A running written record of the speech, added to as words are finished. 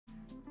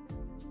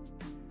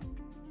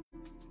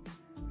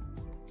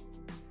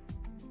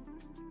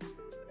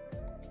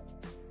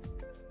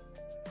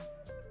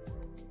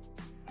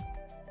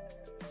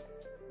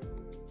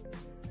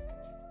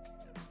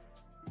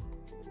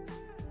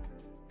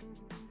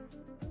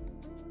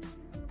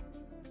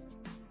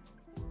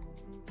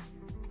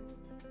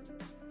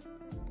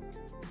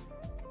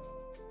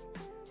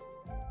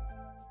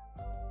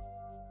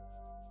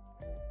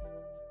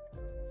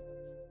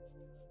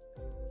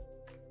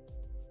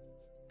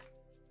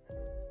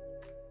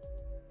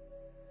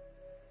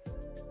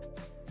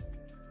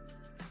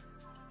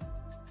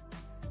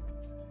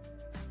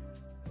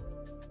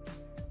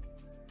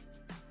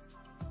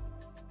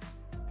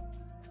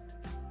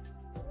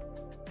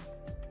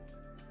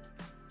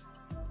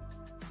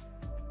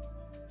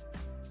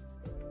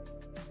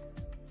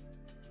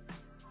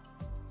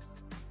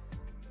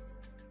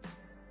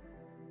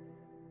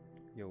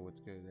Yo,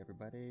 what's good,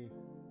 everybody?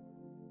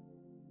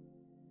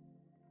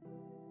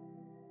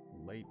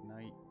 Late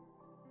night.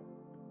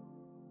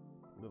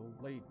 Little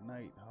late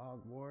night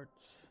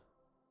Hogwarts.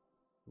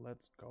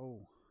 Let's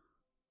go.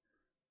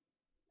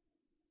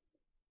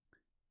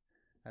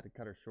 Had to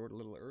cut her short a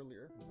little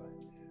earlier, but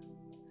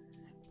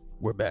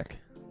we're back.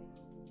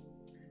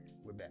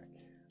 We're back.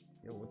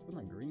 Yo, what's with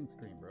my green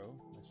screen, bro?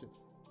 That shit's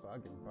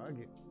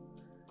bugging.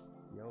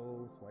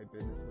 Yo, swipe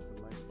business with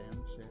the like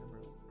and share,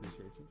 bro.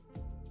 Appreciate you.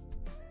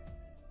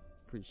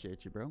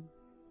 Appreciate you, bro.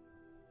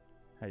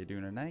 How you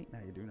doing tonight?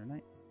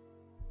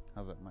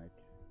 How's that mic?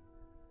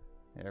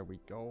 There we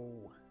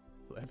go.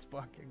 Let's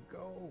fucking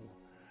go.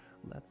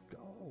 Let's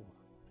go.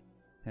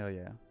 Hell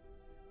yeah.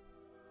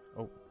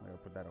 Oh, I gotta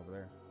put that over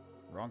there.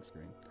 Wrong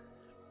screen.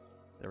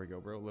 There we go,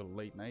 bro. A little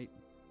late night.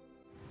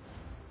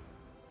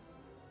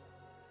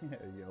 Yeah,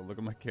 yo, look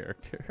at my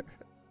character.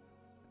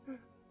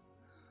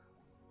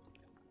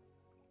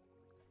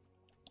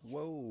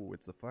 Whoa,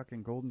 it's a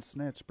fucking golden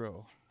snitch,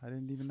 bro. I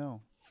didn't even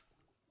know.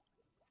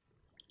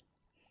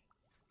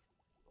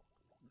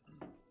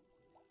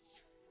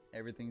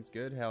 Everything's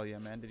good? Hell yeah,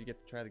 man. Did you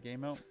get to try the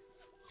game out?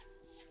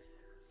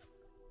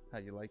 How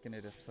you liking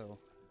it, if so?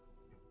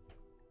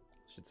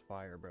 Shit's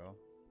fire, bro.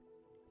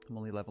 I'm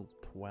only level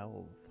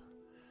 12.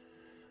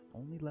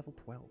 Only level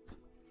 12.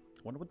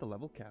 Wonder what the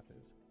level cap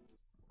is.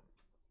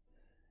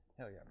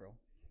 Hell yeah, bro.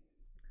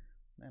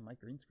 Man, my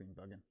green screen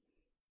bugging.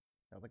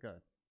 Got like a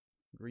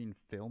green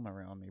film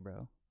around me,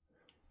 bro.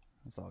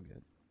 That's all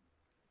good.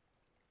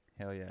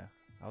 Hell yeah.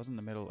 I was in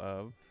the middle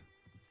of...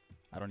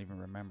 I don't even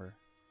remember.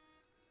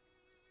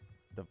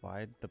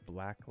 Divide the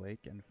Black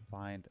Lake and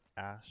find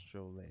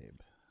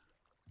Astrolabe.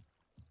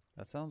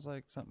 That sounds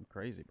like something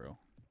crazy, bro.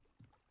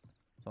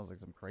 Sounds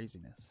like some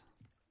craziness.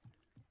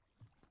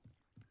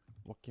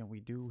 What can we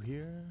do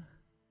here?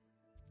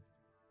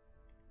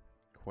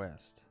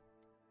 Quest.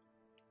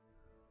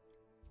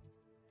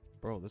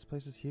 Bro, this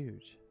place is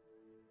huge.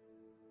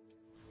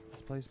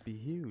 This place be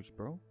huge,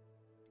 bro.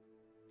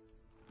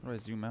 How do I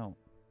zoom out?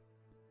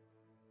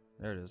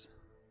 There it is.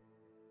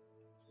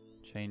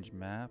 Change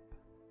map.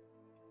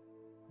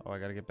 Oh, I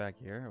gotta get back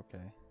here?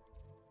 Okay.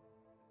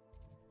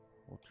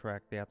 We'll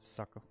track that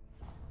sucker.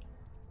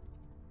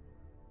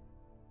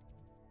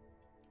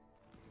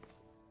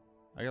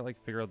 I gotta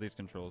like figure out these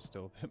controls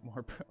still a bit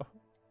more, bro.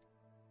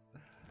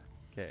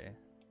 Okay.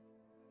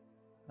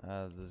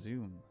 The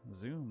zoom.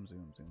 Zoom.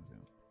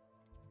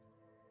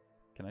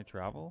 Can I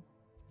travel?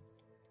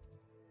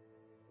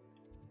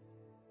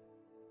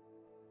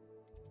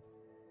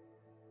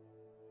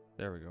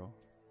 There we go.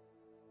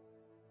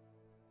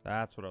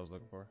 That's what I was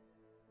looking for.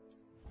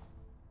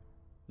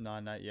 No,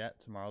 not yet.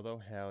 Tomorrow though?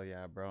 Hell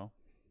yeah, bro.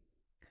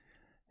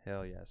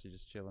 Hell yeah, so you're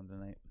just chilling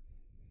tonight.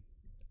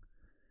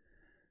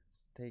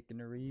 Just taking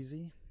her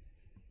easy.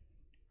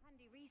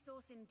 Handy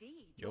resource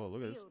indeed. Yo,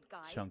 look at this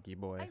chunky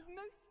boy. I'm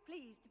most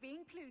pleased to be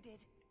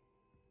included.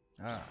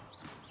 Ah.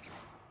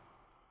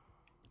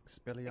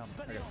 Expelliarmus.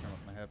 I gotta turn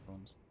off my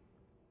headphones.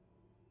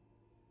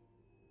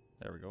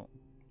 There we go.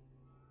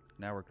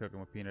 Now we're cooking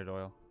with peanut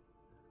oil.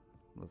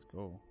 Let's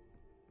go.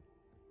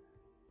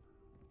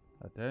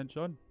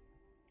 Attention.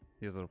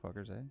 These little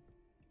fuckers, eh?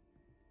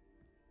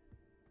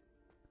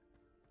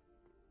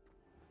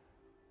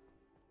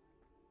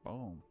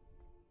 Boom.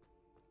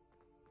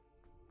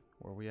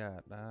 Where we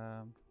at?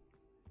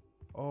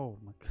 Oh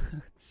my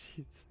god,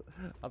 jeez.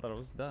 I thought it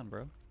was done,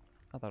 bro.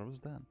 I thought it was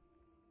done.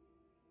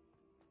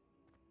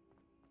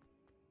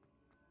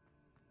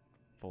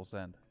 Full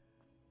send.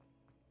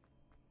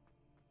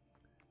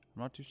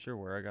 I'm not too sure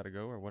where I gotta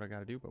go or what I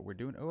gotta do, but we're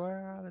doing.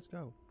 Oh, let's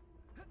go.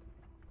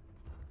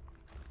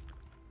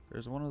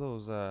 There's one of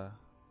those,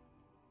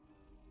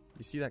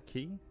 you see that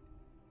key?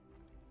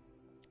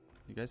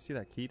 You guys see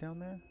that key down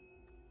there?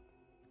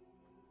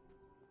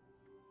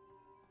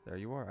 There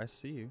you are, I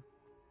see you.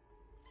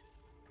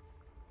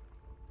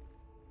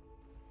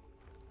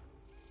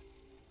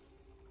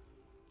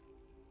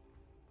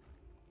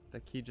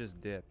 That key just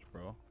dipped,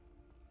 bro.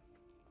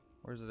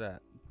 Where's it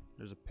at?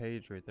 There's a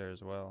page right there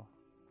as well.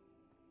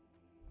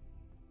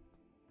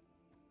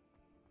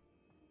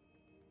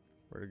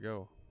 Where'd it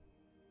go?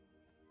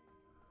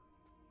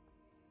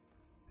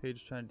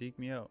 Page trying to deke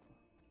me out.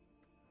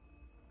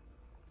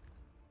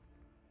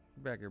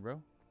 Get back here,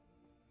 bro.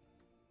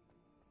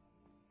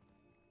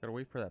 Gotta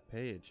wait for that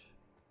page.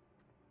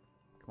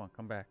 Come on,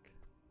 come back.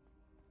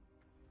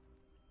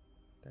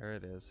 There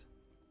it is.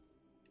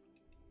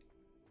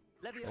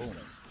 LIVE18.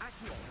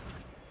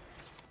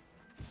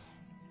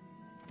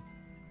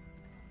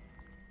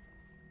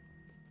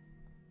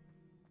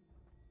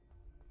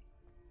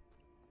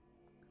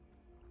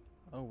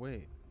 Oh,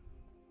 wait.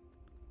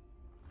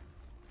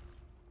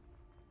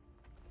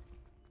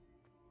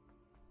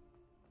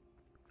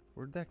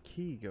 Where'd that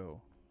key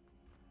go?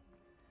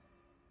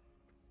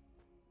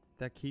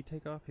 Did that key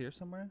take off here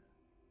somewhere?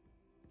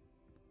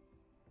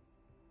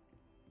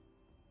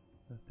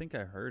 I think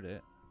I heard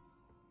it.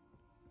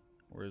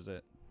 Where is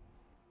it?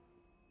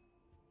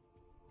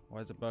 Why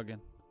is it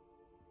bugging?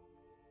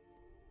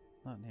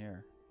 Not in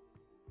here.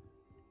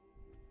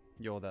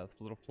 Yo, that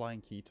little flying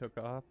key took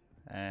off,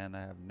 and I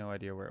have no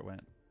idea where it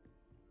went.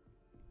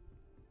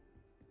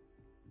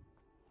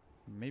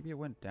 Maybe it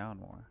went down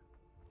more.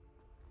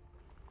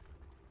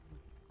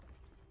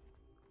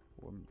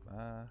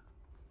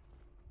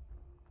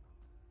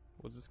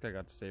 What's this guy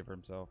got to say for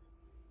himself?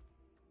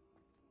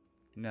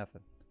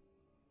 Nothing.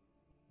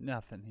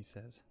 Nothing, he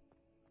says.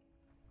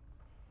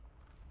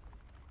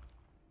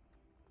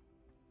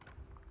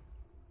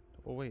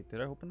 Oh wait, did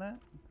I open that?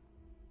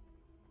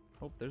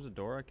 Oh, there's a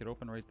door I could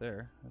open right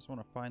there. I just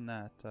want to find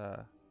that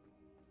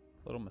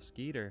little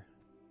mosquito.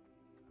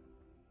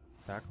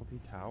 Faculty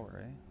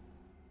Tower, eh?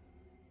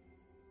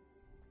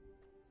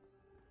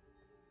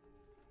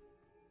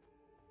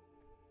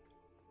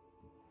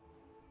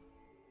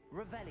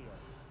 Revelio.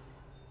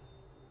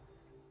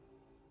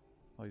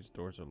 All these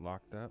doors are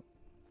locked up.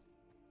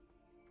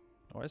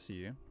 Oh, I see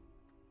you.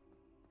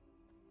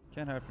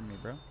 Can't hide from me,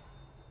 bro.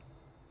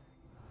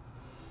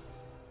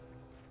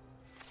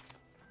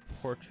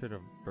 Portrait of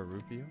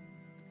Barufio.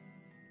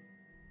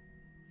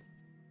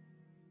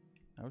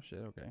 Oh shit,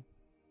 okay.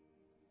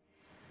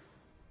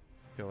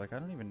 I feel like I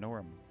don't even know where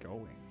I'm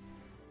going.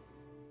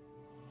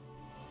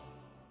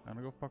 I'm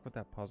gonna go fuck with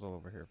that puzzle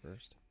over here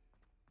first.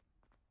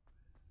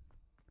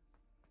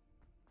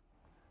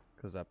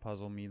 Because that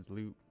puzzle means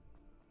loot.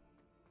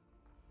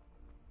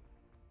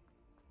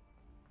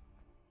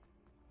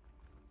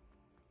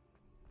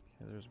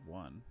 Okay, there's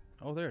one.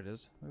 Oh, there it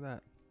is. Look at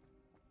that.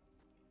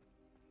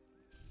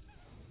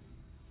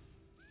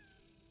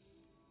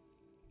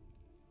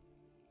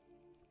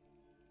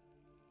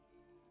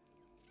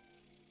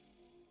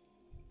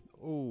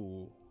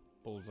 Ooh,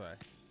 bullseye.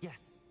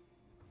 Yes.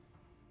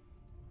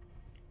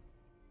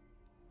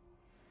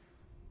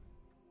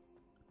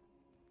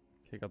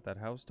 Okay, got that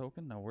house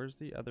token. Now, where's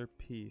the other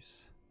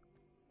piece?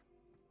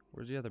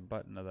 Where's the other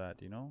button of that,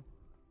 do you know?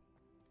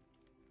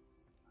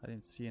 I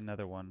didn't see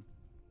another one.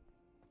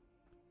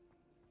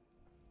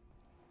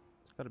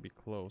 It's gotta be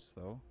close,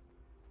 though.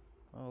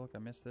 Oh, look, I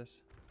missed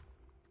this.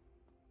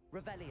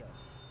 Revelio.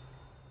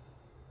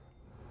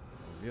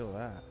 Reveal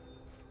that.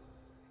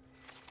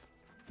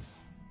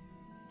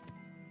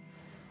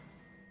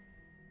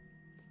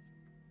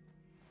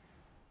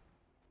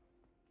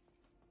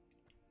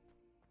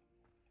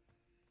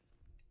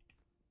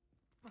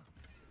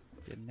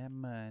 Getting that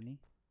money.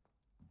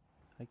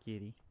 Hi,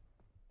 kitty.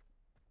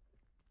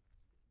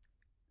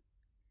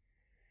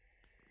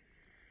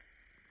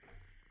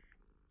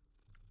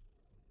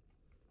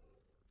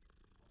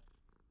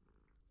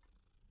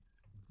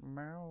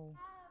 Meow.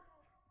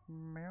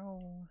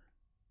 Meow.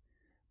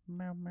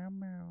 Meow, meow,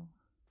 meow.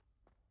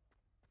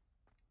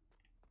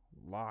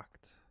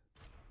 Locked.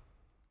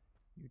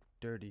 You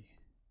dirty.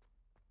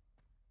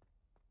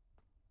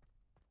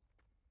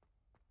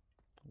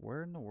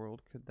 Where in the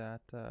world could that,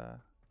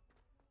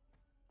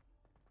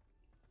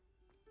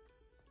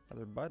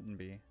 other button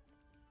be?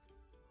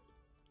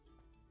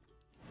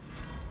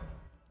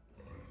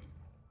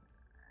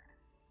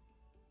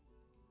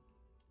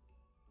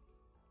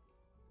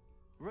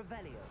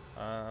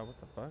 Revelio. What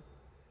the fuck?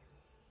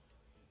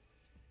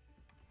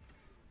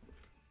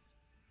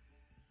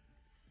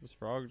 This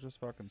frog just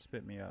fucking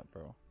spit me up,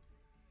 bro.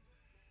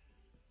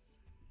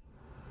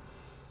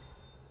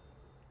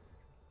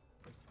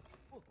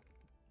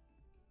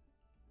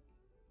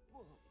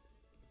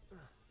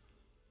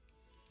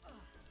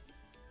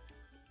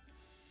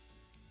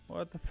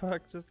 What the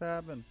fuck just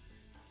happened?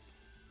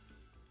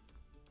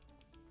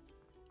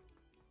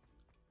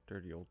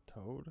 Dirty old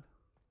toad.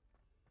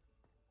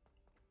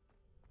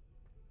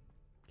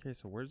 Okay,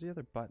 so where's the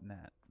other button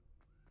at?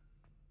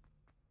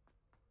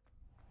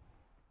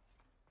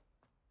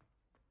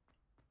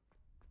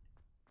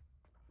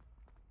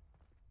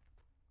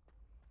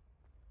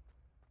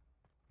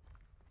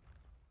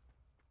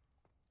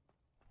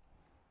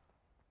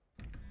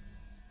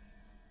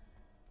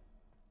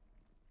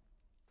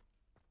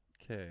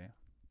 Okay.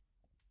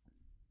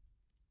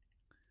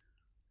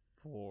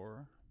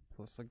 4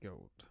 plus a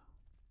goat.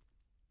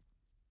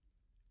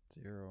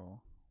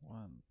 0,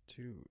 1,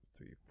 2,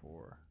 3,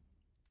 4.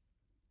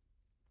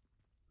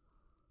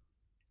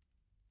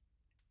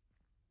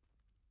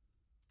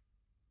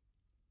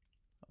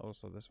 Oh,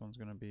 so this one's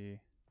gonna be...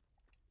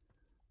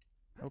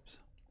 Oops.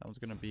 That one's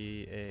gonna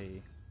be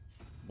a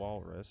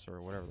walrus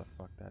or whatever the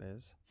fuck that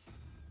is.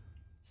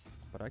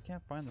 But I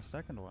can't find the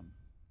second one.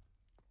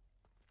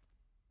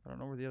 I don't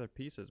know where the other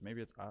piece is.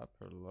 Maybe it's up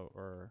or low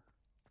or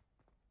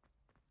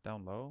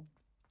down low.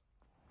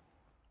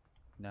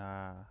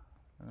 Nah.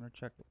 I'm gonna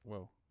check.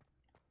 Whoa.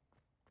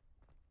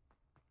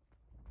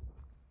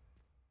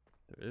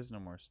 There is no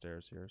more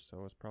stairs here,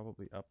 so it's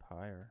probably up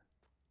higher.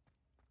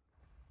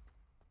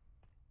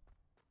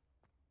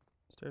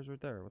 Stairs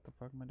right there. What the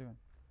fuck am I doing?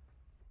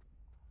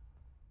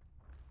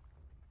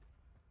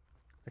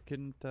 I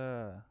couldn't,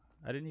 I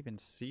didn't even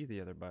see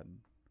the other button.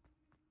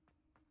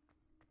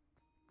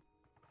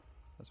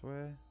 This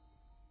way?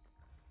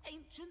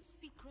 Ancient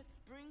secrets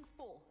bring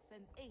forth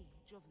an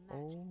age of magic.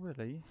 Oh,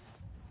 really?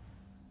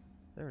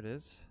 There it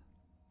is.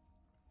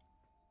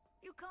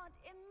 You You can't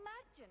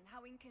imagine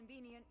how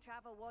inconvenient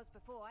travel was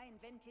before I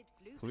invented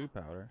Flu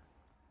powder.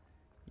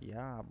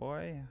 Yeah,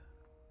 boy.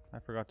 I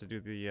forgot to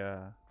do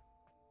the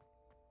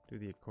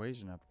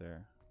equation up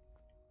there.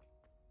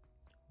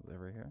 Was it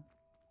right here?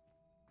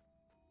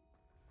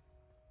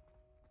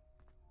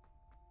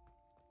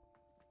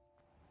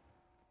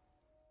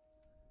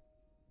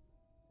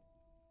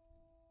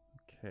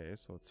 Okay,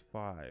 so it's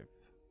 5.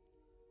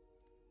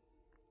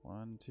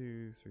 1,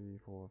 2, 3,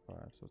 4, 5.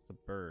 So it's the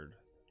bird,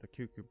 the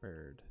cuckoo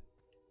bird.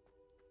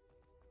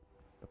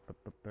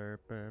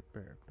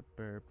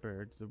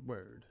 Bird's a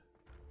word.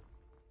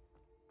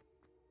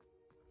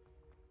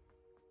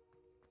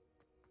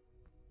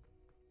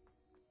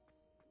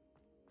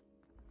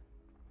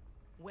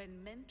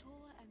 When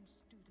mentor and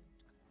student.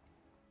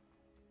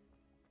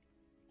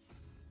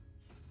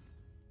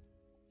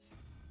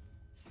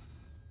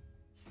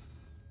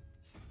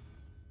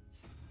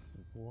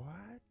 What?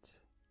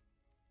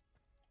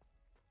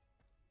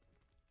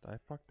 Did I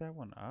fuck that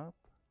one up?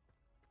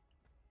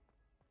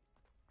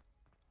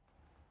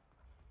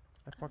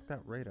 I fucked that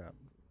right up.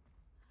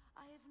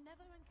 I have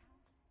never encountered.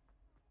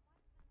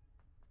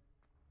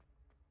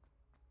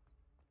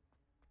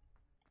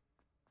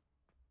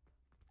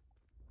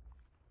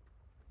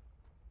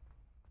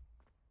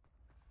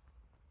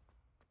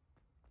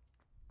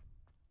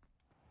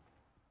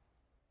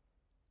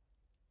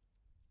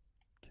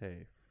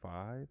 Okay,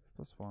 5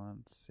 plus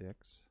 1,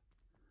 6.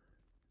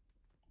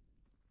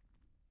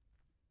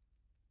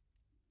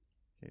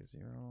 Okay,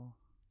 0.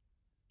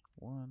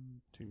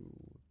 1, 2,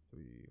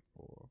 3,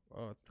 4.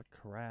 Oh, it's the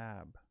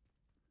crab.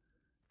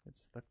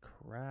 It's the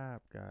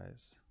crab,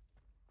 guys.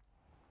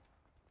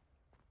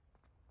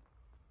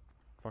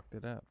 Fucked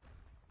it up.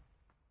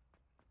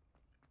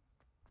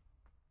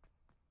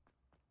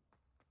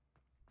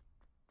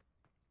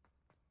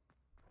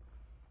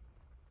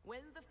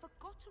 When the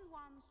Forgotten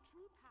One's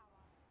true power.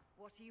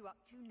 What are you up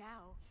to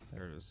now?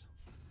 There it is.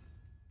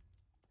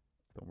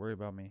 Don't worry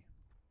about me.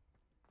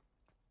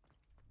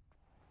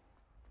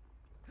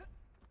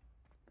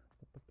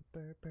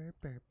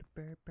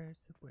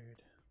 Bird's the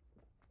word.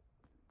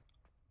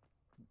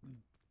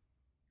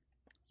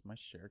 Is my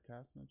share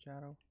cast in the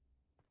shadow?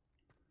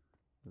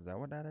 Is that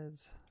what that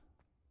is?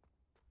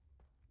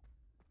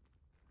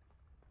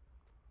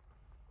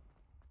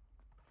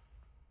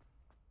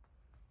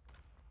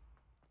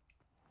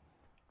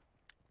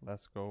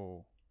 Let's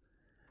go.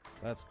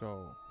 Let's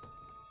go.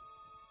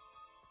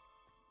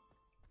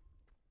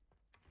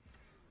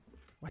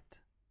 What?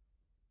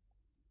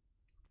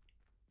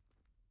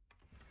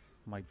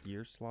 My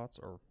gear slots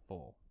are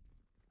full.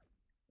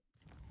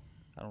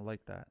 I don't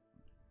like that.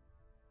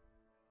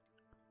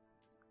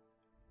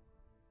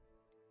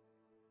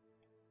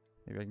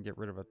 Maybe I can get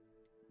rid of a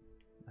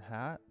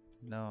hat?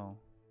 No.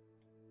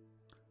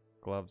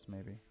 Gloves,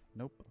 maybe.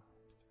 Nope.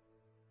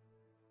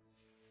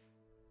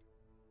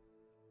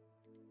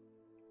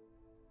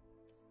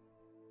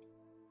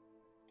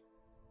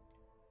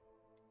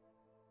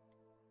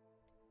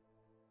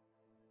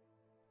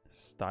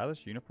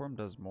 Stylish uniform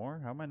does more?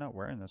 How am I not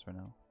wearing this right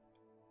now?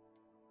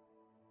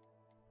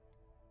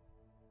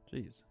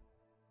 Jeez.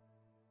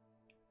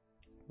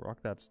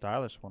 Rock that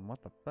stylish one.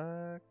 What the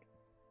fuck?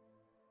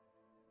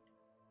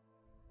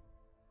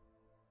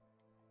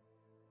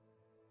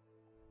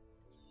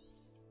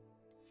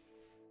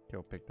 Okay,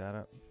 we'll pick that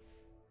up.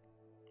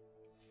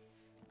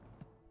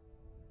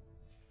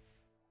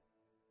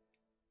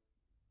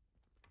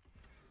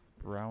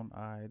 Brown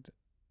eye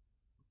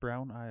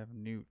of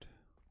newt.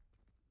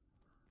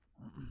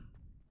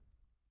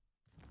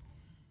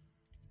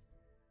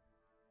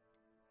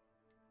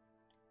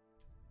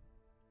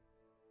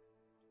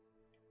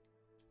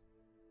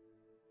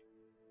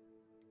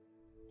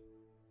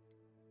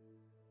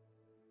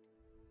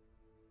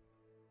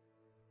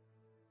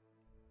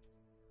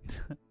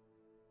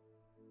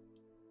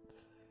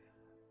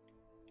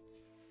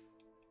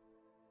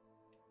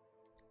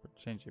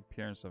 Change the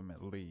appearance of them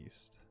at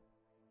least.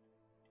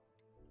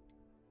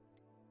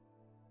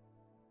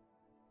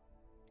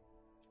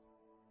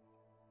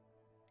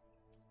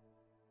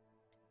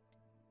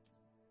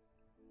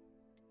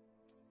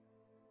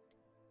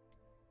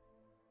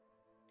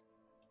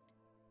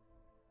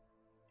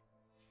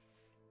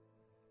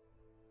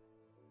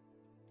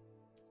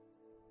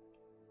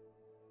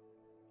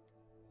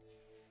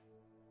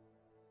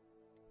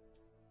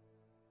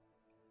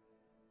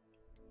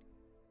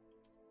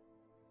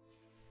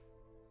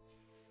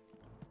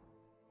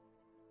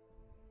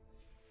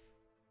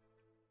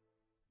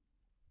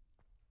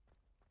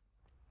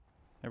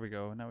 There we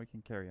go. Now we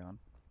can carry on.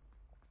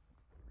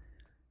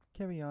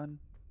 Carry on.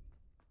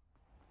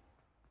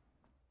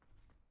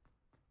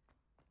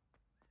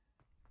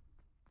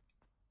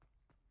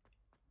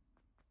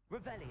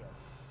 Revelio.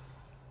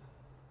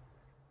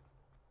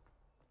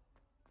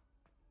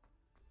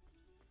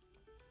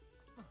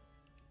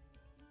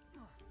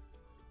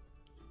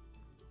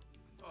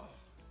 Oh,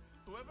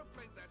 whoever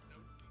played that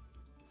note.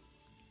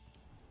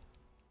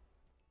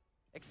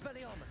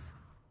 Expelliarmus.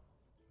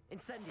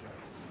 Incendio.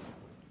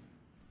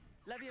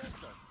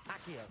 Levioso.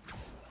 Accio.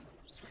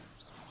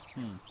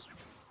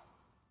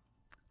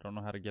 Don't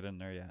know how to get in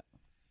there yet.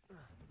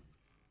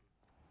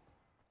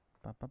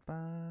 Ba ba ba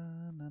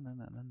na na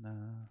na na na.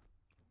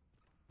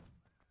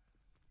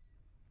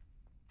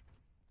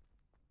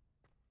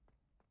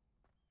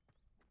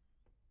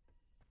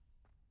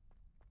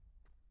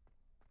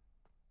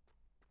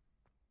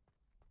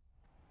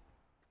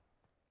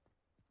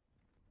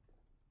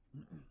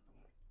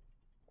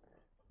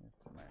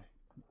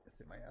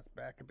 Sit my ass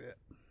back a bit.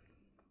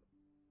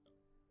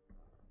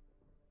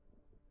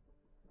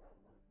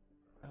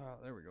 Oh,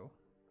 there we go.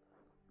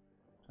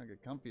 Trying to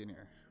get comfy in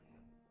here.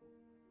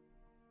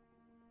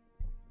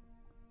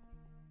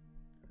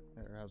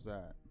 There, how's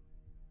that?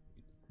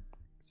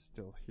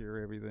 Still hear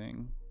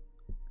everything.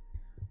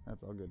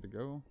 That's all good to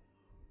go.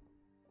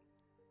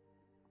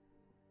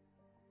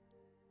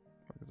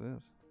 What is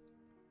this?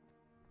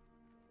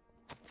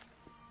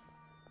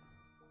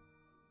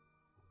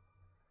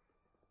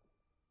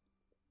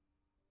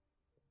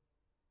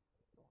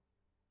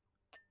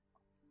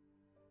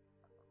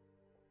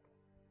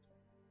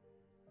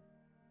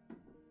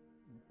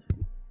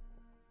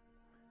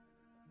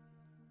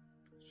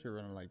 Sure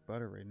running like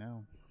butter right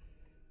now.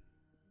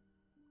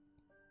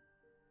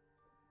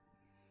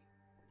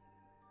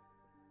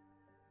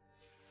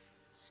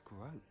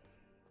 Scrope?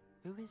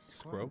 Who is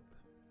Scrope?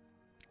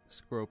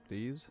 Scrope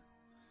these.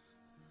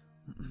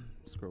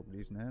 Scrope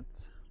these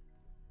nets.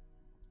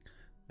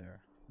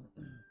 There.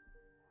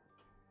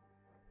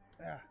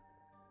 Ah.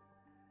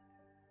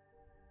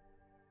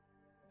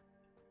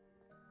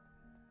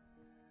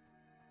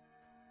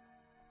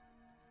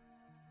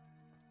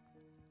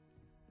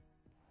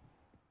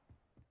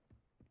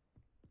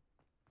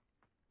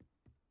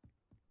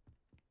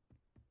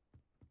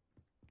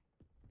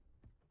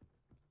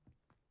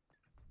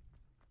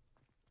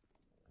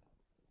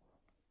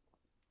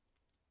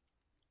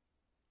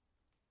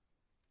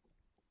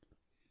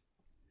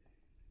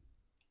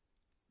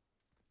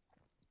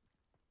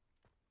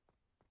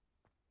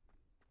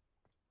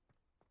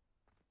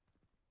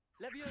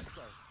 Levioso!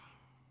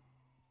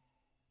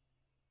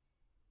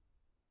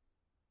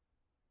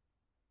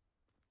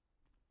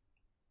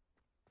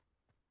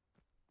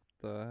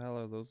 The hell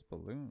are those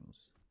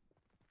balloons?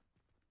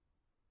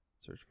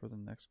 Search for the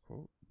next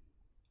quote.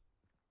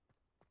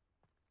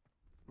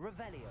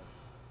 Revelio.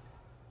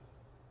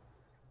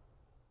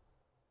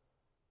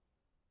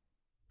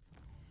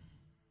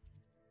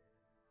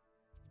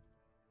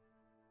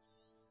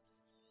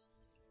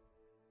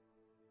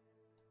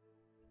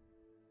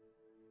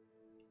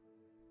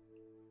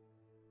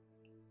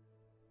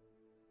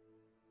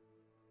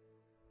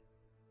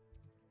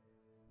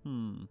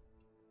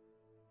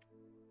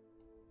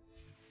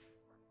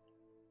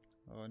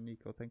 Oh,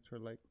 Nico, thanks for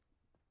like.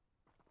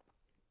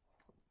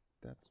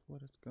 That's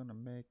what it's gonna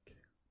make.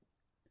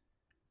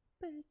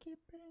 Bake it,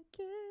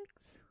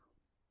 pancakes.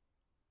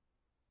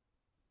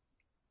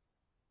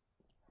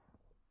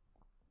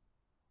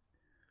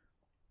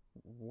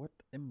 What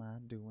am I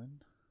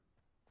doing?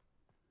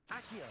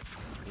 Accio.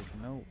 This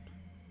note.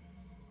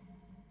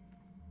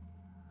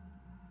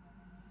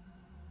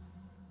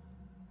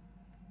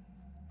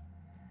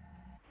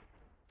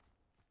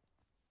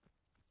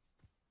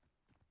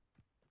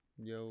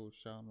 Yo,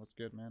 Sean, what's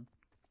good, man?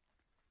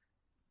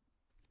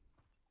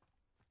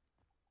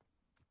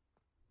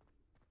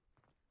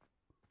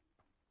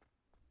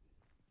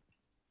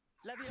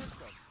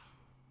 Levioso.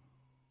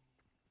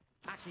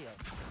 Accio.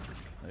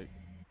 Like,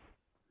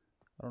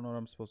 I don't know what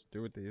I'm supposed to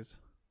do with these.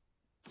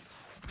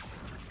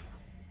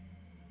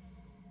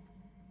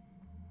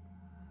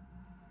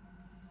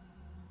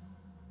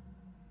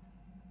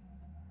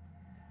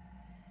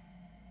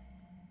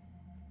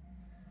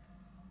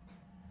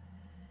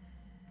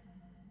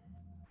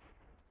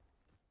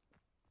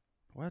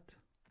 What?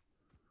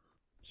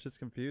 Shit's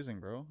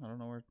confusing, bro. I don't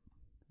know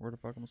where the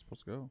fuck am I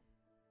supposed to go.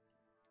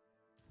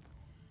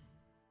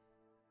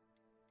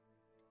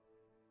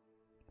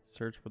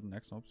 Search for the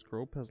next note.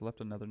 Scrope has left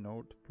another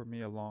note for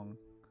me along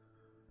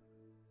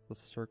the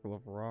circle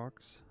of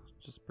rocks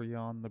just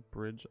beyond the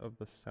bridge of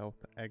the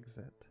south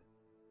exit.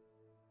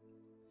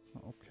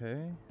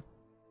 Okay.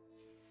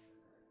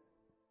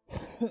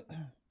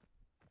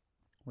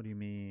 What do you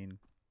mean?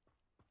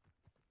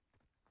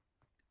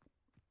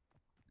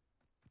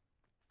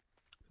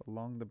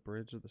 Along the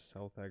bridge of the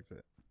south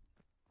exit.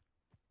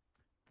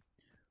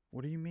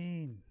 What do you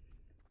mean?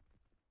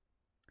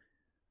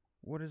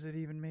 What does it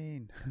even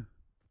mean?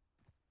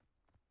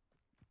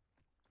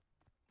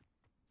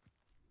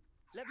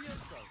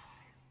 Levioso.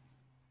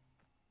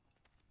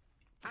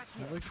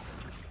 Accio.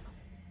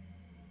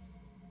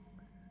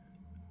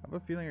 I have a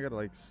feeling I gotta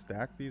like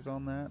stack these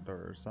on that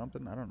or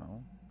something. I don't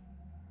know.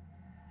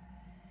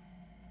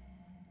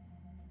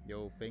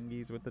 Yo,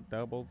 fingies with the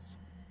doubles.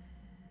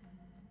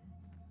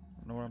 I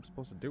don't know what I'm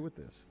supposed to do with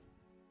this.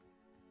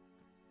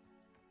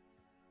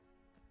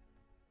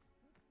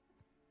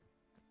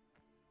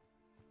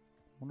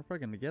 I wonder if I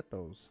can get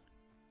those.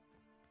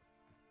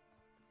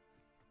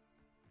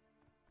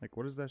 Like,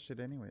 what is that shit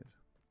anyways?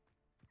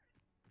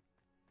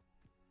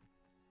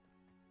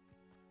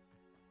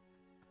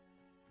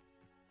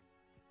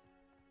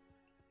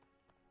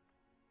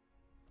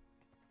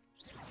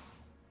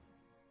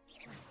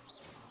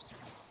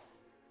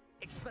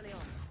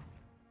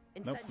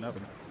 Nope, Incendio.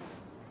 nothing.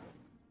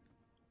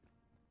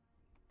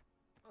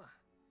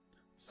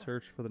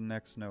 Search for the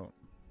next note.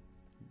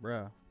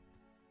 Bruh.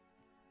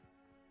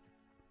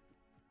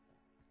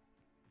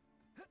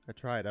 I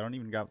tried. I don't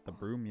even got the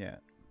broom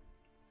yet.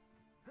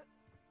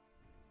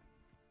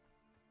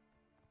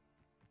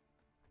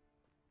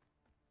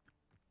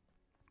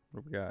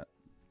 What do we got?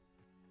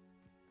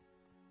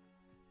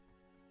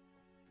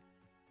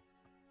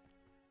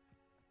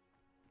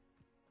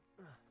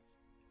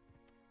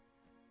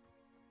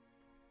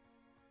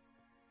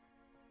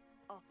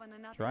 Off on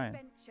another Trying.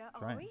 adventure,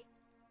 are Trying. we?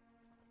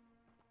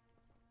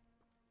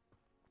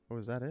 Oh,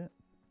 is that it?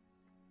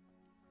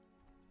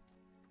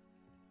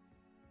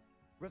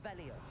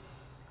 Revelio.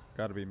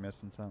 Gotta be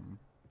missing something.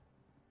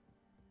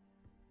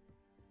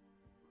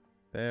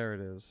 There it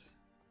is.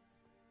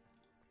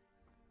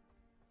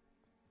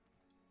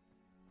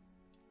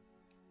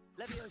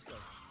 Levioso.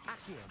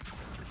 Accio.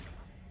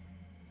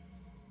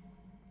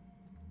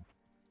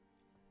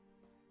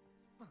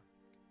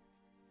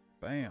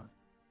 Bam.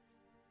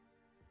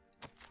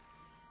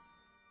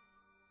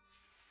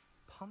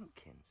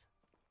 Pumpkins.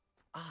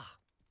 Ah,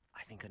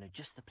 I think I know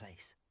just the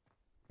place.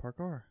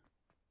 Parkour.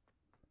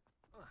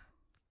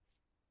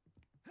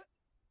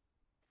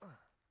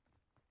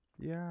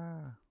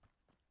 Yeah.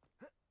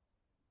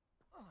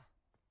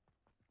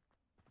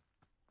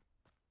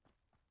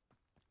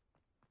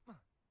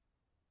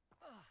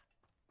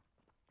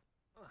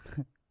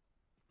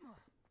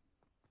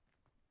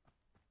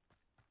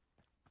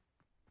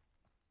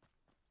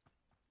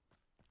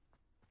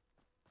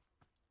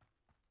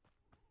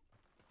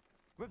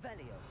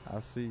 Revelio. I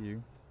see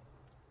you.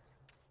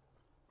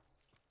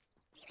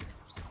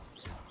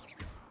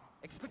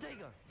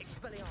 Expedego.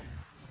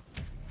 Expelliarmus.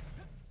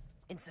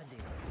 Incendio.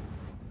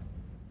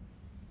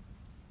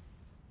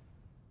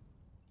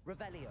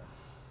 Revelio.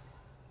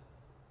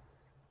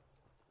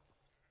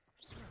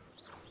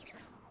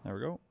 There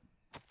we go.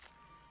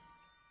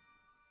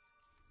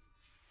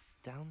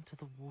 Down to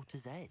the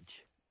water's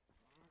edge.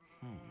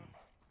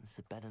 This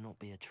had better not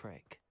be a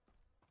trick.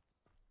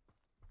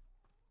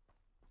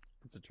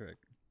 It's a trick.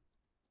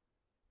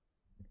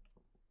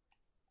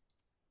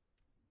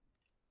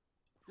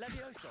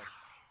 Levioso.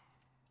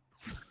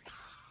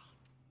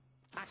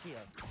 Accio.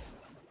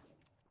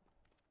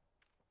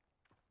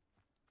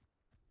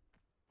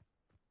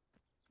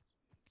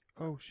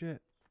 Oh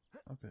shit.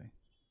 Okay.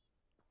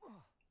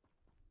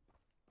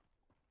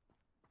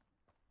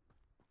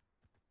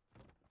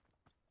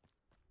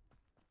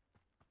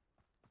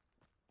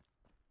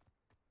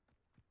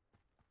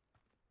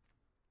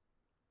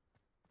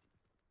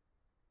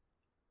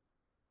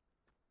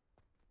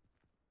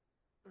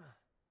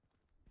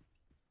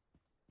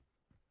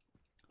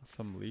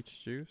 Some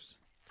leech juice.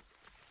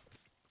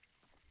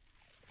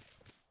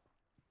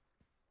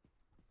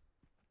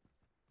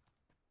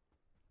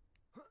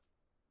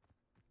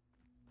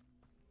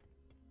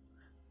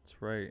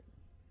 That's right.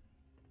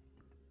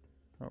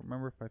 I don't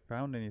remember if I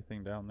found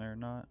anything down there or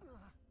not.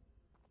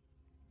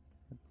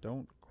 I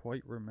don't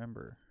quite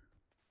remember.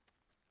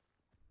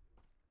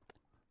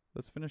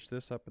 Let's finish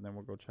this up and then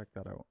we'll go check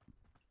that out.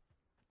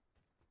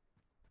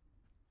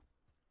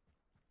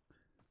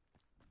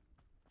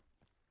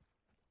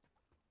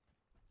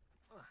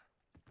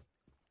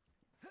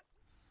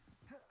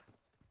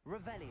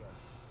 Revelio.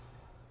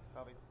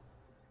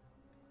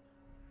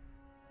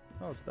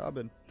 Oh, it's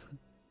Dobbin.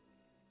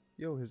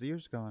 Yo, his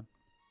ear's gone.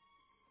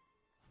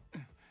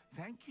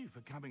 Thank you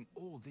for coming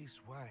all this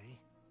way.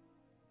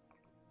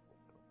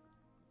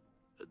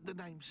 The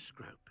name's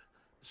Scrope.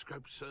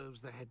 Scrope serves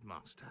the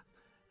headmaster.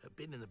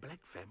 Been in the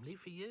Black family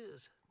for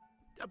years.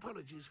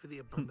 Apologies for the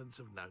abundance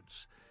of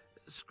notes.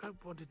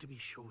 Scrope wanted to be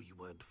sure you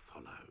weren't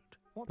followed.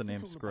 What's The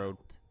this name's all Scrode.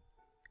 about?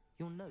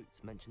 Your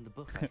notes mentioned the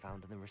book I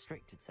found in the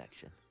restricted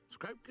section.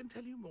 Scrope can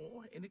tell you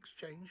more in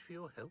exchange for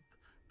your help,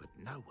 but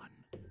no one,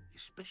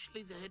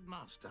 especially the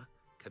headmaster,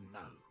 can know.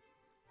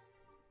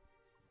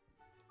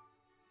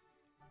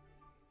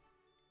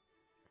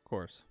 Of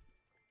course.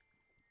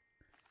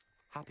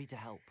 Happy to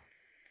help,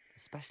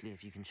 especially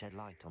if you can shed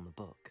light on the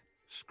book.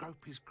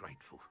 Scrope is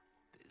grateful.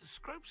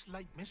 Scrope's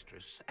late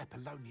mistress,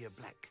 Apollonia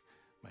Black,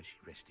 may she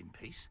rest in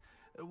peace,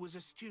 was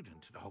a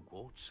student at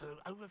Hogwarts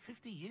over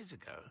 50 years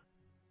ago.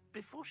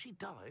 Before she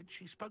died,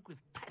 she spoke with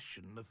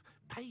passion of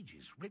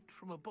pages ripped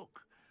from a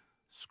book.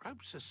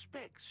 Scrope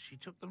suspects she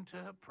took them to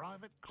her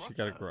private grotto. She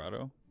got a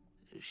grotto?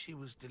 She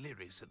was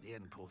delirious at the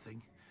end, poor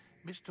thing.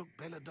 Mistook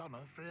belladonna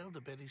for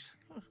elderberries.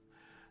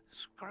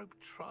 Scrope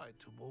tried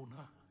to warn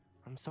her.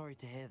 I'm sorry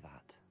to hear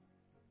that.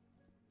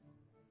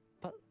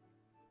 But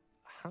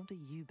how do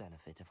you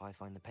benefit if I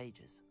find the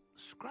pages?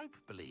 Scrope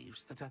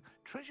believes that a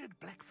treasured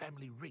Black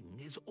family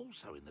ring is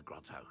also in the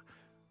grotto.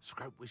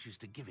 Scrope wishes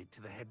to give it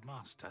to the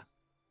headmaster.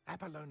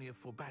 Apollonia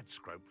forbade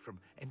Scrope from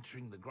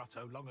entering the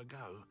grotto long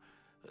ago.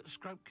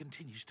 Scrope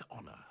continues to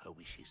honour her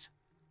wishes.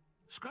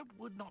 Scrope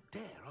would not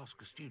dare ask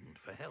a student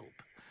for help,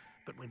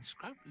 but when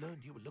Scrope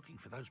learned you were looking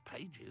for those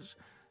pages,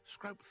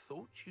 Scrope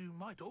thought you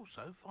might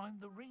also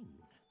find the ring.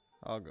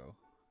 I'll go.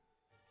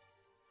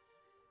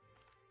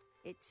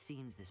 It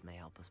seems this may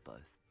help us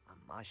both.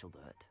 I shall do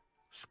it.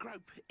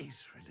 Scrope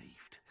is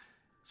relieved.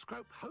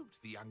 Scrope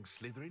hoped the young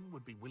Slytherin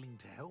would be willing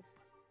to help.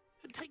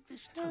 Take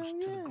this toast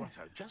to the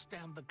grotto just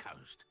down the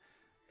coast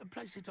and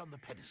place it on the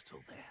pedestal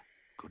there.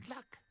 Good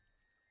luck.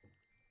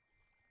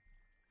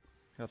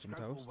 Got some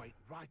Scrope toast. will wait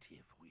right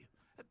here for you.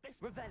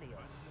 Best Revelio.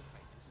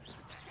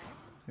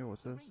 Yo,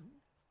 what's this?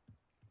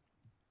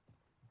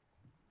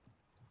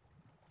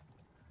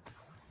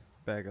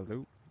 Bag of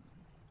loot.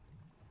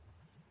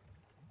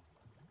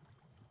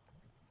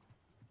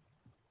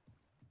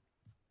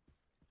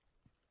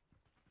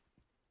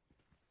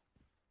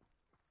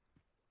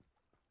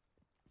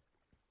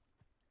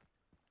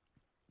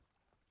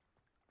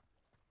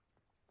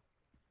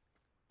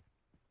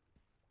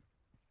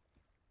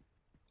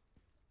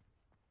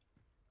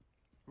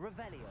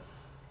 Revelio.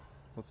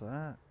 What's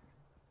that?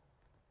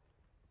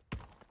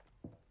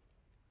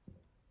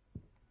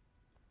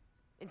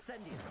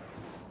 Incendio.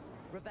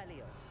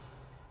 Revelio.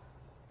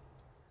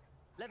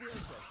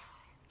 Levioso.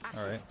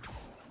 All right.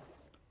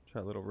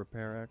 Try a little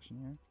repair action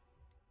here.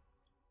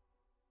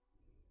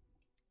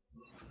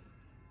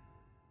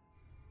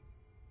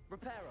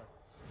 Reparo.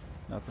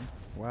 Nothing.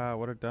 Wow,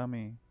 what a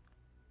dummy.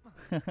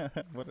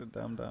 What a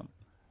dum-dum.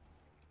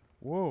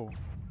 Whoa.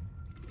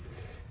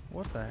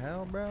 What the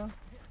hell, bro?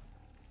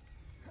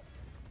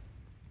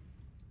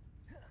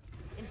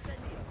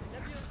 Incendio.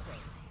 Levioso.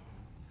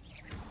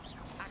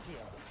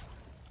 Accio.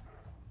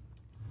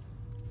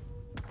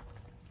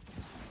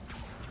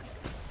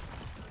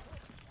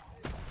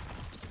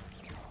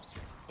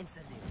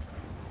 Incendio.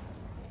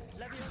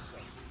 Levioso.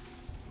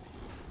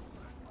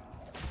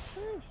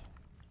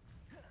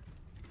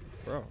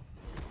 Bro.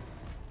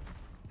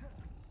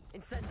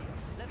 Incendio.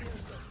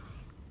 Levioso.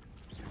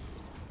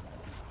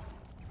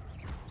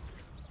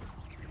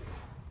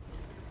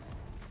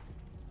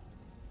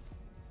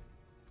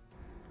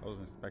 I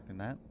wasn't expecting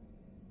that.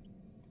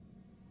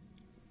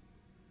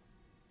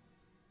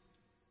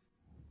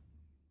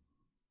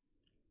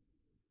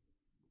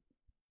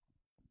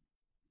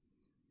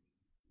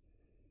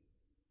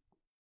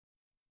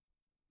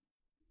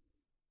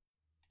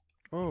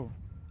 Oh.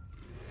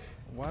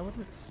 Why would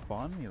it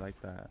spawn me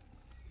like that?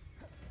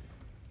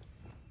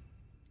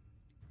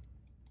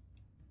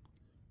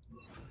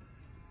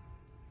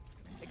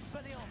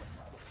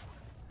 Expelliarmus.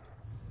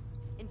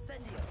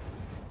 Incendio.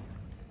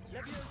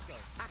 Levioso.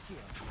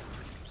 Accio.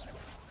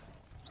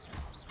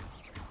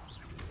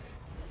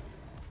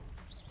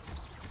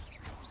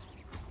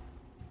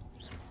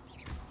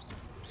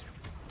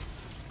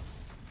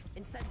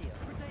 Incendio.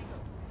 Protego.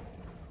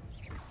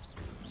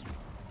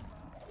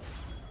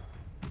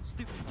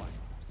 Stupefy.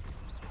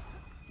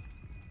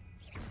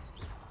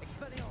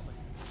 Expelliarmus.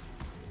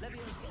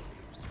 Levioso.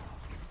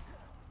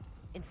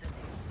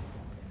 Incendio.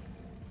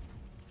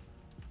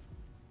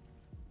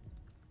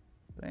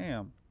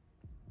 Damn.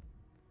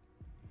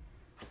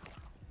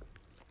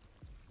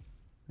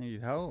 I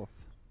need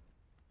health.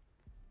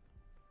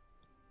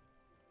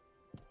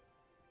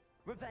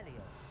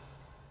 Revelio.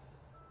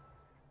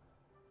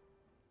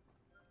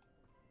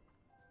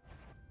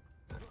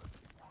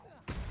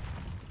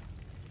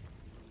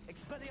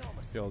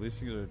 Expelliarmus. Yo, these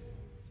things are...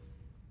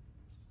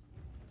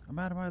 I'm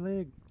out of my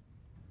league.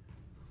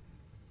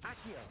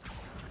 Accio.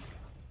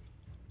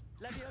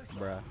 Levioso.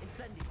 Bruh.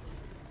 Incendio.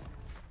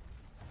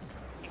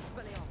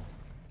 Expelliarmus.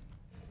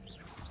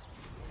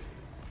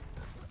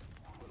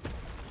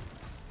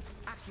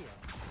 Accio.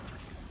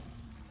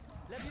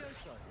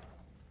 Levioso.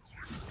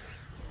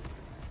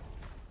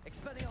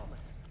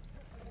 Expelliarmus.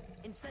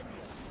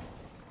 Incendio.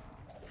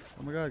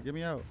 Oh my god, get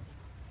me out.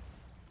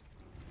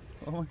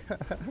 Oh my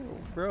god.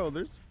 Bro,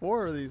 there's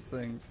 4 of these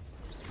things.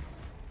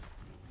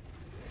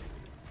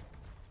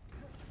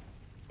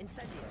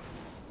 Incendio.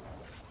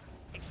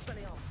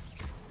 Expelliarmus.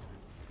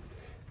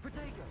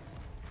 Protego.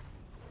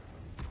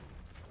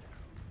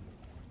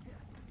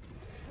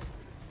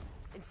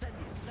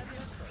 Incendio.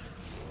 Levioso.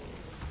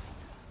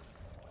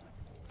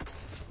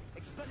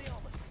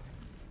 Expelliarmus.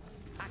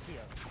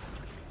 Accio.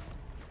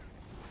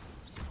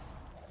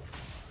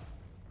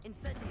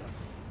 Incendio.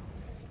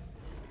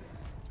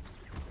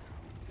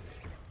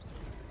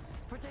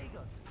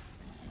 Protego.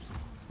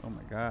 Oh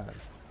my god.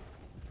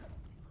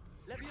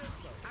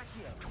 Levioso.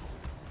 Accio.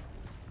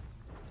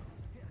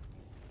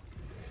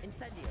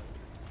 Incendio.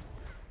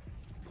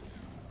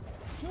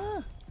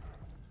 Ah.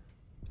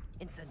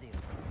 Incendio.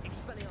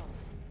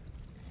 Expelliarmus.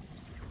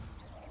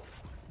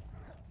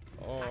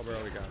 Oh,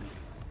 bro, he got me.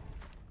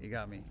 He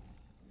got me.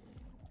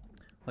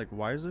 Like,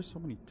 why is there so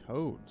many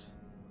toads?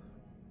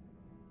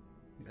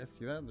 You guys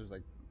see that? There's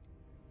like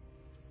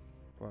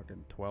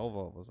fucking 12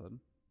 all of a sudden.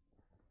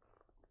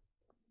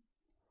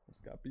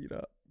 Just got beat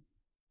up.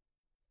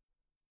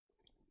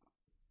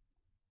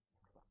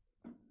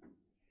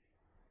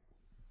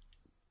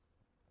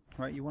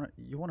 All right, you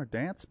wanna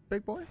dance,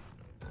 big boy?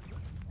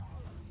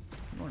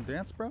 You wanna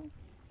dance, bro?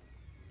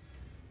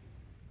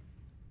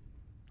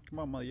 Come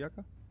on,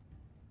 Mayuka.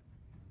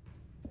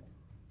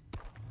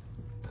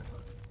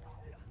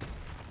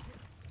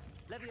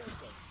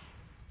 Levioso.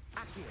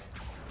 Accio.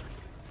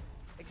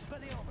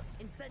 Expelliarmus.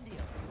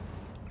 Incendio.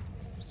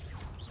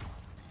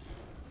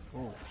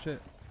 Oh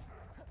shit.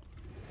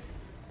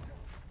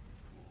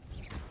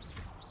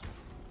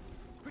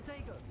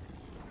 Protego.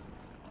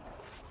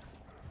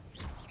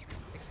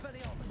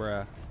 Expelliarmus.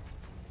 Bruh.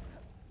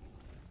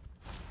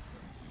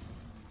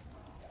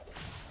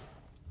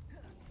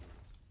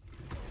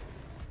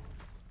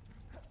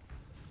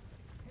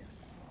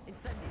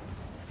 Incendio.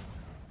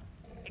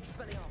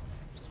 Expelliarmus.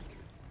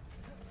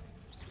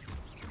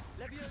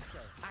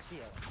 Levioso.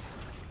 Accio.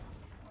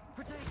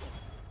 Protego.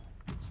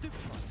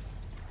 Stupefy.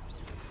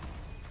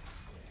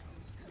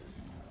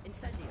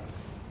 Incendio.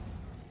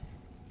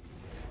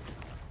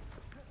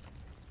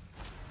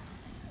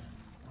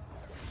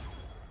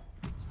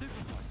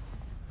 Stupefy.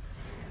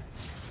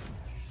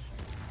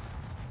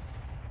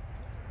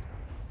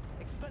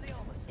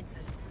 Expelliarmus.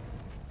 Incendio.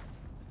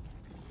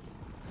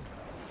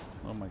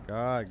 Oh my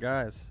god,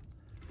 guys.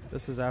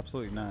 This is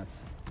absolutely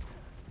nuts.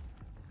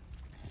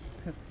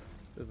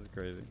 This is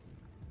crazy.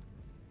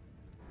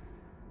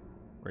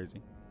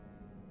 Crazy.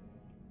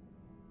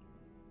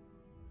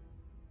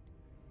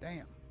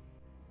 Damn.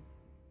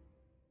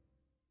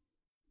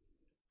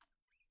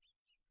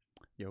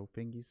 Yo,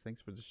 Fingies,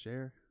 thanks for the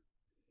share.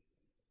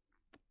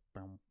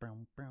 Brown,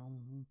 brown,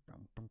 brown,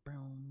 brown, brown,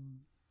 brown.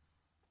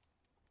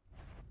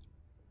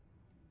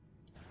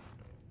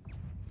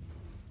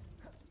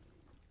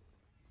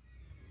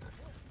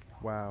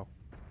 Wow.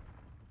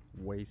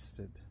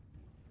 Wasted.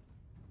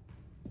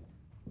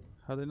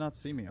 How did they not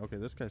see me? Okay,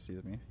 this guy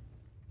sees me.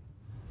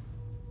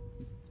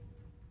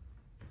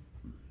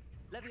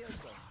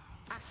 Levioso.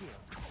 Accio.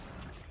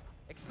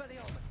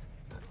 Expelliarmus.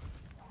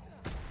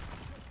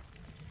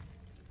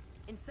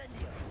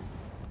 Incendio.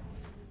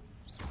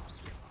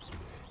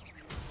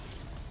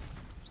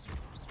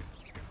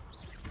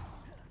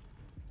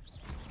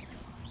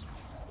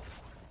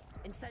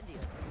 Incendio.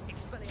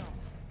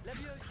 Expelliarmus.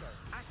 Levioso.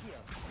 Accio.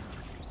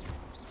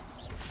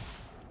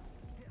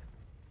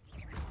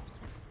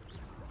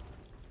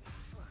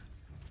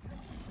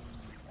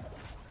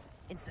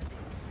 Incendio.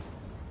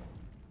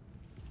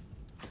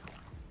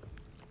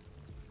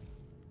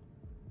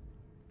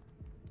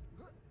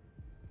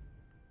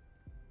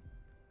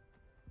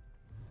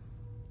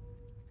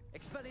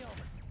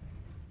 Expelliarmus.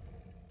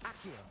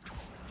 Accio.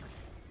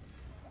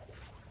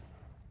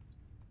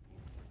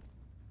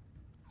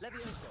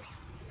 Levioso.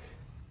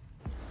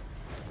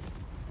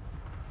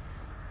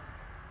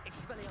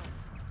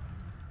 Expelliarmus.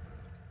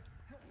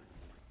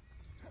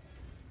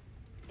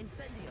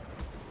 Incendio.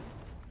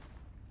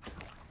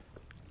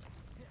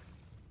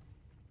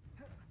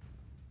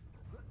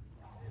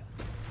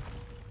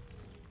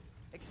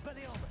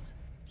 Expelliarmus.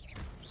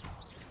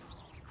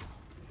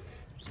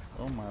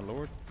 Oh my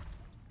lord.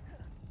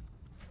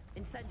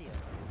 Incendio.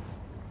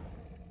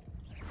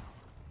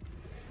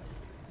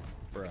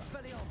 Bruh.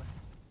 Expelliarmus.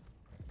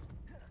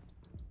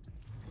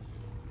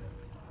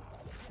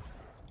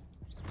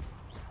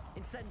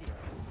 Incendio.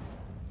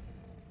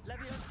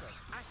 Levioso.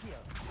 Accio.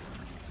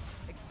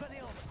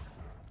 Expelliarmus.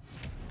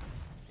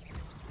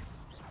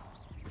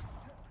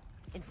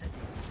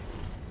 Incendio.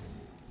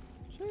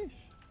 Sheesh.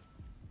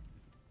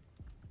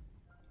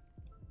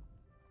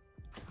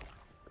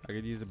 I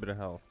could use a bit of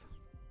health.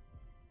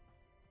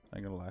 I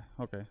ain't gonna lie.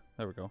 Okay,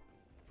 there we go.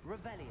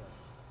 Revelio.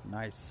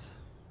 Nice.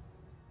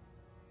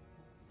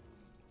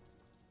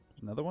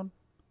 Another one?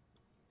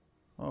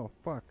 Oh,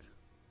 fuck.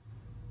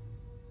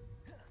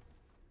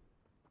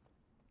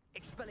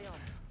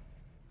 Expelliarmus.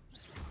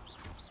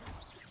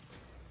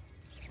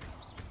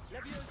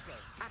 Levioso.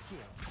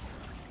 Accio.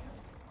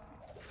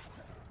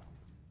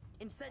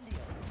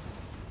 Incendio.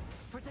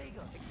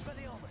 Protego.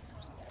 Expelliarmus.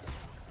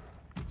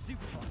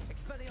 Stupefy.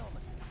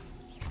 Expelliarmus.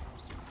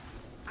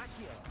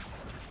 Accio.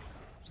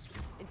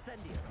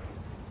 Incendio.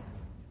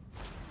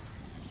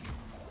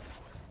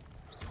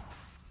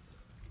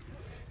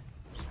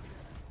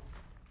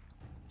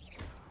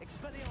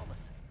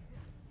 Expelliarmus.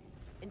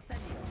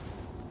 Incendio.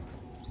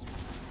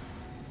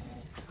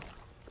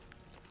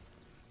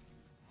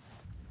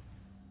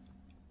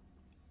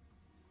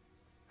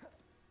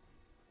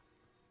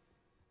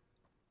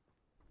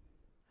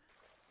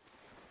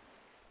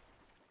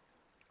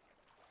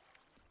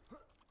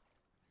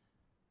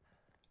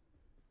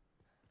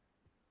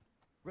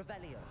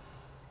 Revelio.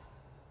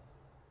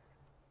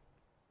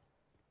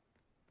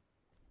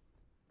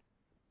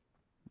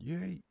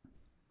 Yay.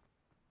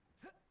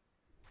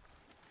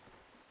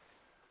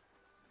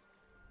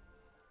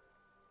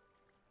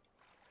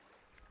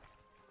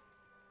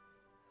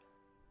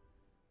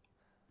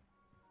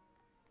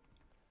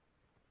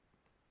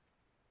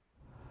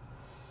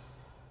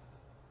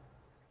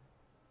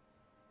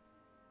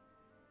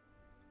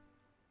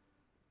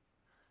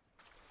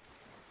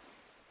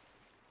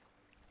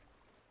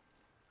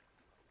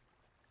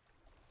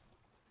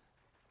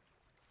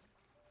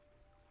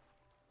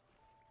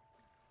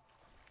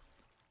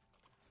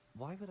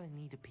 Why would I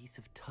need a piece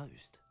of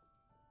toast?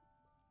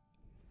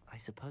 I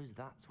suppose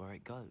that's where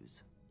it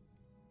goes.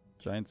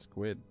 Giant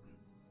squid.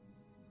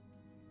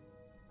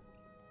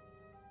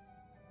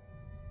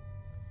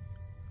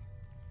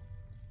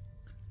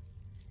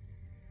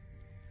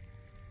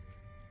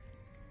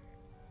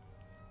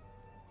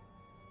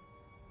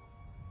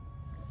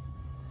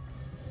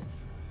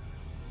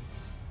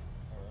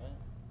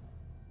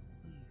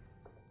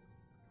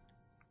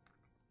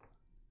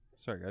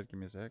 Sorry guys, give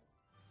me a sec.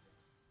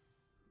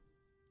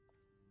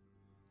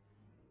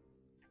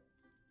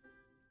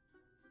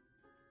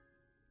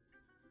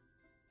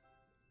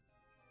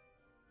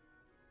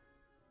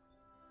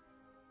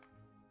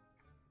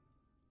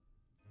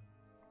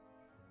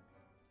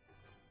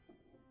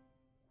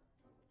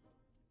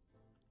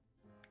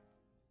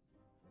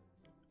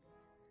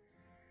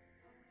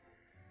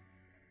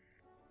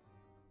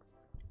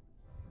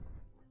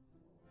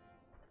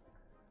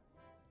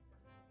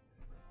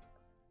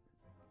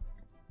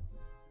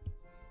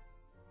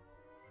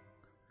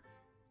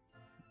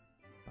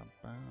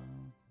 Ba-ba.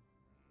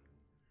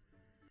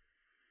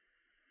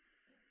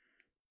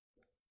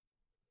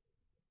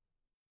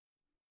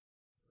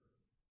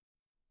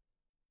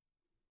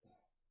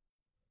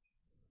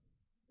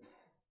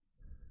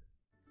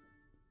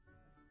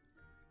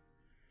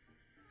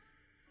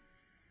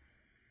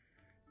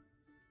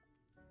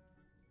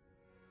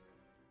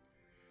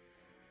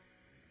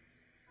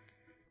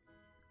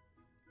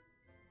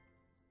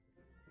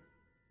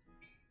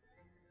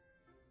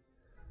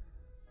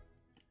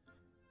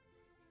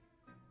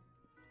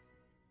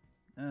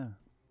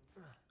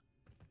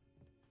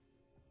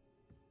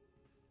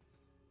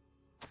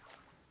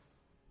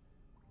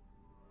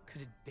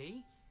 Could it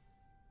be?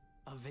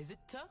 A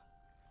visitor?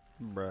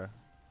 Bruh.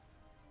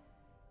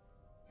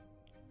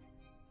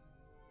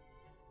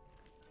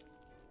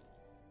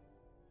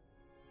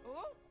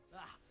 Oh?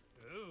 Ah.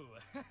 Ooh.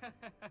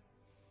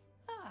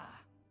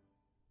 Ah.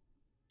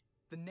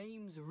 The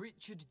name's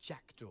Richard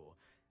Jackdaw.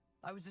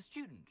 I was a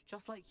student,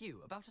 just like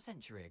you, about a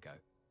century ago.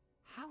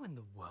 How in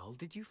the world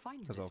did you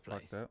find That's this all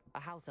place? fucked up. A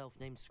house elf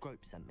named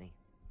Scrope sent me.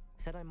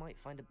 Said I might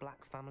find a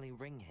black family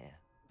ring here.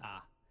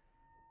 Ah.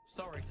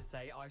 Sorry to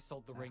say, I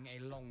sold the ring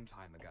a long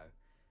time ago.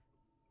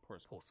 Poor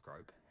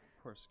Scrope.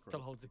 Poor Scrope.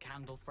 Still holds a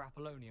candle for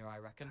Apollonia, I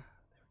reckon.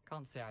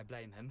 Can't say I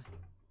blame him.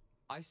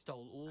 I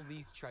stole all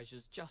these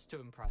treasures just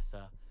to impress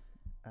her.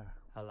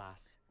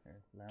 Alas,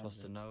 twas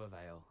to no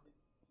avail.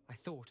 I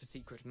thought a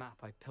secret map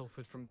I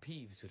pilfered from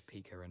Peeves would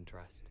pique her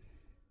interest.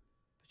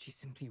 But she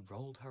simply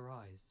rolled her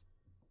eyes.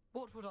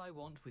 What would I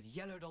want with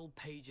yellowed old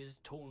pages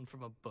torn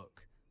from a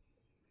book?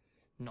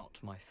 Not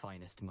my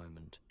finest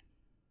moment.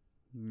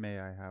 May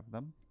I have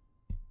them?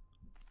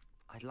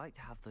 I'd like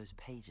to have those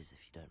pages if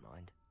you don't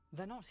mind.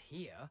 They're not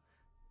here.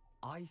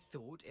 I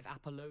thought if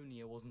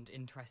Apollonia wasn't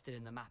interested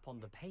in the map on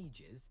the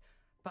pages,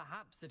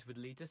 perhaps it would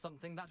lead to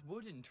something that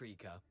would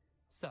intrigue her.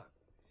 So,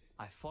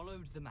 I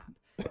followed the map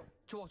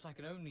to what I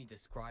can only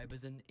describe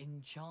as an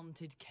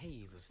enchanted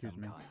cave of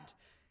some kind.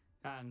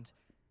 And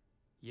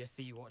you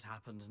see what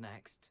happened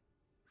next?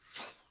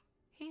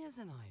 Here's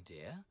an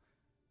idea.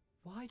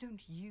 Why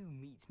don't you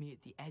meet me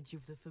at the edge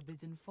of the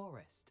Forbidden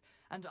Forest,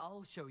 and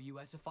I'll show you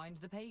where to find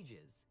the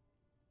pages?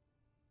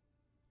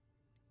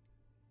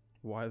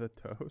 Why the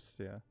toast?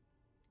 Yeah.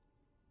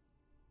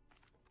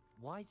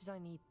 Why did I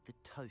need the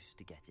toast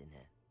to get in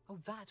here? Oh,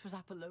 that was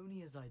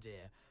Apollonia's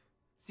idea.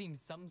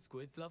 Seems some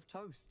squids love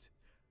toast.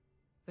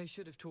 They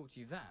should have taught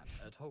you that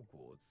at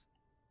Hogwarts.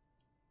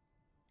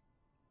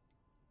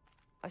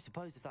 I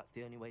suppose if that's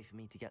the only way for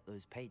me to get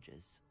those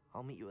pages,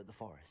 I'll meet you at the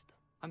forest.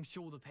 I'm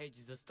sure the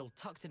pages are still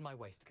tucked in my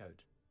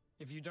waistcoat.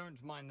 If you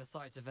don't mind the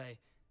sight of a,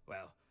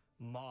 well,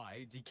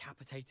 my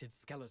decapitated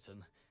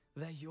skeleton,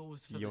 they're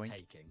yours for Yoink. the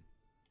taking.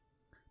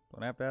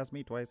 Don't have to ask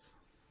me twice.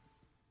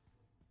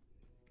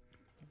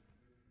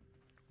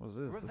 What is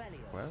this? This is a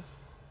Revelio. quest?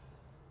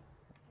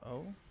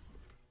 Oh?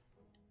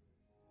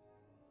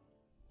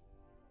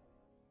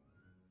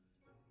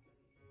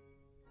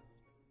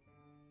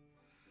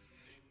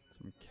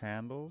 Some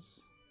candles.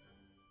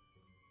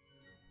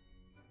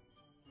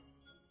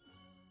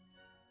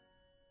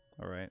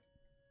 Alright.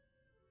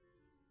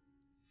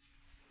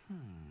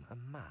 A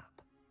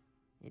map.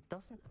 It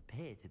doesn't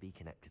appear to be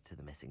connected to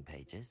the missing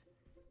pages.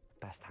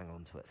 Best hang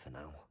on to it for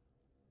now.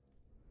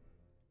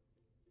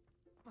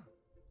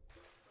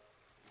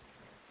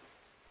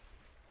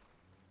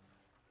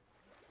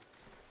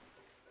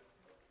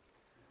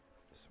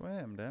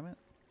 Swim, damn it.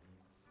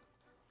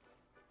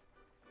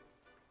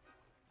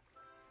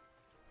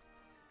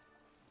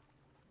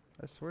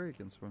 I swear you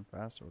can swim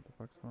faster. What the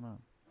fuck's going on?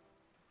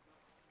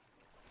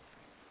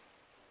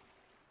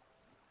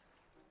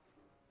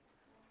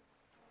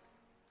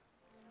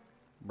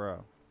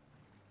 Bro.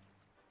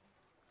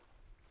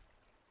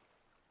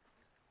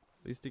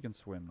 At least you can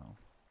swim, though.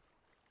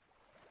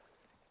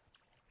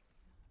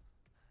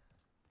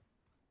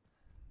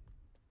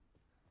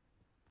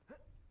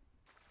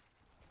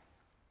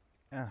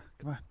 Ah,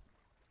 come on.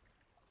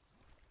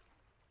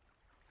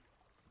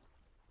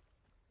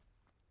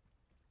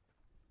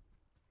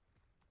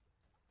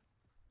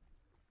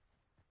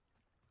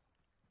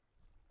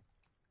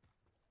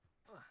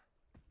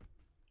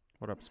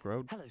 What up,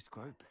 Scrode? Hello,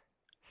 Scrope.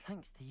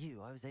 Thanks to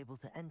you, I was able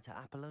to enter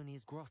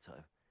Apollonia's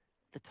grotto.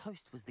 The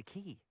toast was the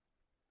key.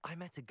 I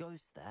met a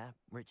ghost there,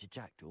 Richard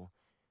Jackdaw,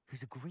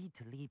 who's agreed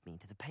to lead me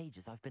to the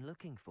pages I've been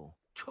looking for.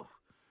 Phew,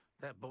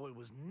 that boy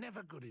was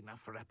never good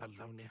enough for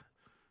Apollonia.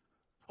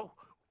 Oh,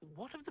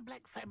 what of the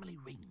Black family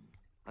ring?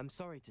 I'm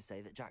sorry to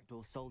say that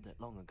Jackdaw sold it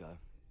long ago.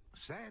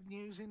 Sad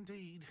news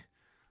indeed.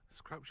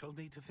 Scrope shall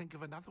need to think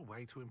of another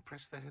way to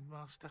impress the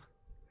headmaster.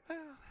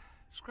 Well,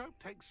 Scrope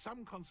takes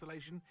some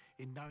consolation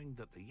in knowing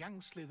that the young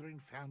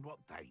Slytherin found what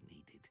they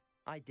needed.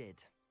 I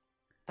did.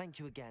 Thank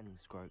you again,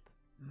 Scrope.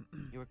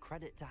 You're a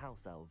credit to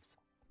house elves.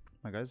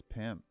 My guy's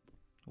pimp.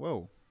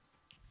 Whoa.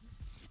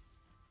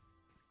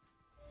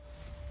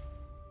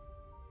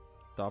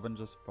 Dobbin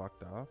just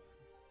fucked off.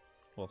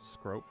 Well,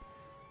 Scrope.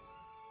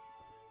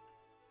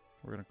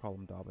 We're gonna call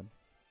him Dobbin.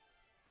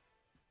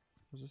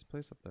 Where's this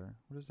place up there?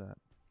 What is that?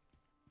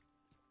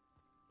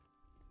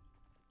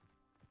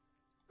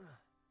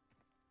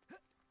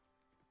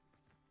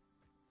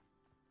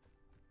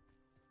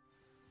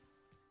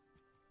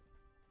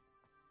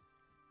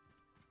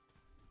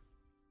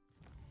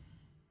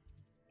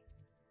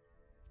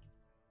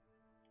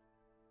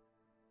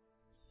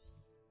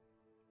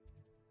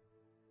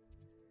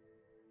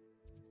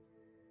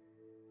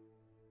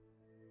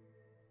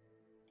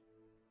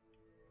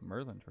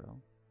 Merlin Trail.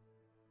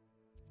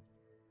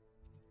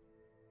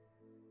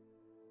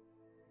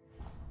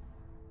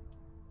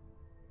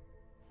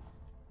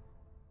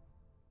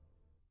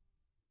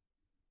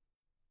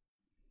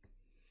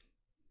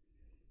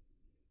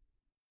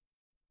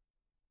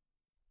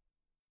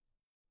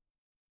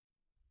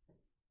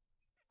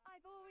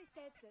 I've always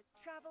said that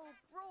travel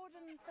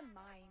broadens the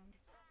mind.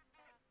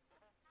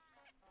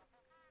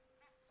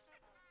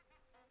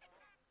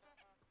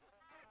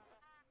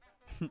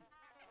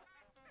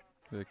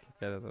 Get a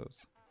kick out of those.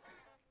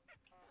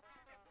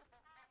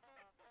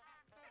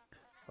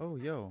 Oh,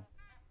 yo.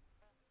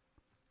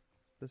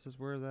 This is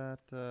where that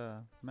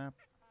map.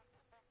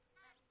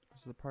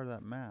 This is a part of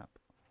that map.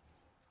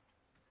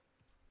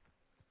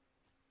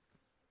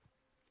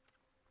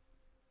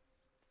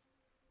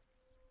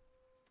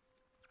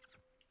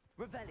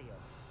 Revelio.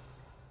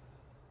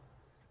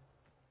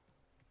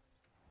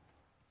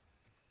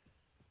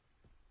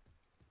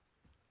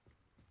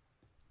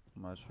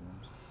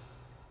 Mushrooms.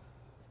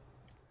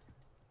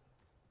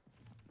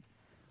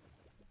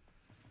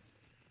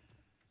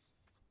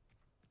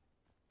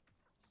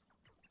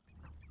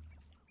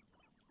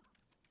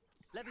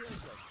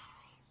 Levioso.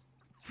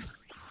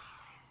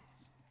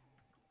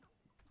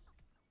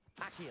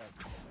 Accio.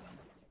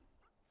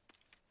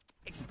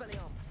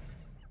 Expelliarmus.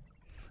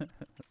 That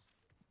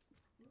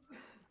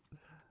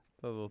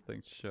little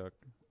thing shook.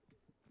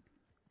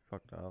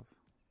 Fucked off.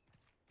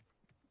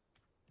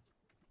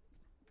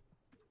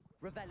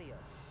 Revelio.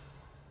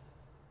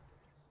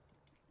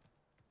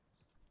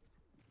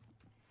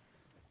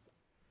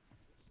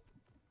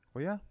 Oh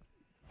yeah?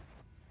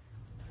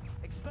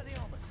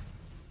 Expelliarmus.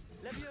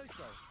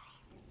 Levioso.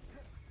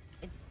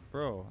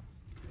 Bro.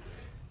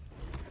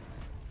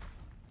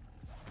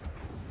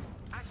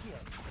 Accio.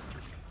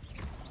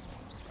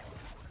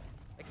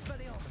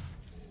 Expelliarmus.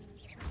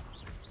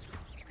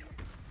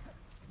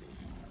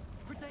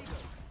 Protego.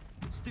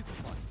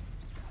 Stupefy.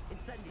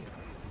 Incendio.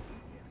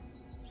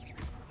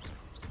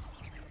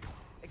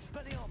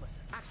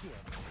 Expelliarmus. Accio.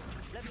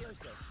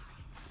 Levioso.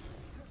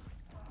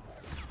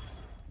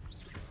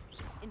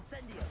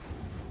 Incendio.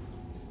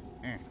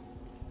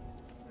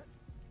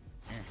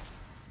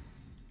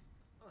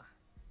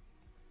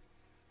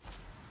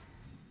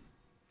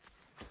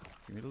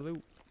 Give me the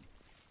loot.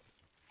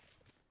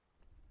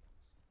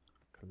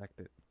 Collect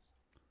it.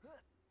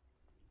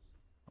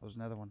 Oh, there's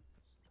another one.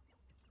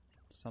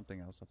 Something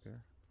else up here.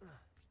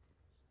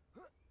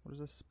 What is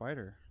this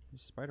spider?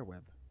 This spider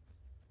web.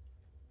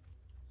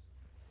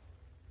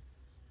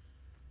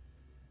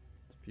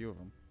 There's a few of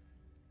them.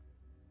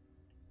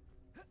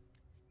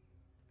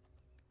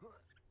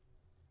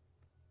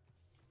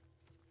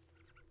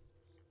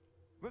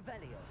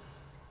 Revelio.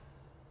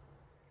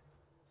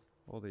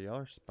 Oh, the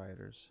other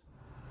spiders.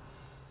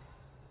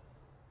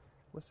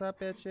 What's up,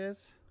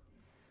 bitches?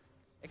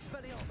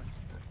 Expelliarmus.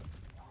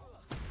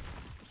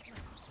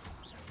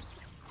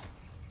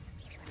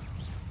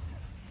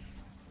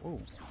 Oh.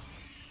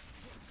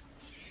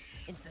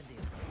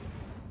 Incendio.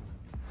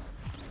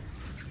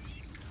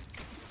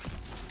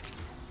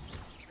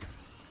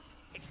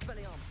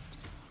 Expelliarmus.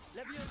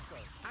 Levioso.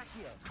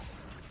 Accio.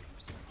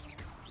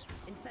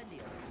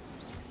 Incendio.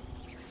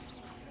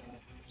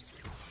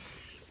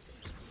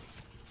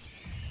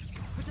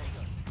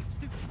 Protego.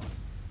 Stupefy.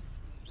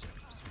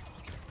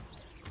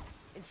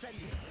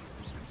 Incendio.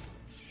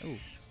 Oh,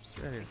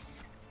 get out of here.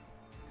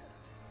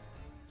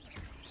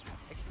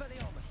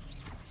 Expelliarmus.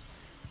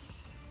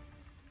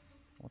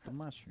 What the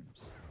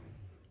mushrooms?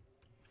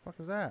 Fuck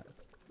is that?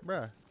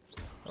 Bruh.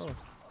 Oh,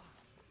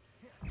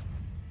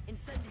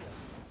 Incendio.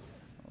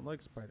 I don't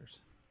like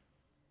spiders.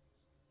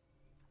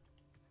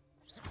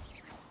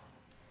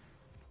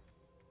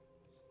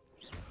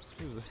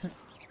 Who's it?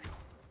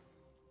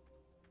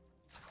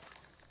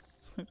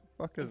 Who the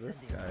fuck is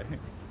this guy?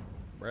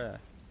 Bruh.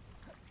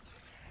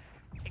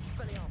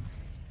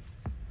 Expelliarmus.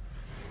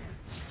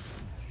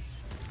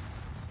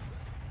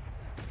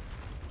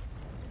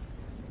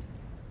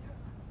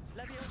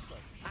 Levioso.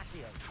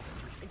 Accio.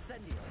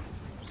 Incendio.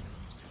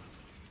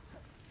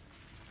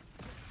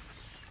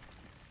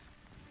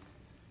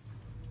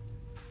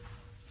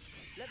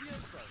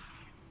 Levioso.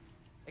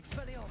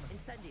 Expelliarmus.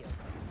 Incendio.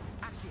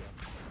 Accio.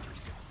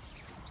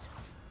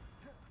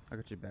 I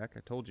got you back. I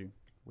told you.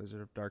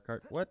 Wizard of Dark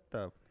Art. What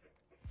the f...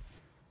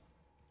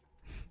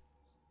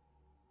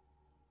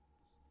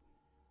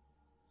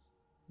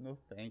 No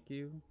thank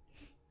you.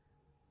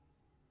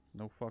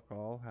 No fuck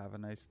all. Have a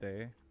nice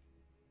day.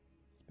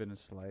 It's been a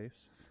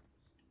slice.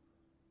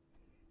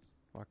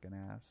 Fucking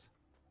ass.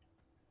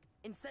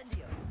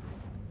 Incendio.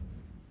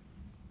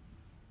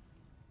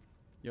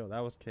 Yo, that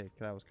was cake.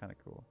 That was kind of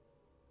cool.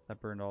 That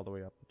burned all the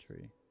way up the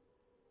tree.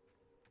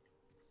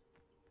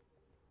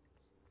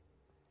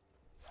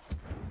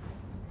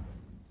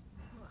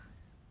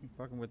 You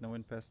fucking with no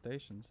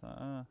infestations,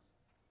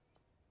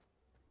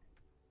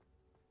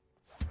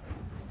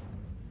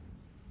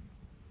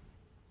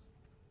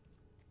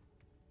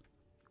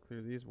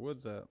 Clear these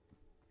woods up.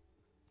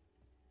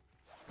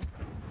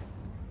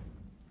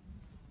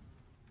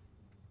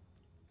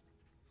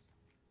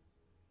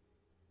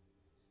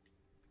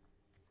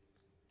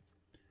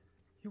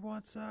 You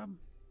want some?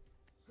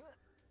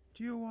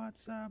 Do you want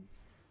some?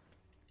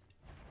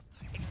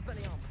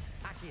 Expelliarmus.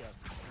 Accio.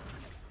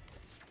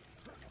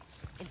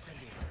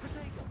 Incendio.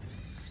 Protego.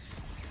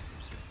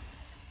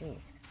 Oh.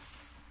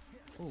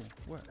 Oh,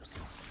 what?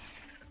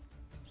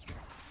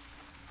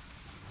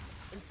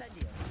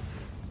 Incendio.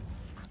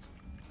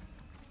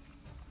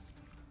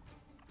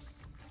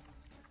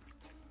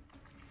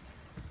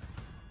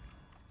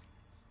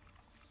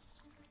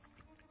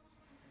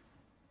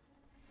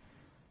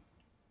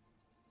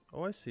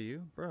 Oh, I see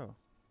you, bro.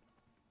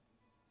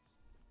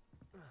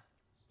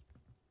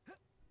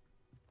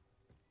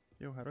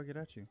 Yo, how do I get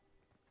at you?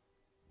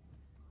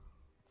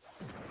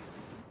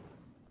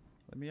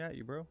 Let me at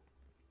you, bro.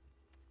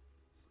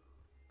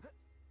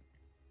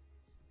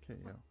 Okay,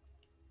 yo.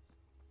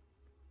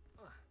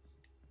 Where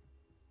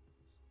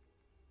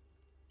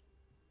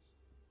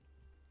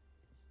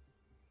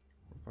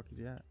the fuck is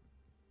he at?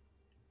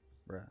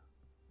 Bruh.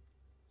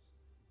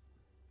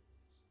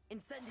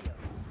 Incendio.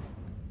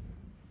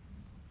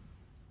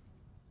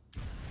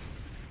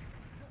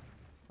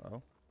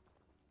 Oh.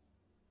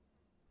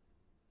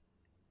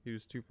 He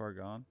was too far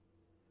gone.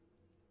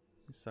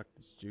 He sucked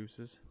his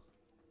juices.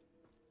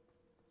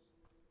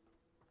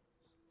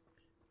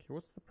 Okay,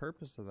 what's the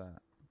purpose of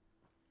that?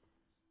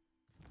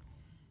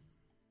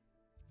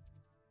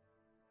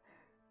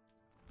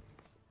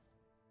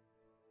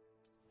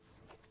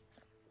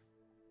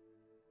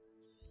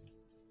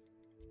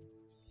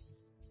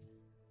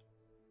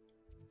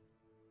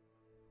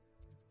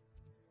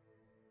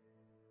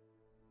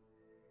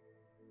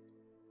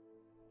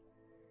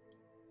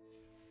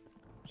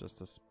 Just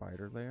a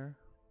spider lair?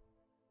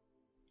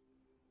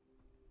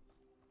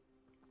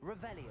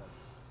 Revelio.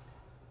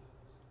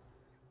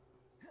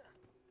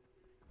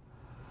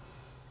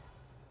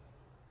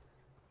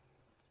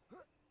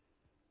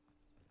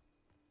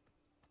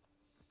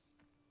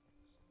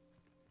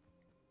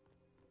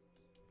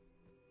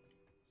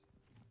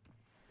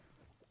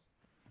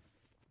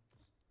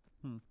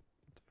 What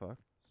the fuck?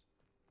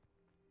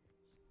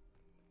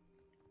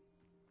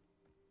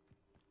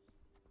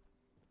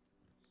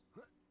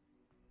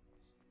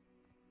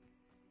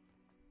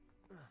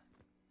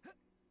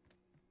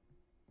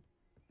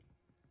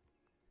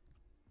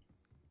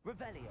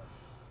 Revelio.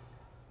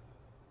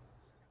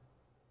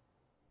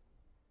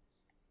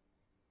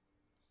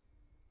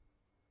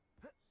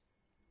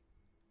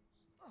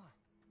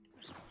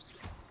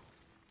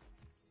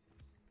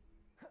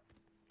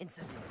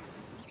 Incendio.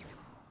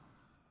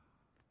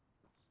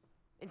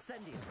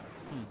 Incendio.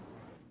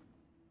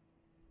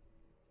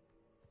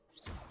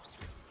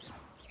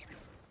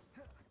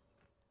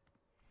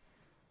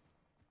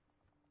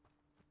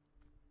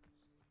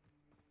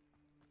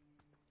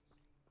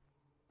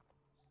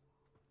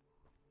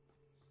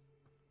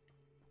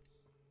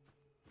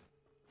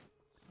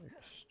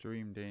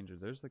 Extreme danger.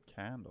 There's the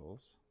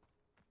candles.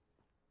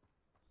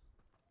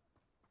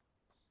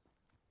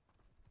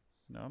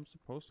 No, I'm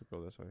supposed to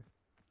go this way.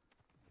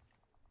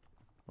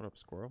 What up,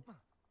 squirrel?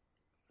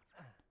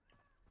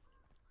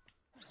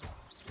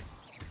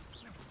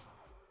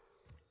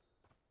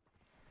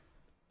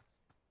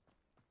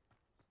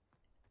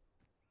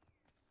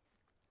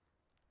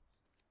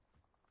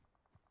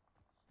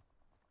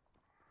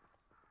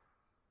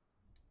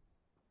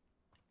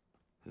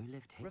 Who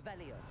lived here?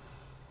 Revelio.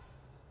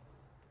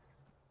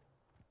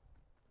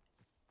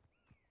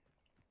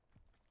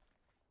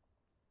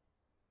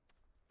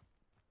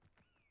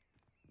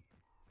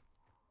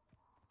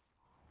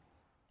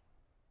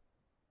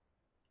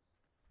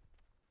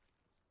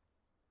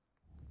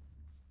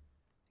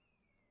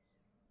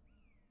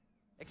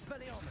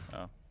 Expelliarmus.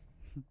 Oh.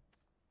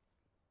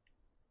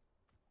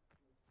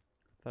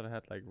 Thought I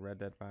had like Red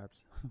Dead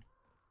vibes.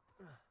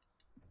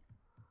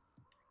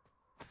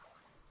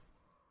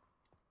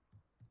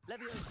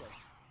 Levioso.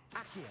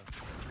 Accio.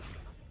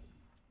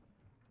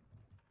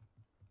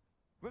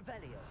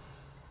 Revelio.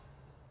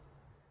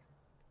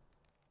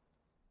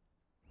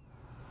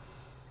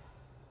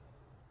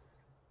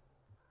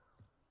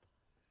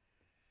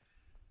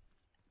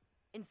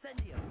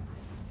 Incendio.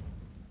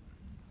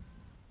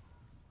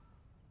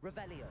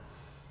 Revelio.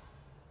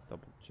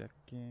 Double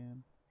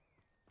checking.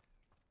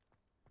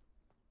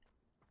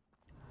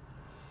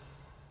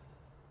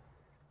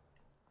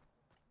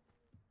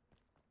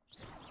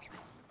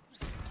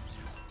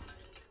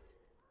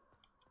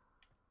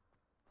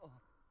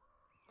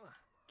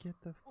 Get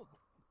the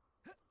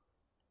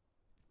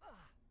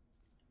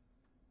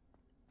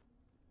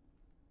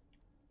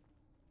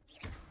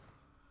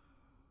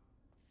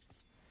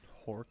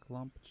pork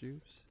lump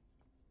juice.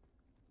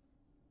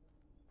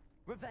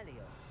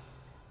 Revelio.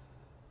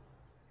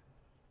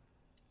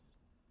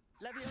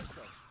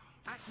 Levioso.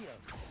 Accio.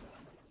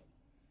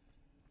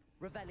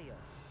 Revelio.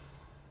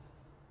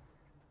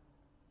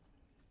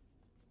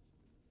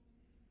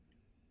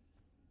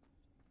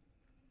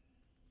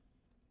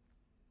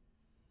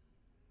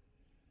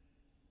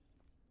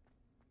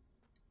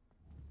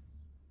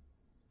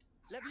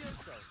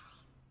 Levioso.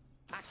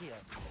 Accio.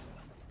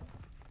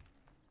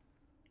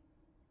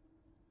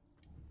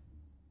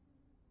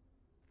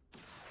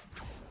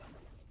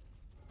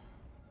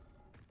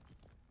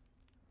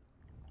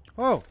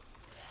 Oh!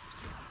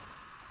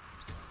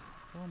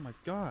 Oh my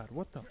god,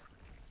 what the?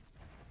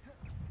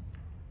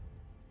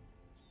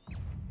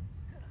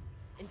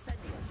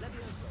 Incendio.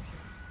 Levioso.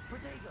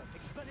 Protego.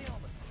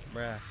 Expelliarmus.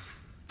 Bruh.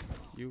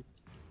 You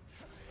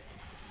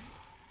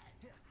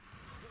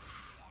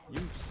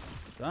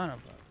son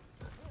of a...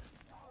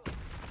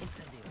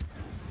 Incendio.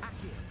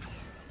 Accio.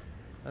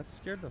 That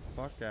scared the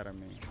fuck out of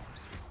me.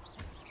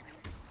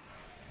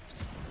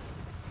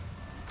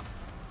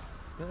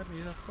 Let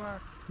me the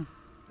fuck. Oh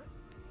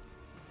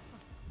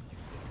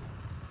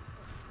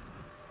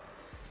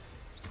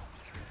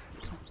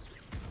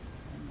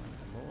my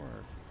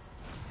lord.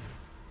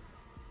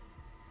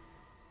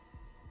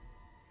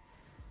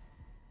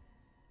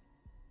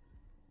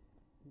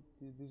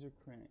 Dude, these are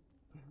crank.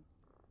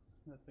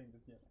 That thing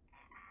just yet.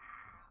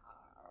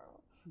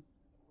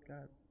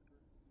 God.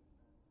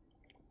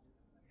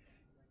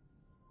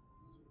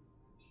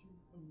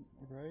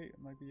 Right?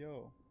 I'm like,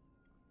 yo.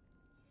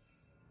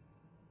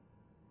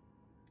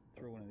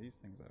 Throw one of these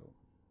things out.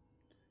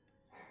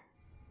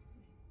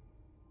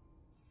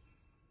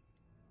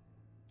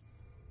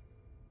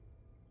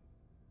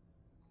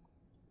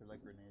 They're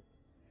like grenades.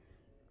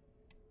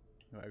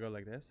 Oh, I go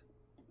like this.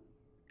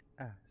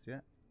 Ah, see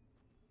that?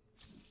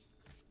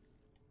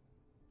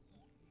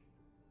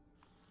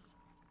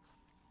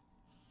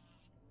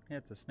 Yeah,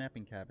 it's a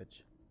snapping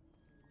cabbage.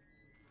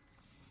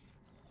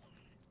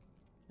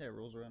 Yeah, it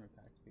rolls around and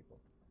attacks people.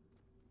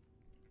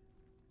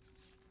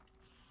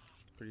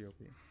 Pretty OP.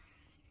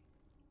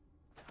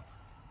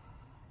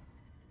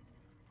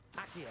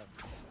 Accio.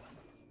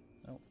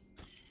 Oh.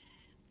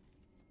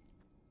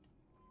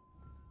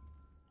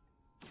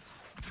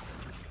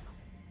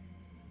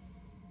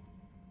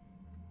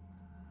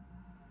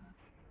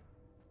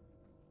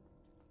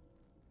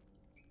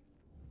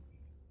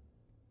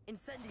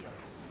 Incendio.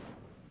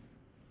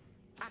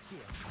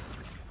 Accio.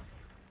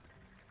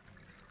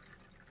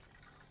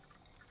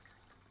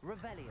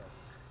 Revelio.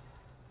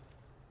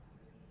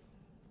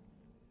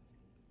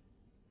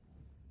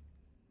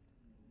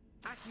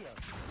 Accio.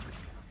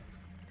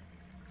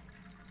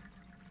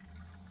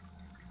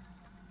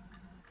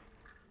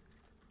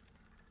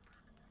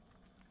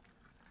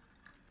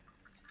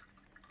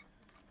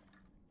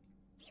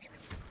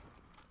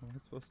 What am I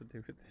supposed to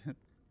do with this?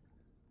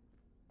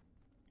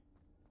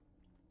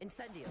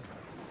 Incendio.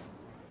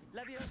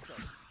 Levioso.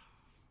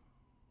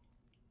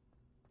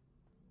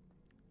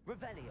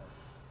 Revelio.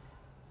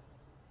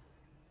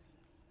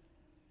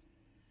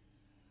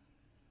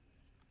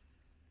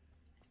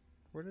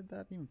 Where did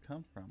that even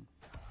come from?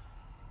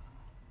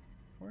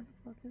 Where the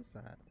fuck is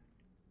that?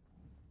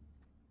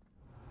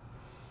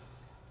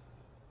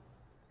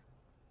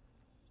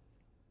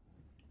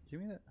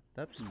 Give me that.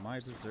 That's my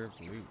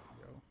deserved loot,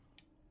 yo.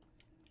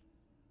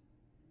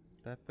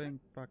 That thing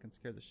fucking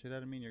scared the shit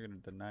out of me and you're gonna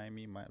deny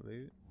me my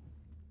loot?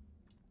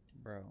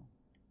 Bro.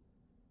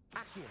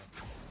 Accio.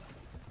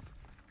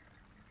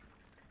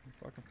 You're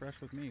fucking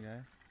fresh with me,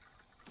 guy.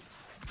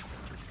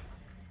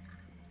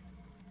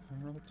 I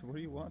don't know what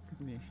do you want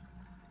from me?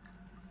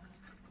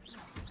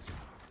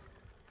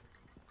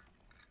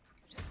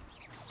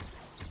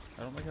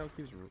 I don't like how it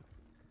keeps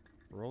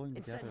rolling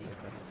together Incendio.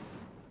 like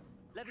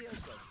that.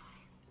 Levioso.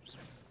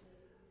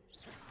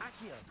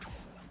 Accio.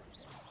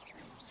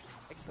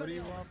 What do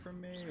you want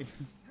from me?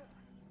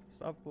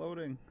 Stop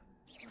floating.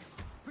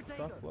 Protego.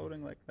 Stop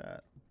floating like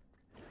that.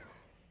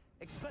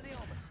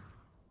 Expelliarmus.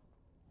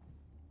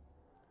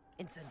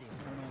 Incendio.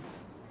 I don't know.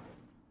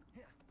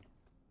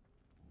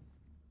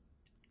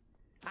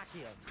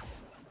 Accio.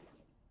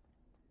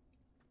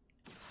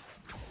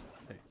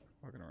 Hey,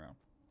 walking around.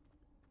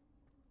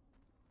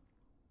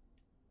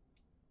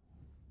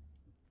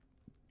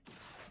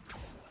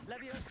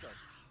 Levioso.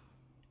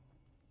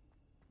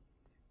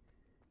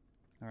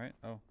 Alright,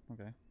 oh,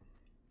 okay.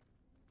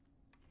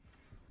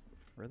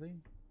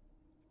 Really?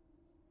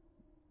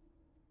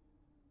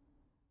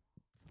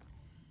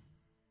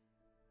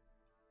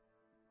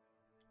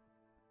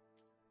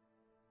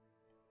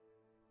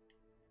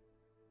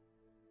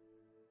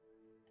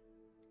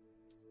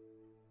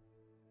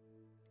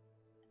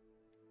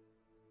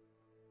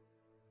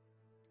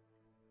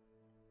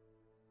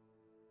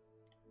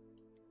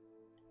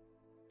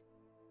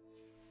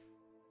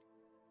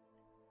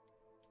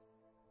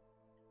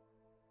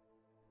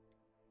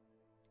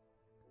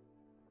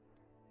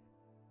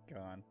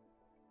 Gone.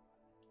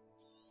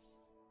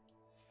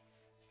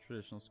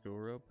 Traditional school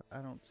robe?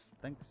 I don't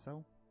think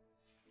so.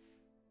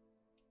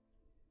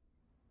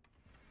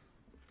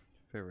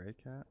 Ferret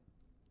cat?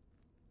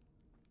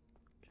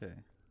 Okay.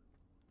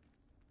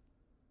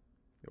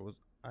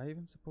 Was I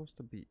even supposed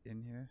to be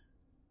in here?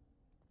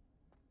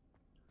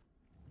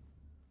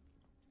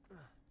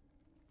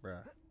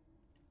 Bruh.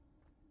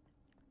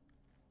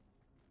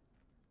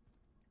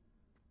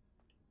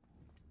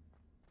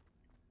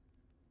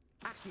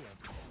 Accio.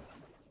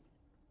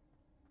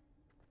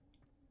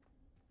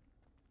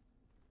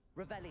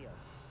 Revelio.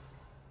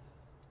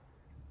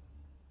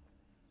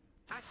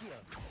 Accio.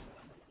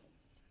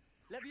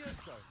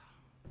 Levioso.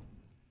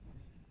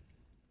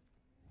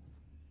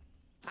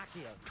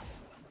 Accio.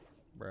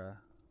 Bruh.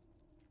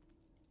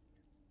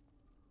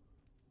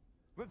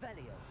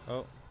 Revelio.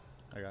 Oh,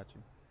 I got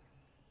you.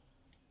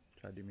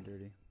 Try to do me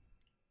dirty.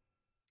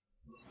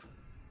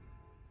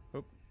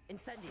 Oop.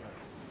 Incendio.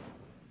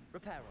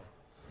 Reparo.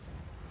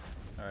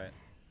 Alright,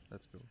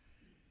 let's go.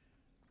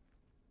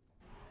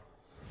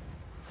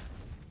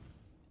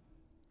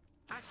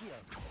 Accio.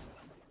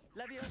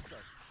 Levioso.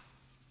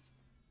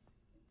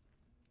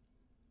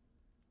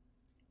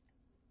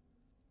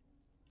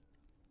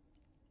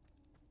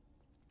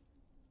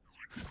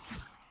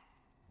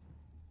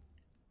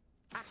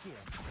 Accio.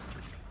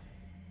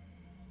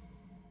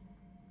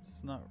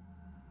 Snow.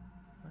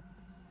 What?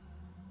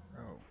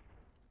 Oh.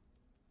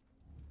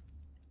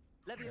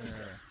 Levioso.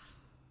 There.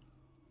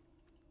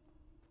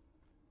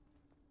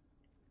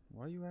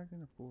 Why are you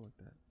acting a fool like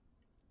that?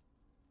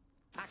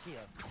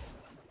 Accio.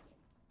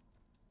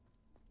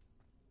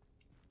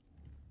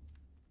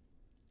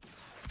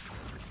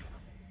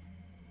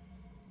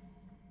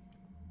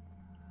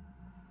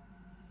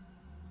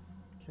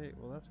 Okay,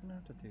 well that's gonna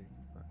have to do.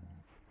 Fucking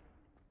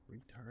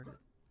retarded.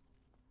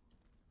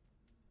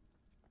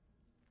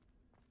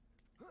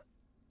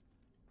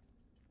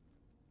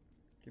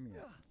 Give me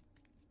that.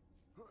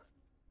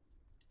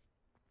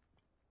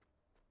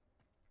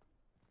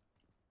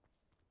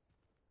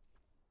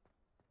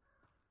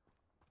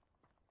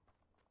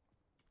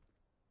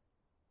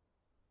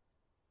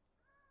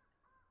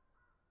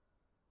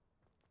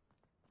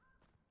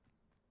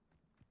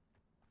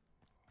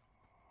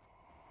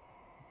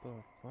 What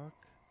the fuck?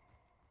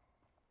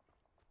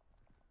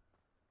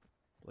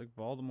 It's like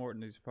Voldemort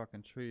in these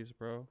fucking trees,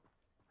 bro.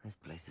 This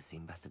place has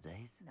seen better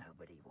days.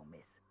 Nobody will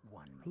miss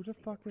one. Who the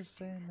fuck is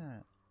saying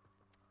that?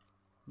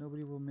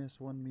 Nobody will miss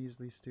one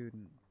measly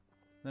student.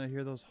 Then I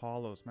hear those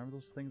hollows. Remember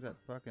those things that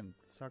fucking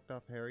sucked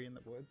off Harry in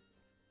the woods?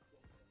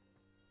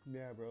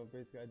 Yeah, bro.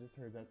 Basically, I just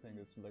heard that thing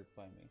is like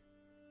by me.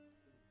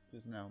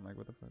 Just now, I'm like,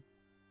 what the fuck?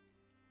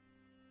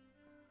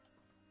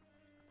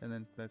 And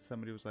then that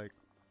somebody was like,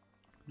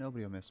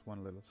 nobody will miss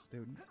one little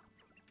student.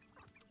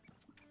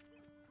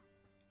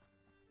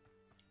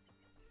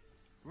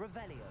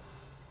 Revelio.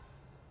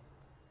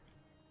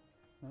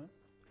 Huh?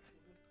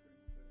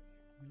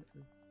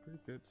 It's pretty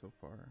good so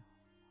far.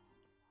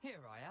 Here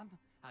I am,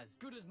 as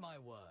good as my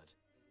word.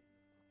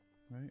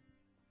 Right?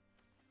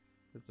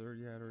 It's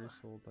already, yeah, it already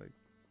sold like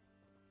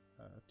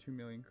 2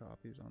 million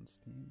copies on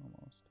Steam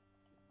almost.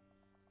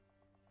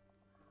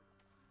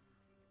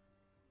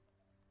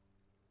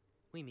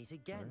 We meet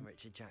again, Right.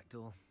 Richard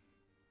Jackdaw.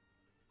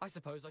 I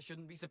suppose I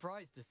shouldn't be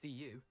surprised to see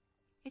you.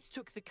 It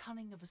took the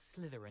cunning of a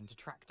Slytherin to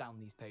track down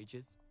these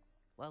pages.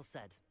 Well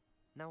said.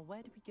 Now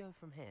where do we go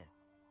from here?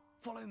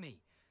 Follow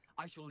me.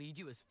 I shall lead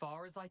you as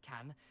far as I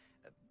can,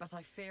 but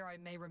I fear I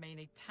may remain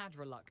a tad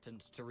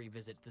reluctant to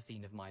revisit the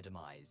scene of my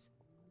demise.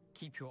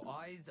 Keep your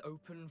eyes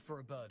open for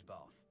a bird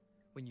bath.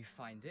 When you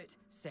find it,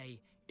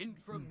 say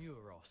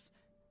intramuros.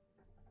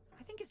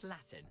 I think it's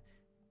Latin.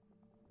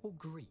 Or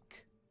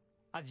Greek.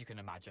 As you can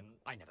imagine,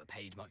 I never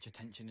paid much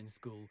attention in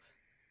school.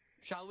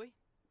 Shall we?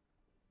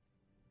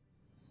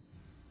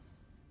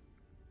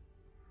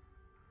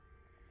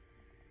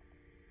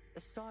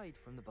 Aside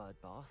from the bird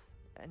bath,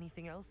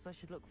 anything else I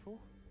should look for?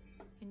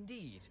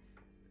 Indeed.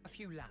 A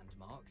few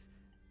landmarks,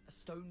 a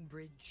stone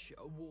bridge,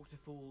 a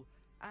waterfall,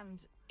 and,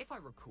 if I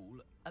recall,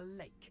 a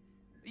lake.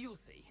 You'll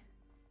see.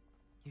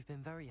 You've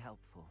been very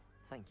helpful.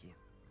 Thank you.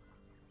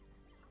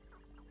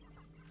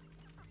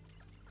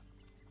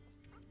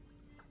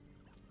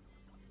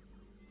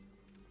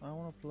 I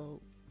want to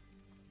float.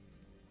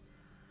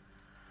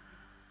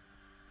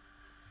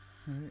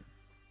 Alright.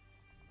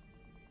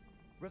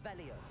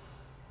 Revelio.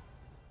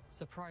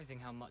 Surprising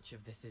how much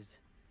of this is,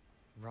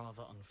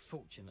 rather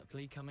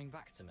unfortunately, coming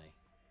back to me.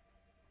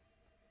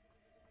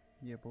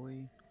 Yeah,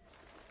 boy.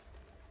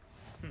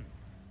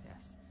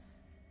 Yes.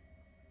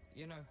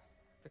 You know,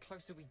 the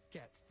closer we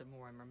get, the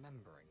more I'm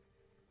remembering.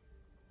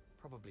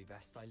 Probably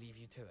best I leave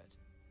you to it.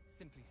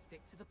 Simply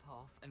stick to the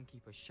path and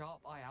keep a sharp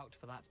eye out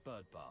for that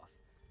bird bath.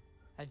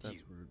 Adieu.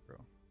 That's rude, bro.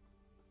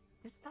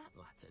 Is that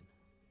Latin?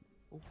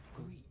 Or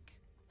Greek?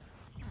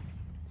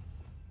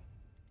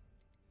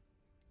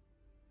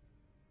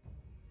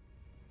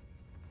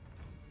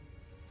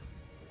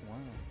 Wow.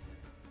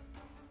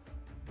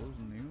 Those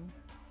new?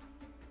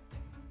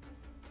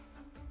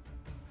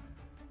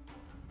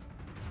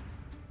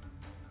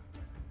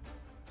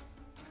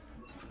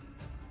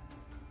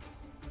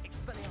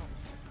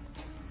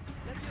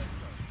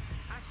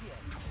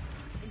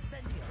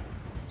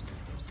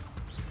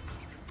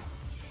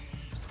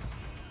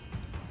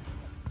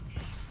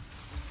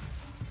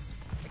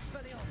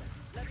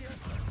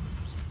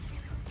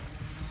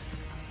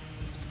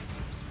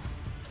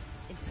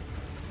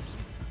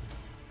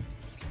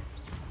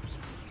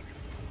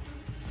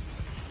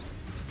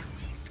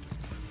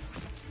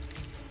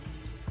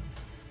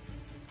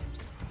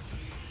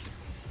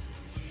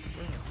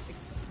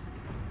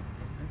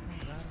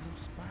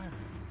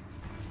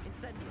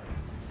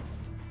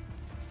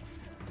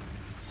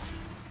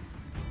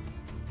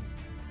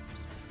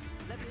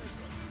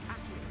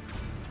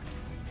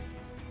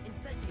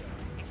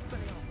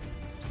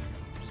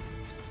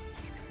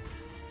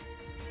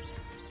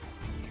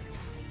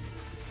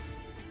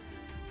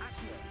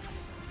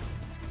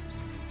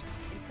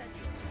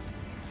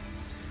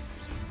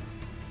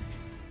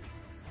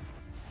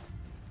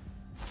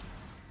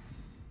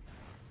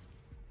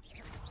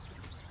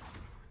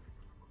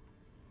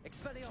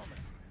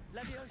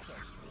 Levioso.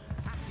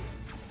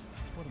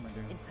 What am I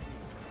doing?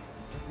 Incendio.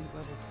 That thing's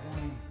level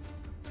 20.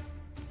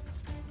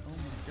 Oh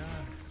my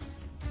god.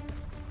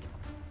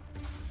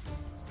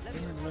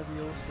 Damn,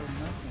 Levioso,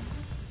 nothing.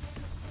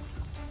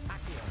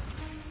 Accio.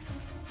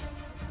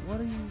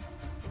 What are you?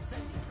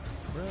 Incendio.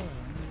 Bro, I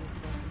need to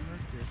fucking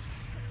hurt this.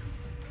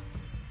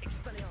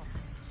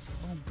 Expelliarmus.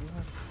 Oh,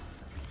 what?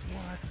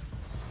 What?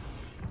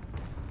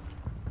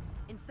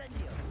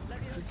 Incendio.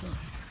 This Levioso.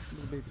 is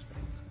little baby's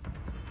face.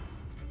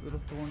 Little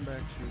thornback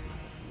shoes.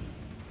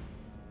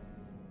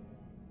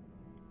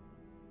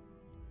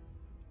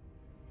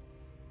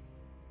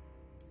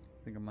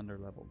 I think I'm under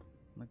leveled.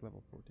 I'm like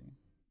level 14.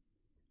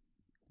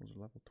 Those are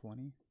level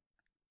 20.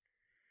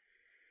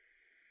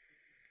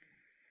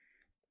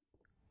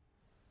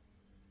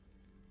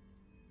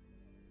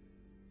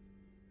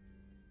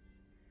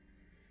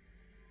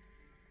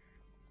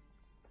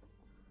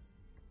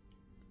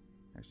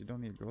 Actually,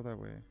 don't need to go that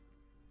way.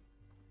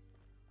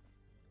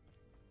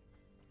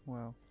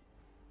 Well,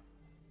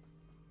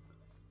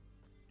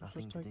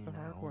 Nothing just to take do the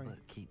hard now way.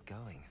 but keep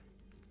going.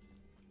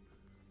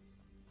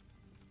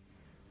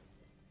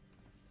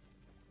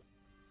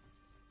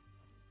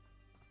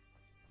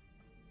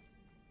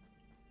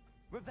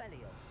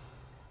 Revelio.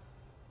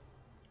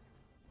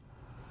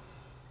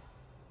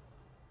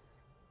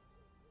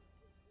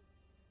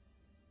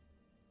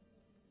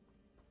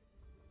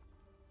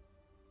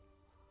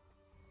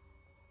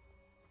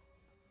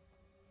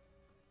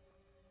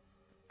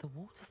 The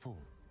waterfall.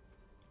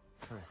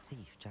 For a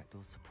thief,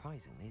 Jackdaw's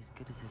surprisingly as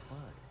good as his word.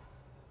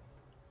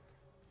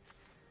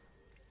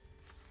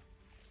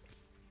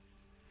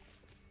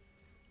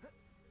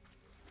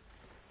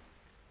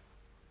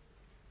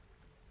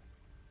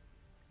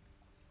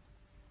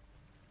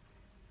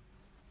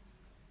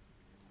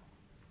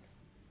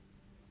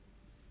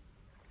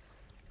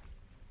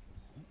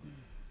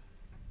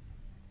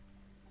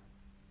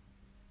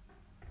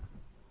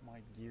 my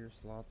gear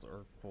slots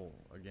are full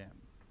again.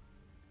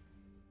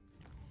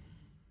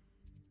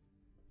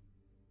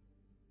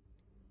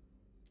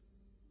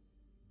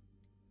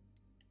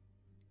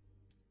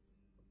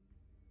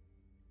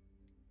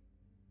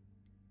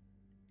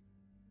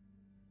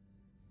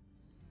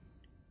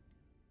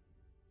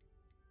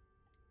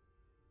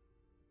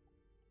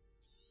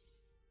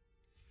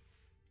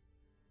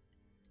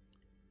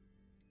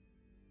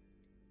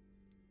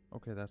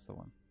 Okay, that's the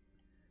one.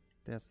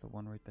 That's the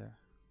one right there.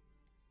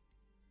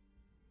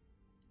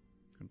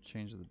 Gonna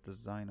change the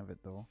design of it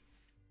though.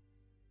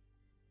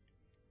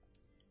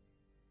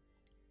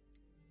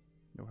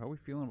 Yo, how we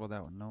feeling about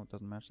that one? No, it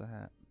doesn't match the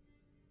hat.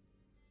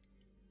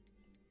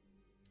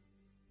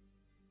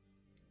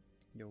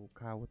 Yo,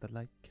 Kyle with the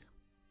like.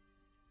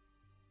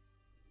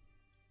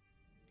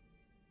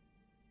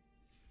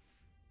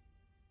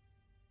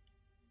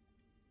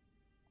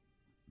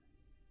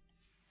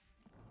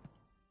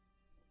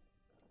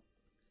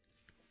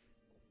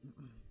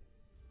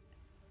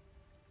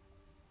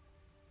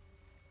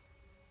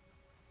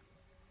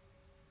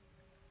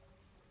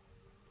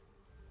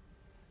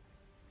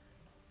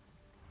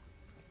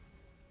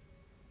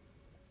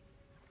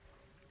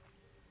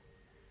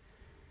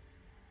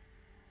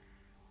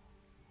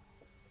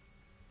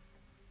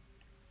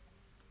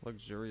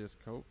 Luxurious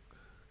cloak.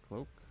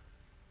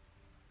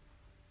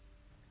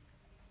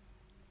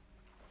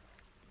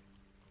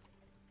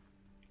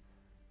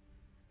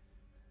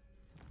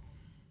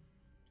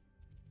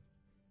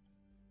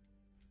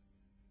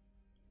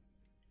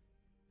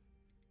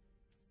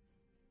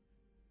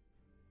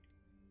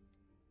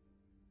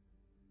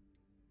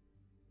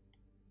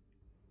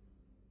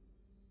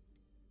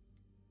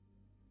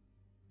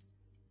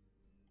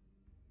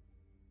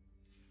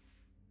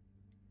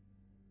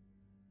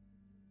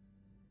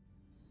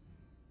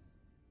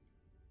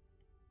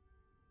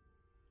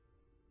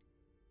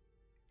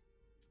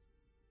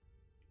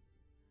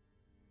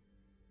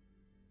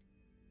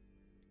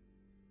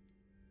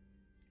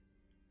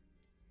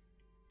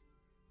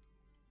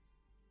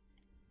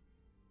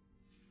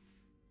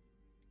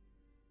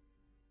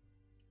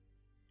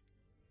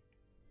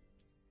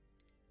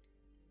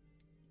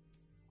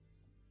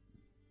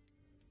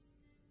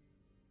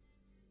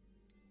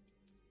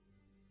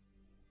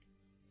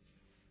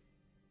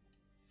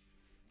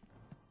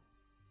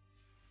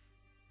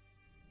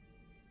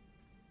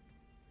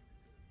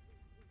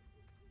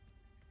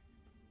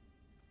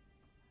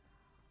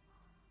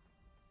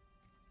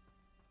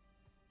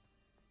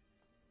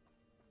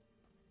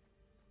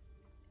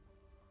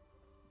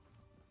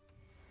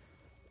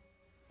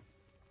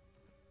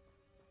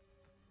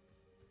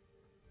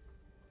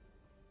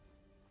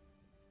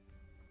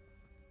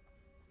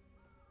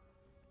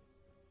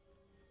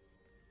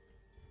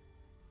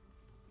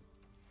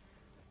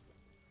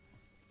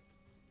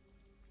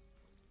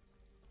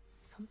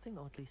 Something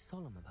oddly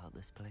solemn about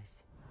this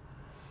place.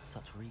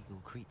 Such regal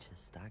creatures,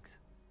 stags.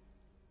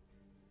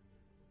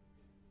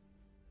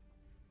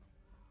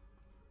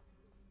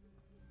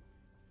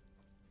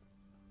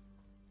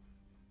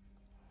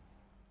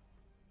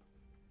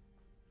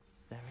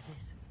 There it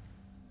is,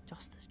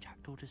 just as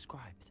Jackdaw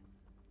described.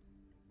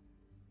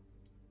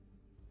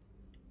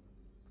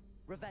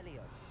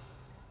 Revelio.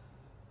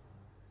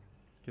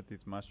 Let's get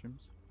these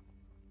mushrooms.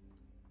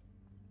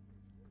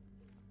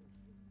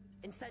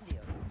 Incendio.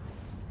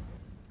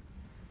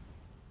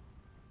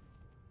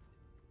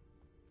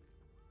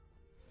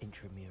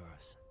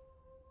 Intramuros.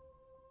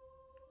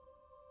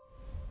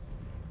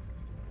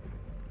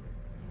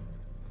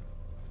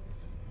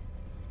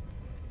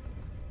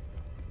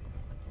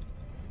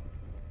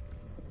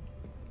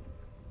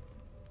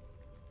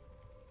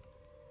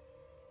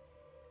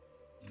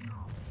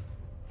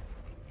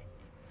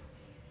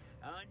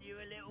 Aren't you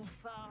a little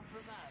far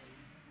from home?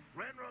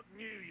 Ranrock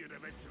knew you'd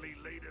eventually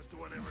lead us to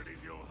whatever it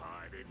is you're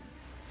hiding.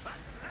 Oh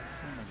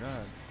my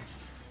god.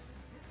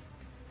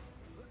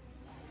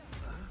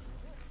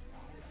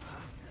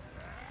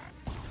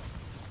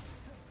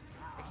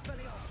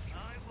 Expelliarmus.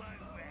 I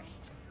won't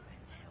rest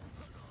until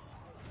you're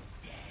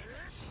dead.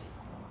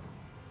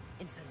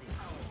 Incendio.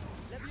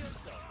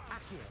 Levioso.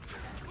 Accio.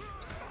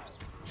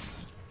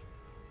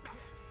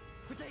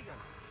 Protego.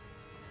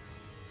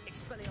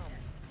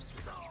 Expelliarmus.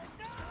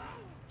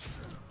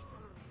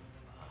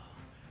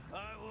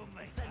 I will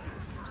make Incendio.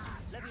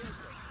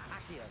 Levioso.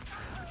 Accio.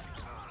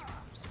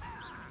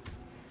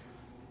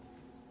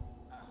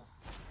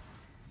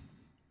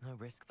 No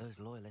risk those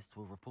loyalists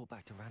will report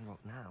back to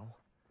Ranrock now.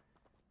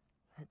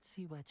 Let's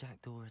see where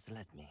Jackdaw has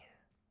led me.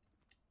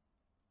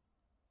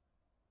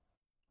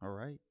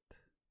 Alright.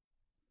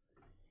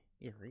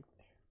 Alright.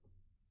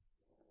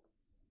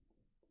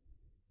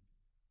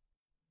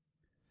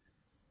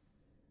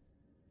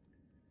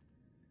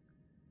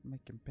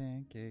 Making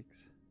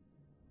pancakes.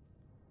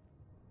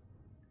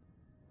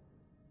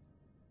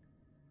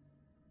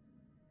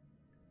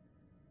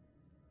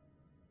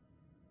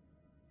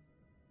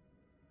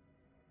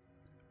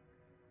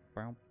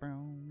 Bow, bow,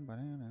 ba,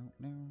 no,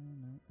 no, no,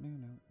 no,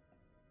 no.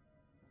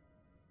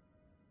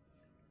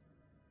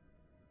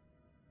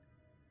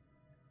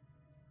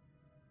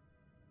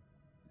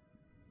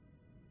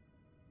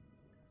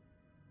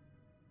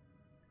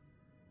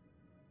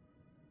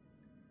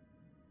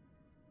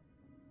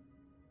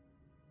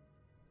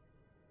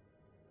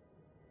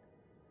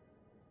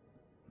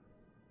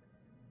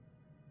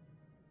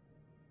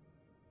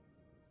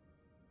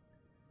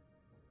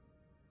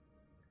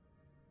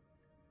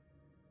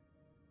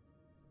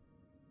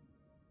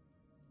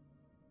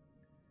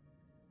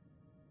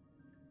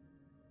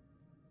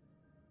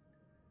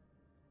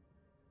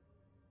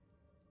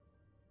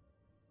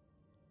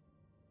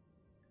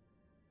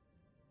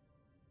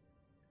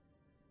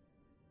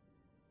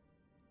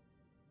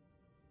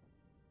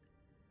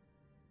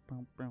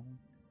 Bow, bow.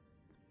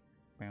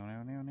 Bow,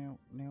 now, now, now,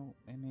 now,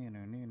 and now,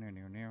 now, now,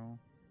 now, now.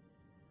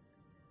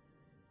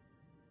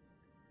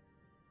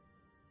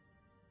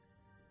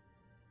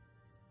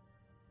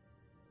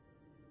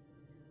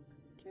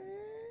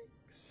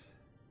 Cakes.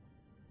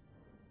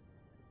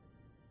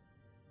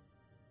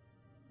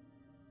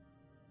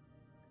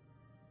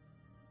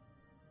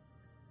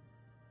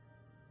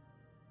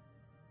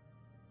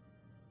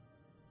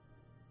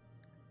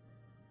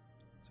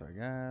 Sorry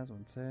guys,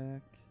 one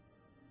sec.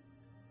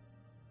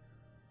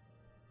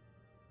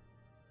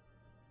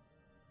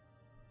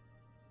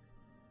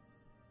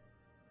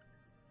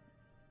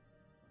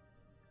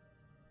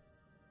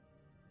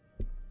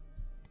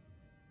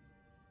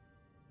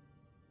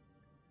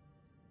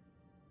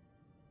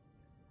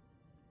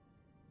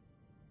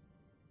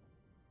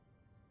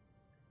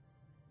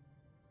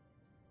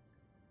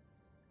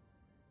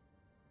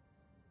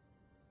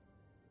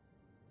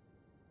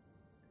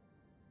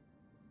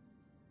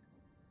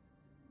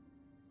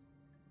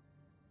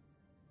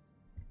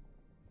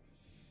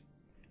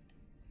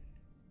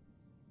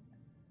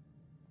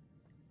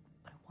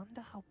 I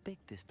wonder how big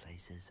this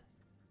place is.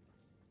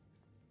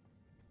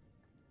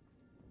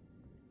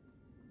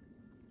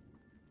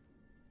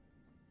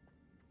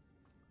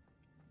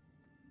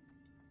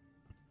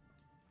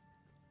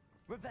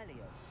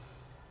 Revelio.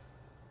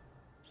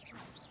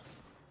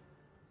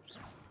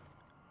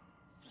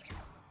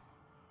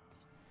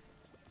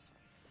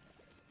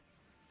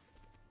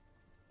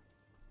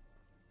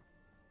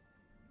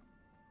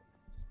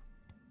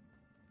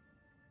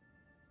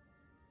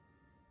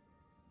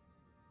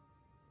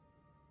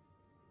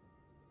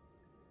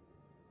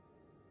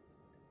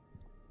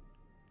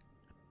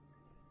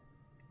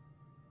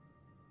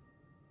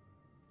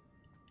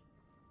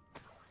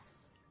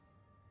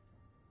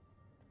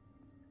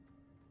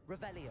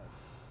 Revelio.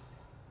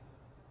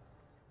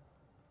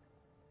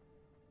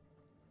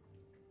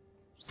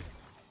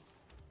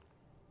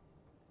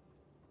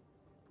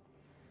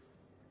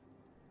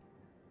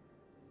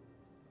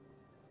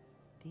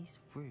 These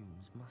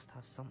rooms must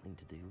have something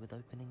to do with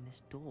opening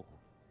this door.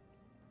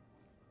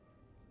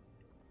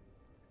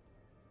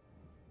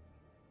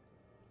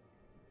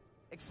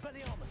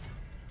 Expelliarmus!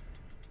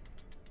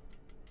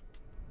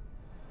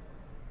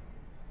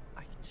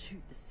 I can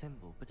shoot the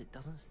symbol, but it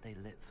doesn't stay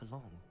lit for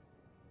long.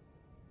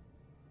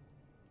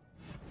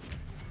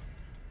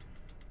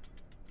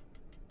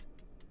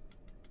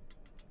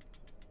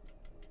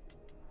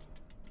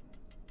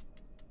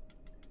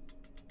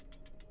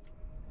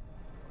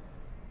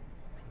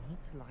 I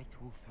need to light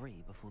all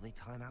three before they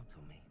time out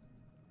on me.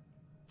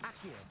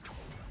 Accio.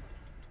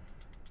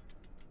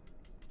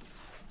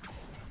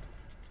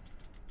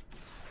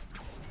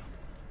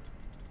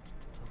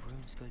 The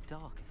rooms go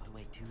dark if I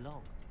wait too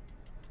long.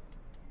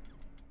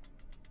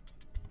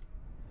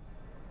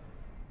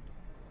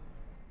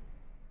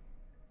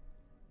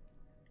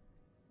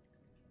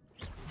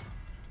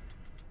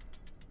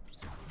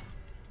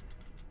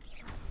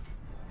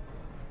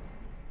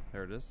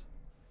 There it is.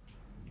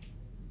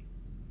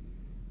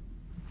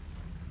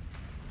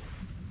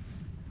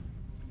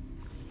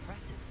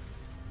 Impressive.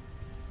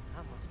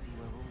 That must be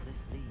where all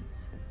this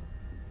leads.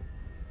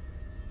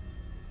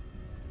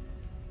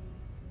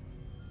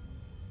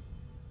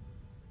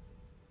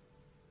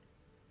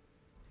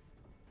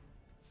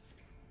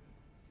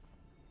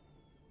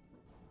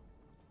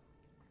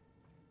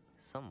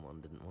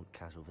 Someone didn't want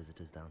casual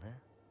visitors down here.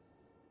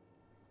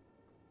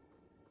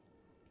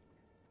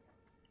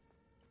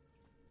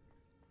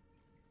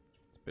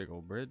 It's a big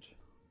old bridge.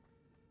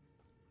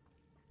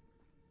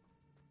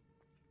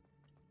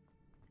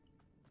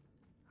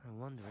 I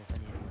wonder if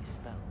any of my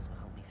spells will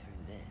help me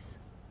through this.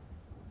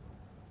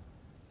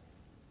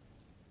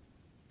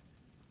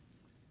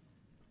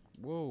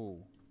 Whoa.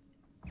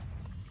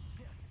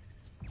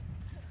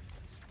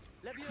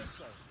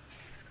 Levioso!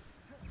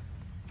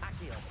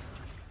 Accio!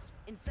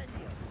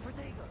 Incendio!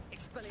 Protego!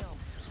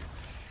 Expelliarmus!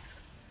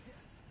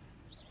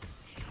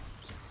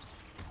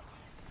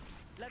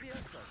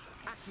 Levioso!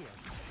 Accio!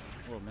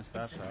 Whoa, missed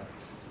that shot.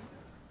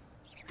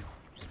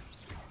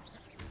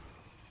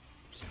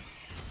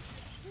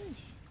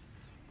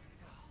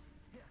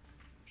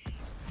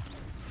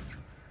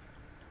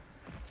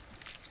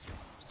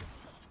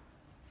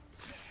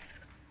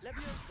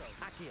 Levioso!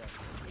 Accio!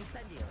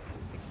 Incendio!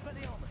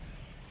 Expelliarmus!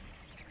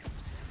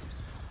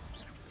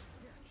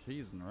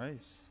 Cheese and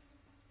rice.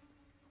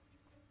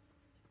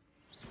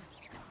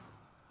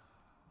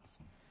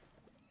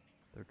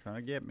 They're trying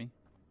to get me.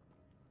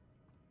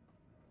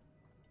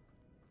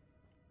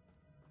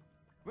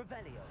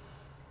 Revelio!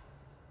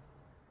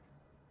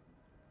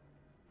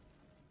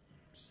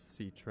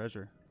 See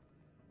treasure.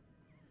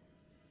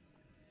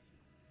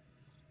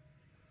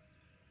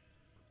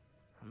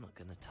 I'm not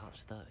gonna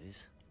touch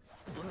those.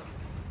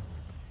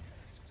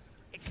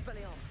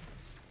 Expelliarmus!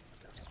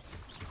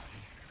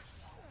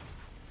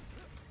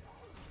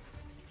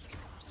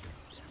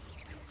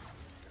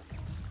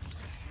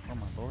 Oh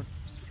my lord.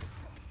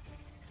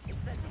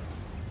 Incendio!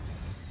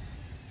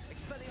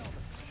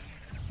 Expelliarmus!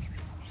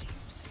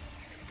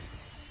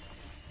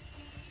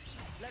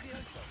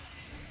 Levioso!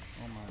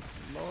 Oh my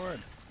lord.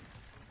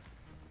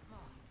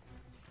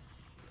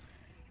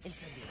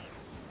 Incendio!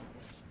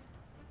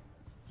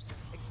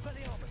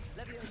 Expelliarmus!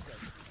 Levioso!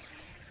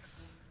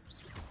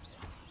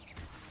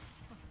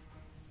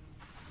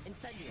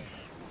 Incendio!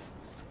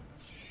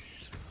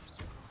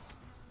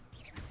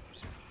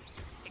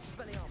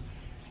 Expelliarmus!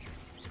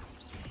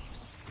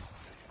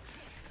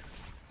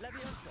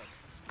 Levioso!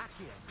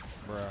 Accio!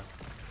 Bruh.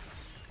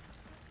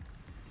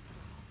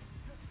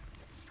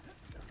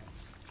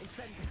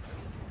 Incendio!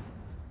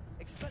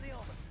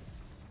 Expelliarmus!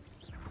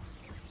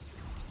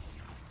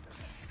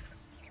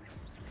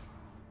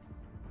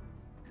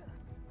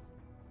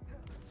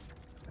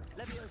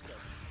 Levioso!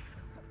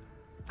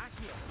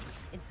 Accio!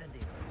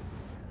 Incendio!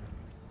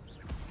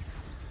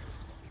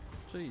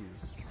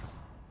 Jeez.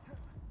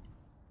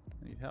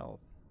 I need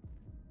health.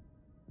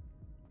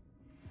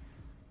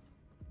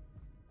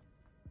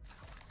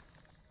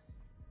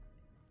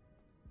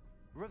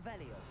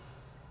 Revelio!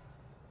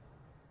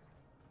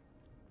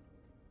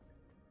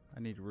 I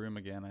need room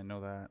again, I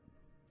know that.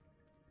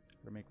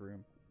 Gotta make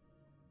room.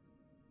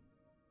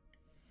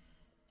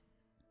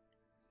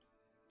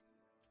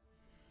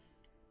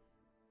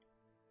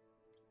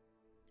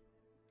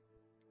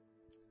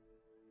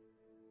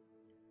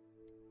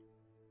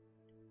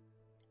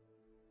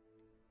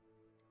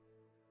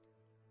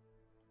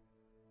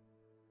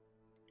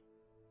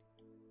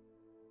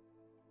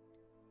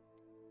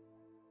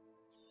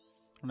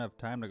 I don't have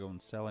time to go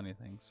and sell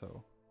anything,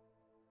 so.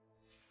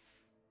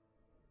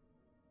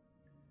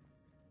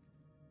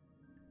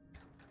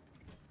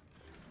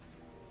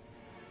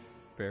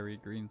 Fairy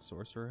green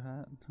sorcerer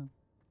hat?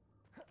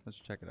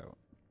 Let's check it out.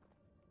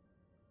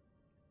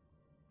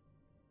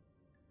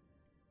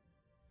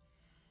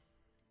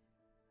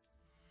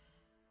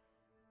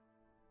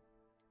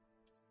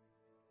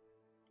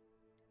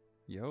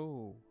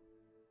 Yo.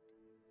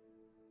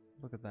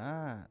 Look at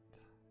that.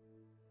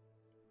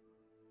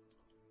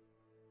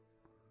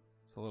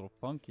 It's a little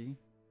funky.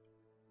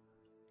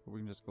 But we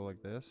can just go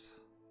like this.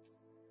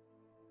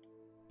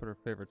 Put our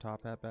favorite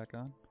top hat back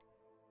on.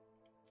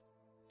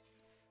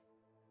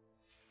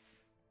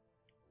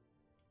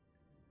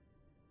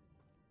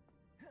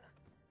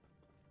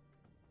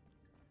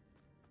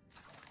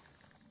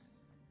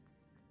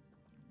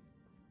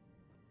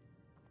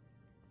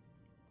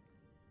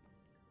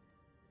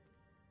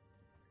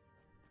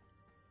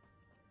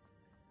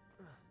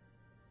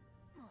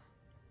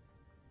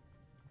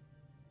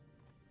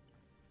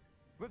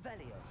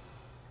 Revelio!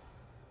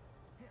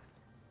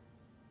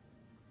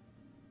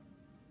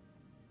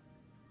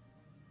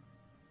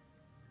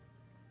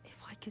 If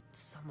I could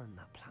summon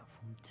that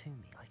platform to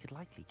me, I could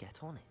likely get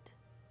on it.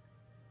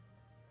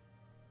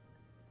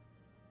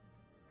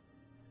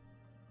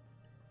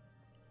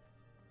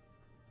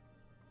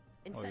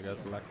 Oh, you guys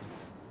are lucky.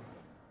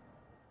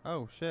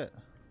 Oh, shit.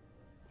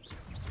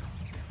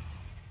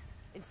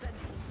 Incendio!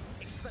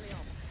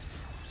 Expelliarmus!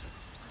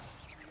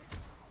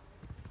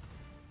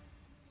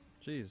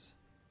 Jeez.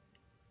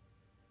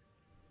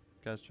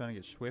 Guys trying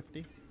to get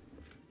swifty?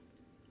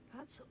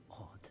 That's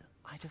odd.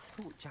 I'd have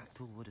thought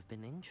Jackdaw would have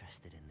been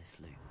interested in this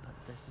loot, but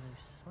there's no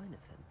sign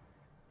of him.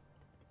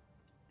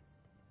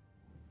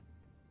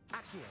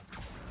 Accio!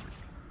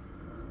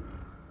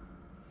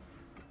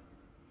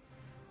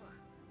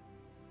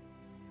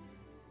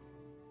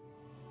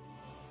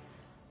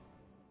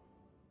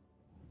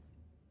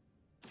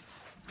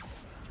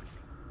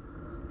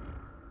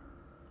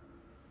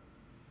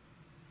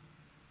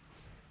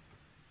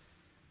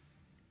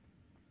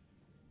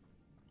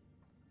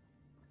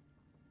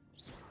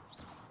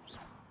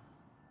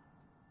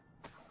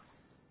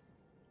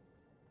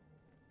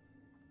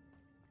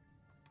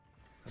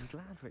 I'm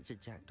glad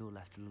Richard Jackdaw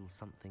left a little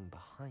something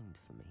behind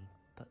for me,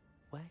 but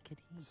where could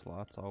he?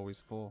 Slot's always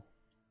full.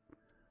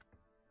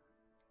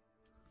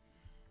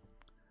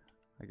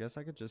 I guess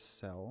I could just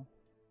sell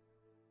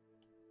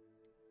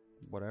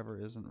whatever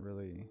isn't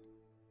really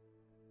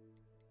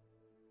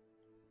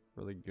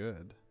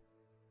good.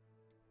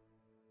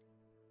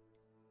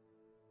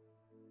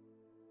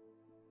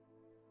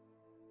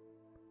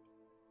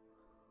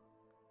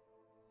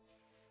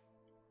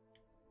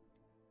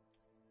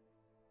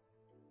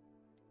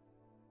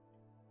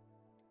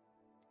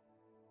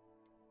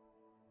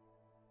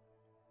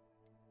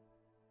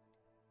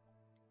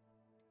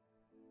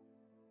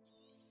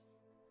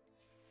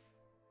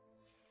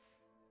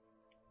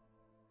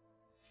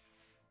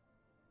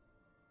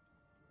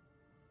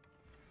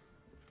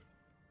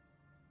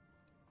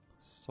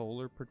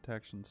 Solar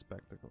protection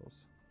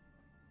spectacles.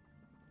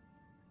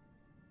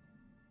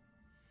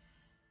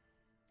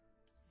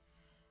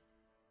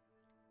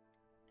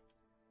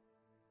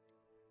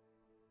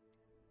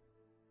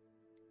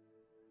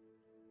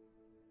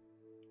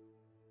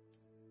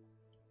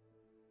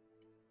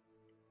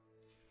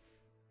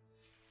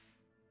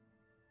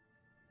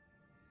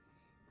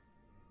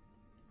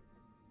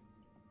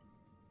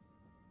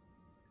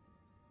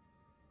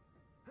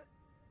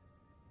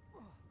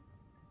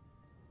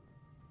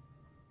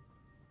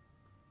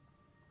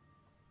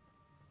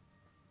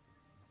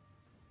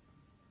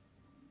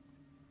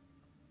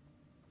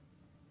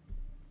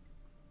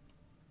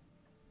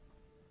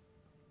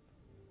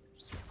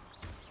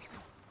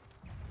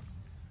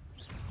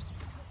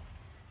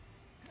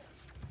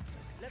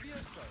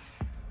 Levioso!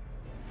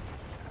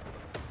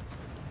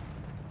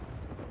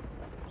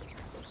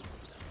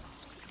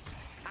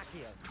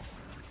 Accio!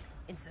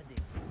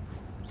 Incendio!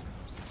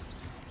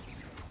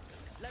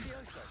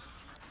 Levioso!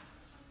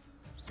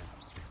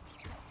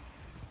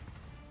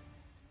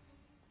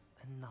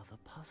 Another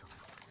puzzle.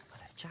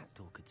 But if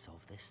Jackdaw could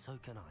solve this, so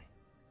can I.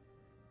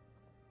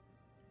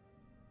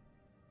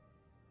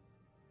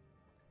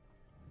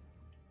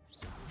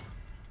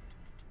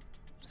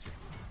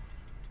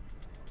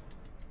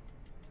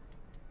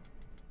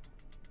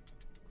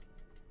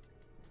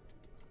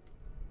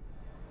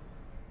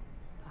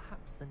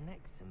 Perhaps the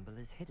next symbol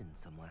is hidden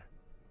somewhere.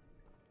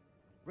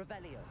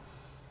 Revelio.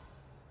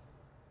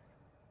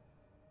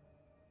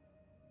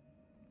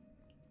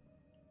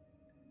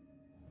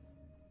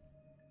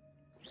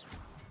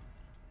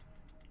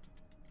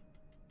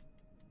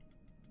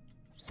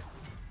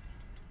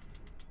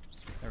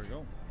 There we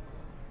go.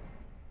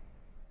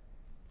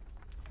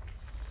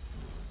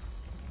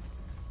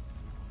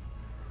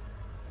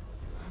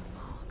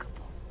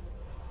 Remarkable.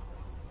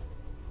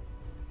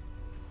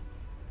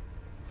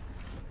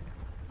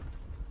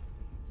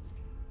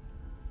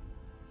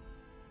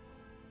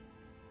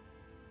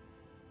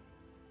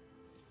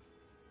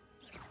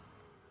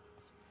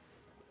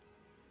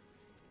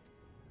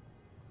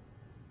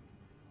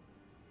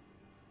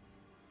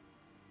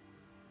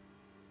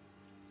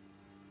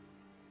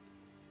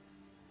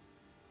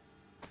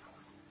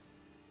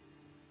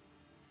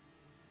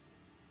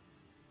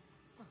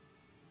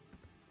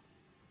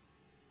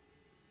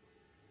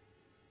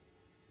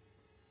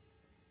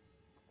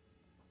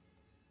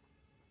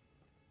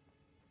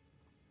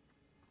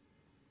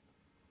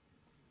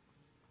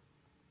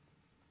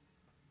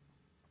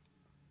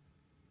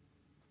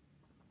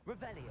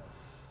 Revelio.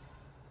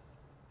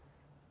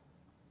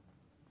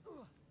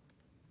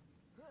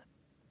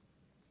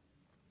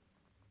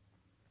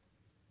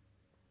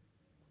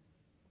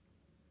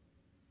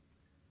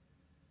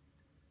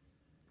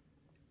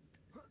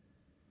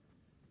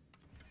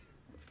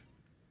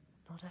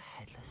 Not a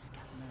headless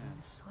skeleton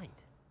in sight.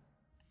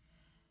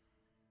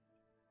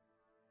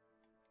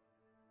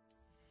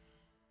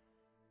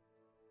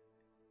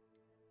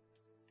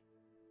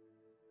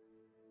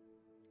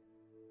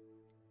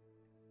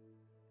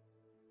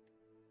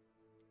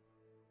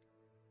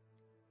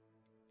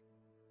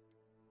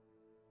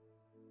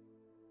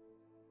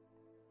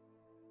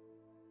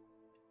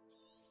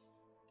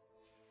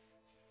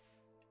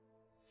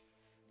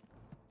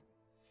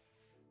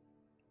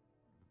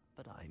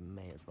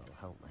 as well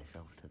help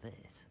myself to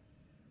this.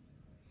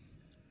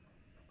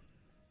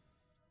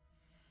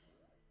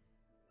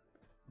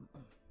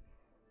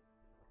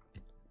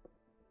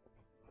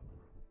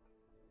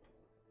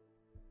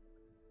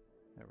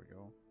 There we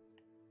go.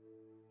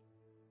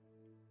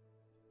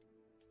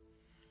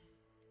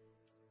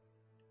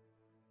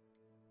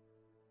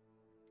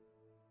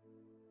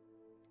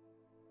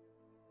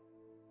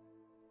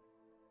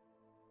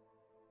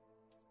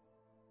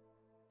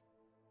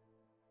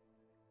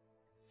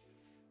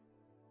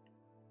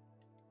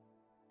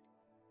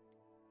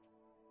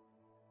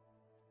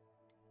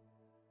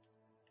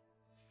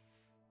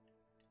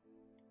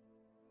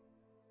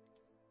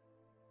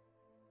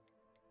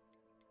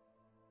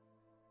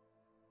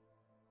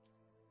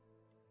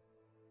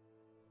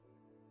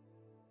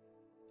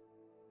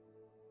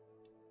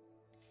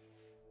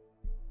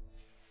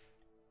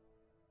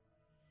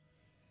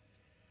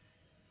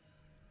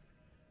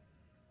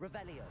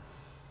 Revelio.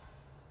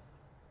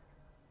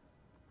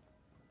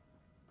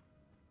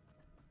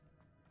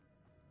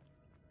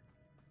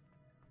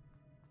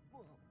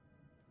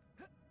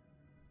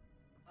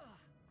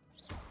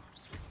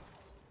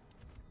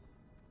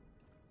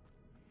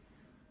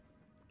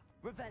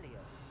 Revelio.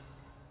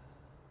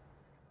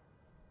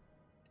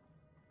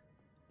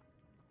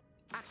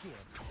 Accio.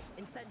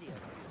 Incendio.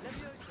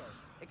 Levioso.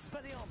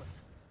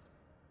 Expelliarmus.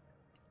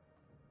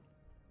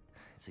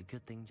 It's a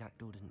good thing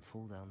Jackdaw didn't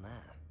fall down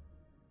there.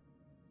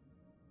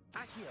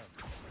 Accio.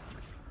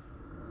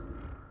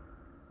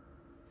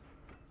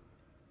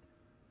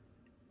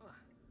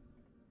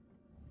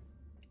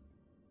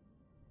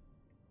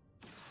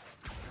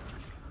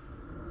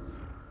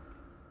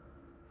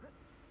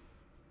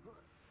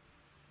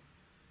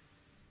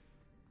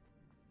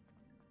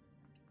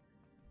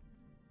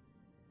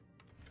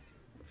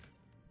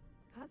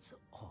 That's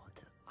odd.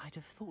 I'd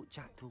have thought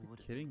Jackdaw would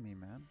have... Kidding me,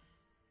 man.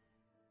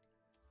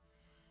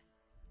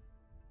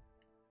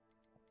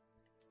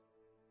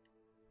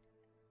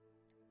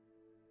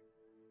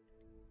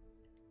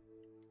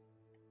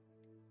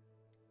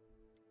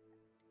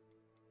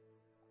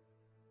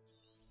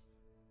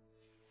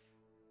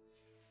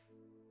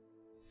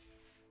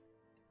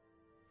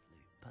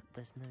 But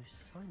there's no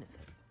sign of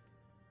him.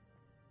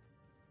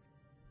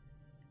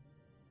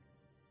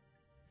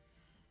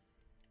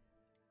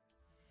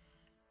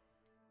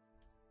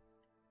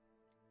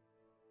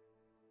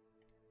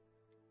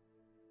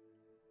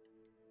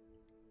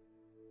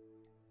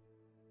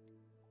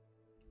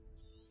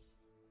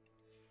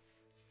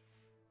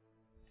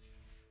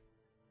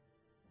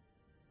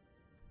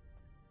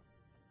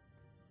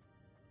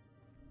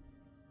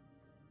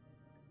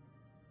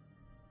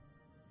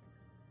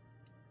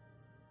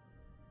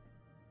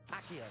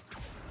 Accio.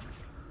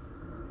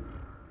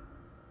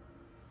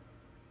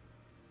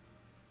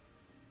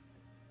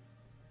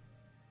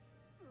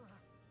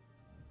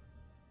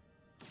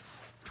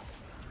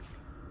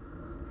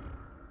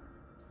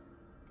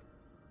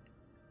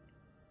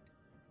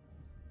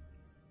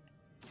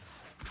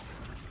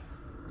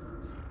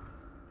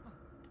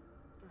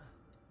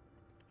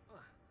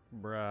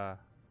 Bruh.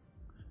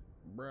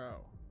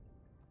 Bro.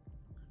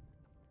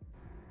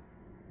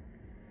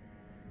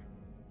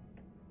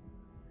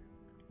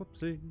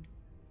 Whoopsie.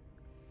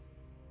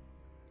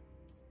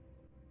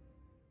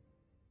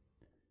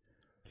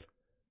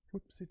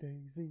 Whoopsie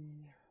daisy.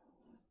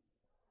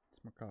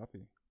 It's my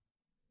coffee.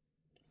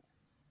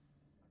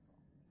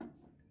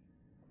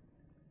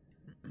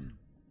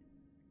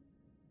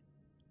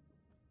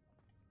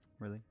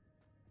 Really?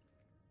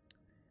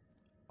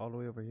 All the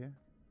way over here?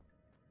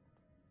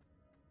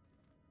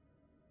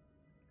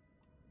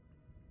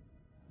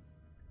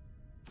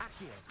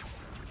 Accio.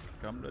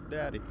 Come to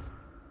daddy.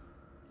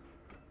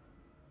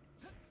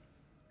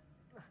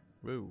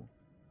 Woo.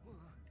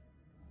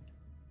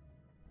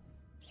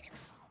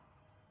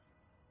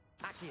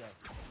 Accio.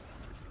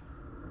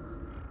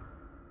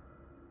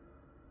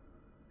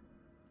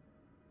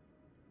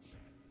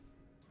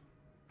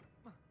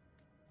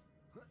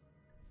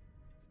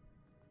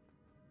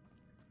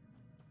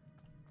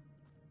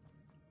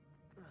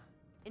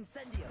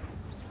 Incendio.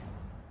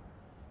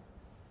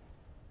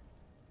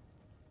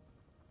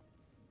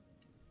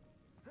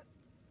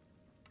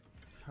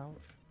 How?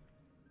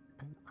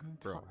 An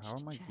untouched Bro, how are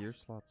my gear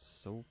chest. slots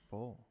so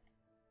full?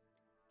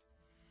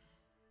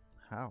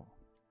 How?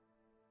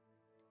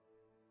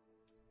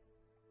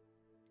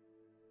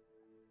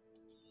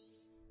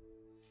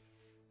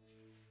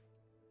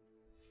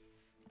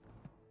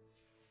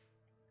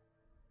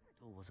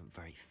 Jackdaw wasn't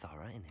very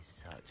thorough in his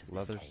search of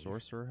Leather this cave.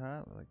 sorcerer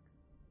hat? Like,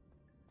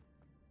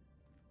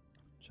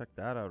 check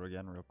that out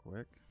again real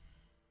quick.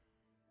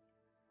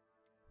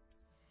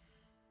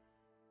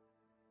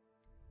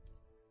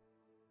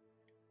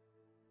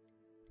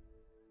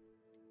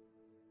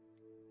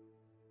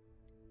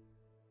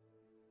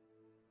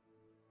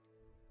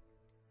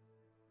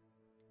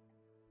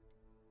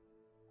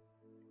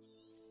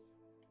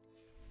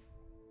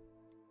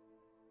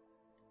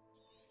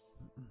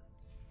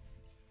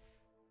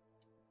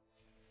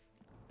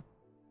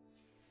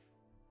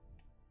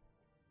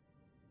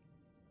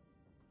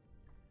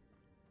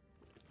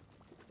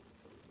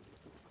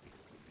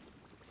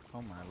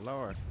 Oh my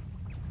lord.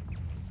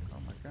 Oh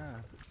my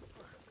god.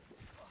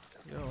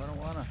 Yo, I don't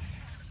wanna.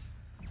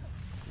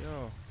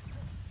 Yo.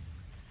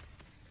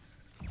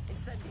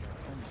 Incendio.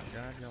 Oh my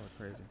god, y'all are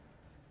crazy.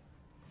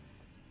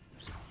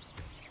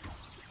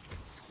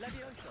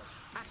 Levioso.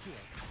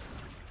 Accio.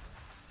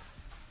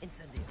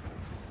 Incendio.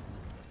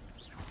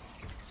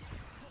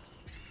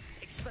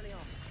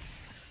 Expelliarmus.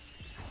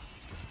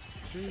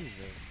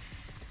 Jesus.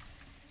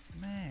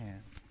 Man.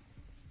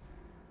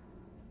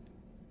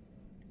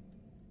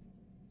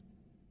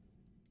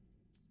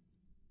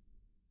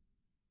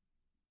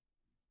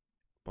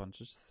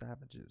 Bunch of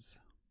savages.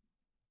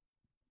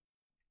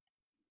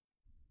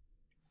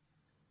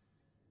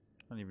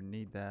 I don't even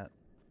need that.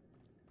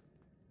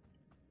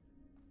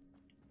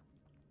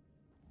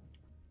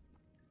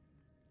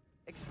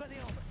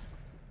 Expelliarmus.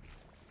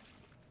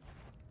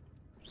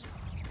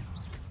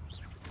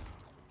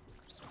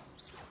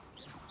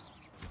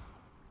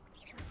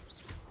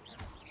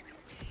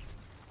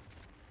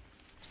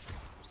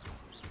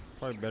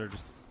 Probably better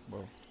just.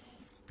 Whoa.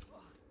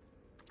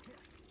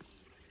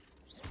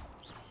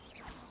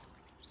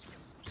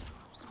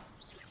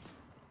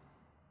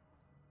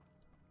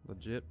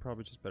 Legit,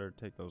 probably just better to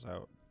take those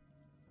out.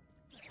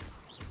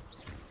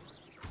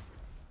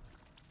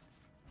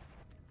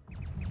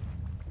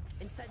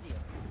 Incendio.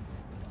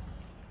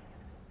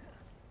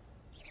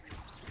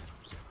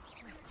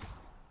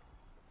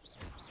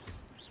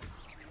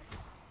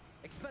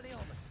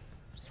 Expelliarmus.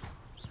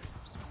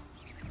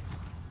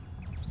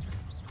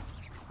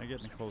 I'm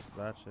getting close to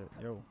that shit.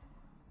 Yo.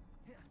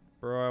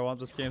 Bro, I want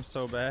this game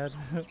so bad.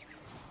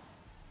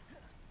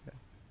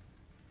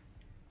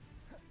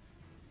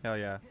 Hell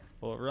yeah.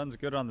 Well, it runs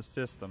good on the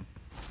system.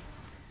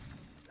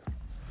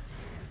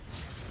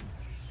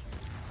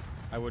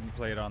 I wouldn't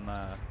play it on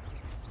the...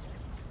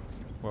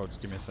 Whoa,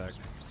 just give me a sec.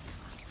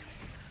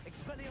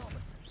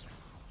 Expelliarmus.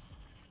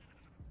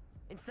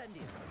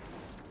 Incendio.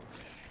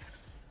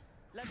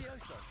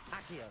 Levioso.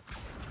 Accio.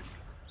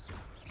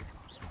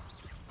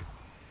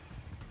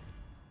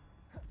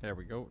 There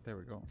we go, there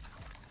we go.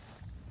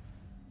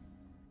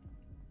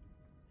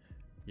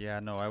 Yeah,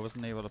 no, I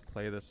wasn't able to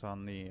play this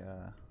on the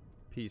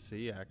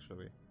PC,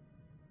 actually.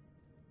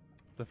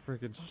 The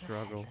freaking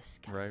struggle,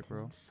 right,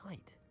 bro?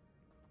 Sight.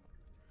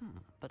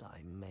 But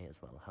I may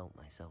as well help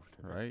myself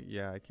to this. Right?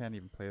 Yeah, I can't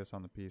even play this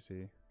on the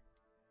PC.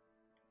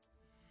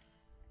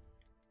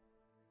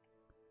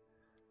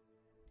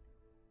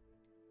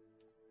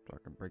 So I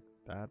can break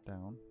that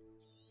down.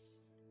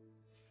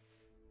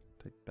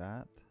 Take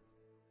that.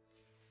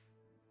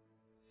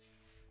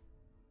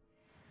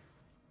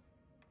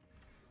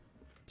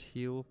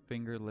 Teal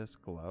fingerless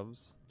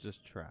gloves.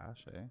 Just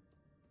trash, eh?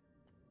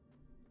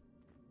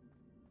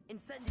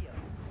 Incendio.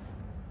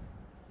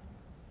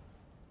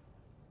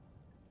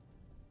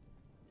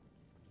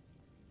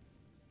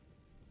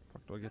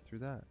 Fuck, do I get through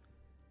that?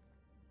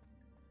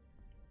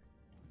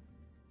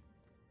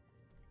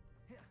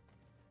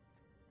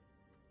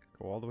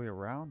 Go all the way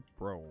around?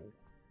 Bro.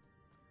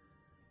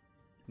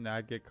 Nah,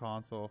 I'd get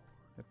console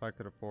if I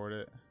could afford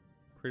it.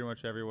 Pretty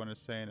much everyone is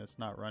saying it's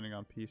not running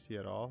on PC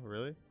at all.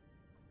 Really?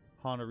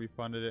 Honda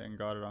refunded it and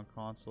got it on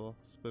console.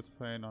 Split's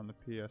playing on the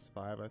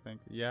PS5, I think.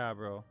 Yeah,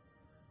 bro.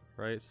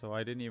 Right? So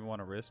I didn't even want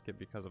to risk it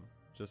because of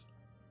just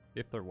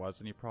if there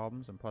was any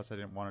problems. And plus I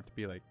didn't want it to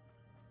be like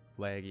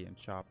laggy and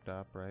chopped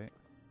up, right?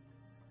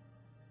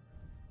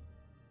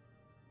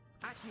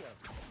 Accio.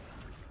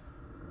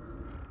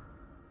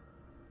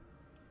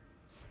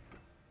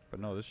 But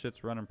no, this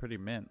shit's running pretty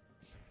mint.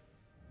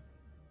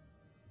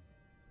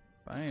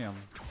 Bam.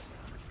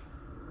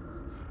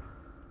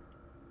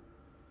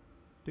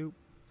 Doop.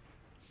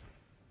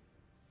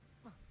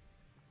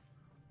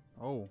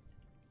 Oh.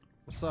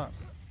 What's up?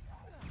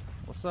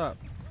 What's up?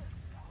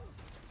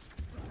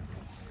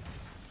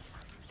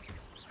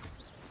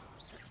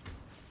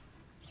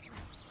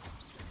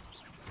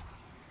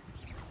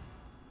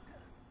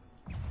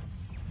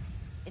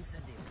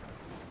 Incendio.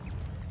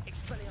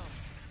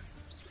 Expelliarmus.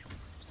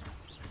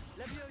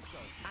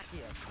 Levioso.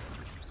 Accio.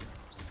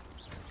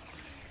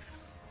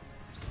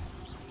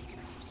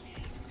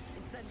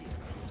 Incendio.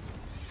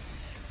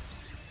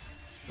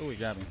 Oh, he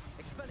got me.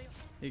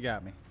 Expelliarmus. He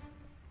got me.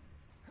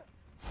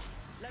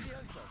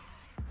 Levioso.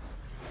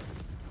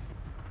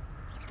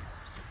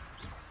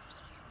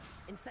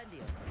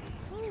 Incendio.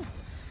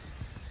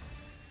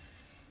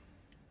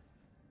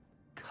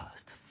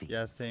 Cursed feet.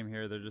 Yeah, same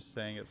here. They're just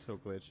saying it's so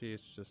glitchy,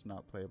 it's just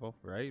not playable.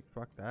 Right?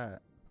 Fuck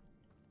that.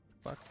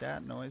 Fuck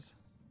that noise.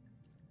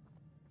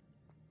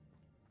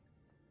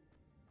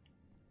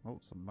 Oh,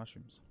 some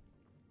mushrooms.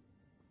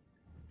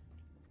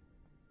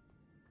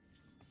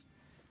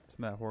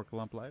 Some of that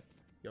Horkalump life.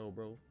 Yo,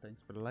 bro.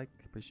 Thanks for the like.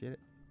 Appreciate it.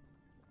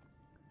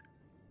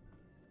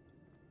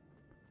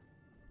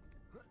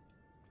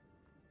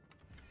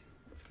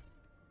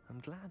 I'm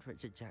glad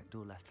Richard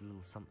Jackdaw left a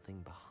little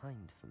something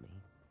behind for me,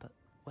 but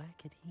where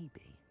could he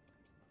be?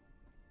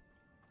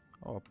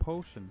 Oh, a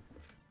potion.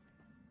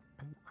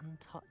 An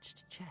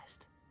untouched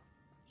chest.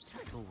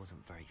 Jackdaw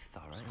wasn't very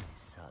thorough in his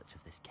search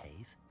of this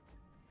cave.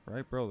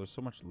 Right, bro? There's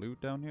so much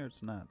loot down here.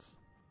 It's nuts.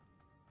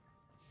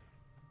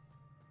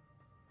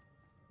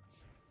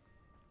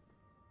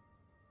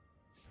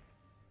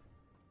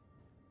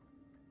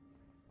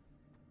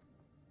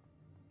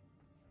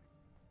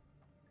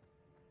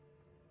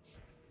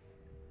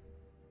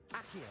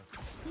 Accio.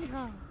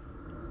 Yeehaw.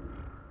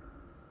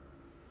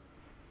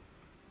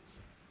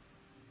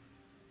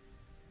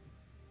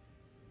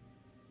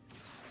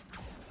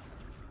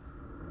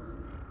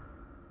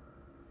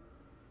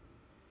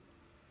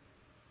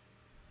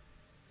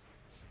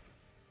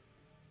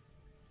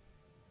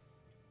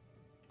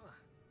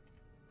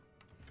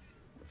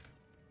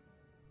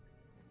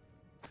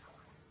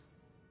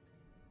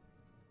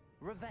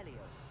 Revelio.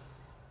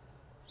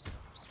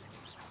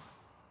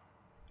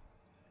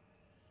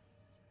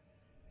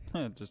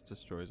 It just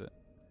destroys it.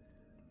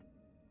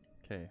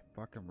 Okay,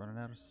 fucking running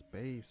out of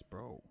space,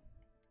 bro.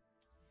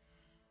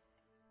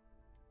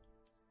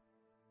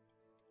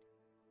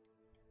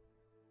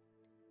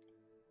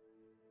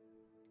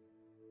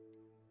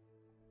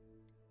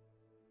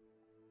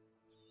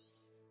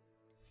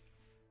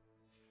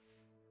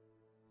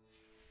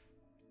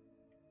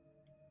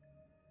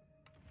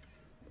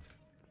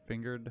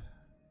 Fingered,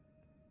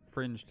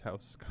 fringed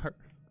house scarf.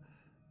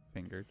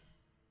 Fingered.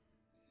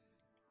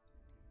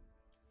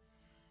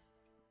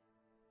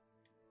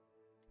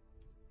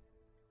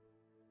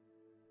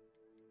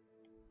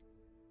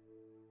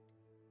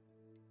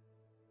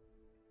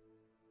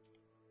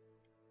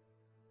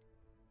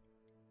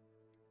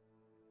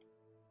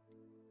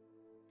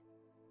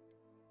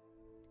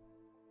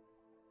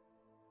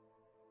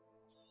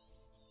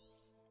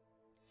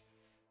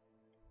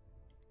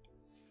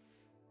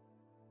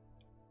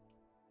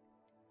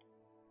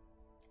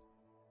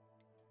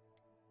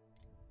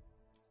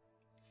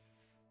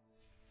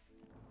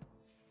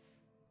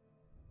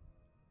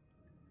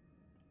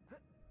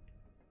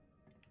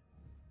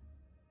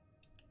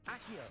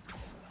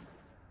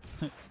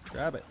 Accio.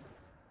 Grab it.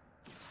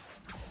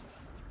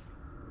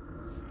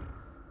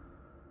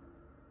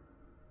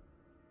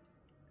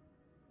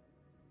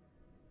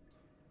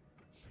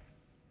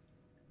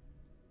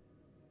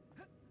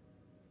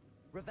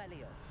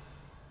 Revelio.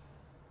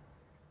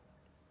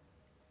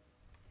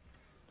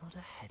 Not a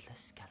headless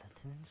skeleton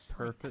in sight.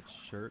 Perfect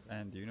shirt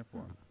and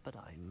uniform. But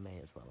I may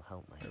as well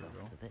help myself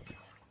go. to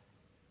this.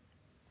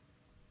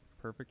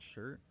 Perfect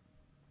shirt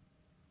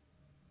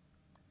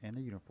and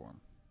a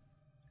uniform.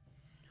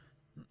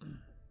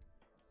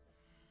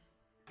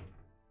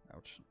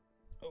 Ouch.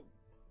 Oh,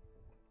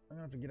 I'm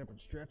gonna have to get up and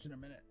stretch in a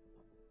minute.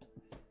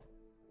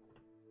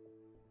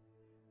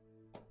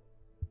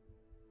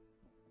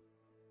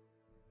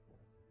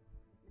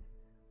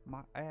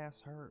 My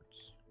ass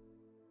hurts.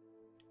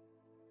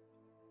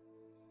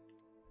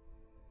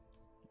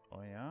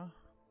 Oh yeah?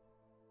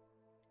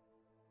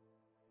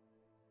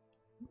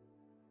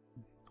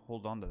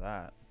 Hold on to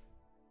that.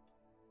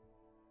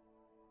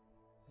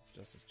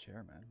 Just as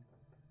chairman.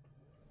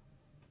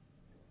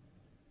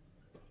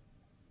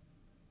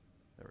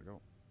 There we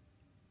go.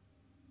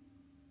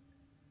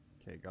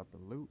 Okay, got the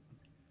loot.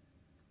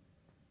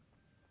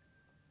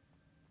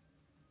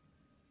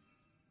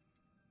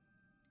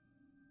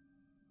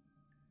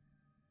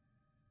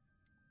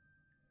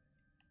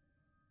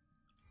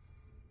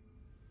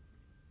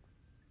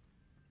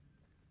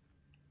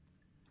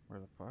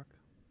 Where the fuck?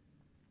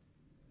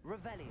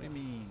 Revelio. What do you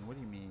mean? What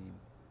do you mean?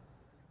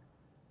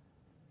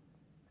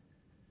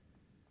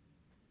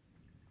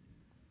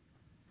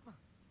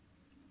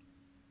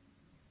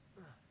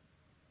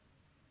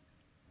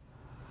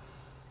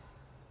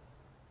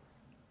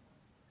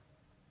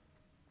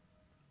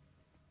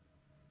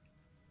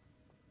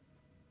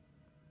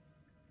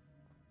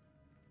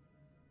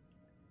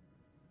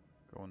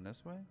 Going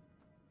this way?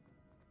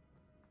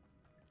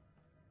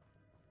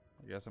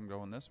 I guess I'm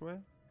going this way?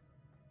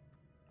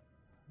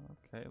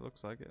 Okay,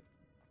 looks like it.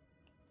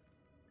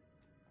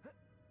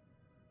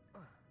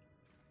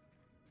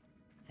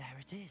 There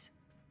it is.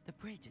 The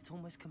bridge, it's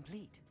almost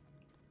complete.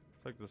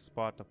 It's like the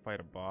spot to fight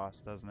a boss,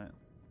 doesn't it?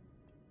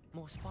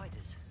 More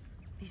spiders.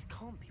 These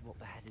can't be what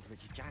beheaded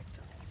Richard Jack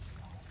done.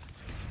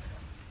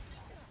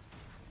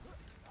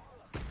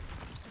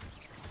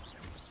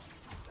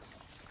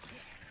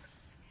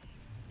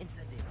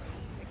 Incendio.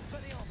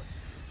 Expelliarmus.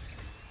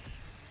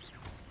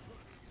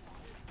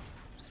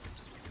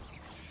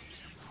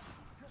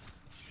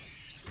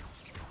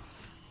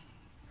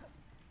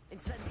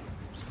 Incendio.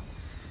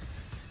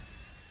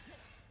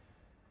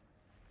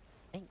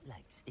 8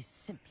 legs is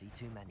simply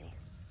too many.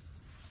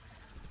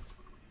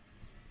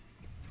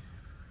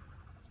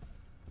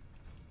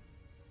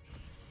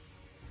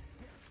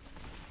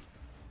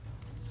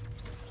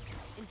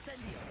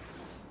 Incendio.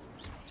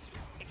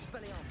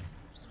 Expelliarmus.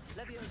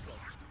 Levioso.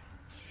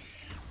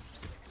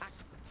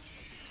 Act.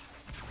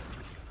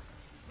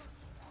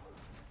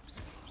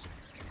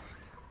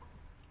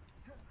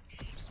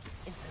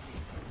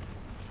 Incendio.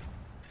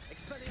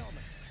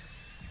 Expelliarmus.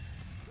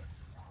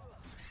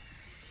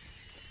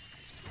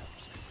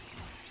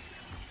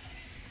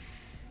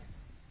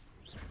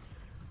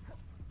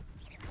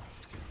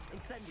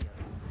 Incendio.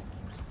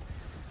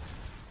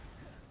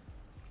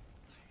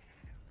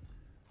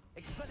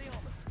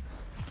 Expelliarmus.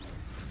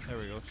 There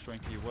we go,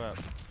 Shrinky Web.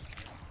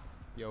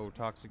 Yo,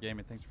 Toxic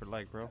Gaming, thanks for the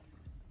like, bro.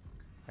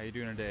 How you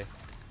doing today?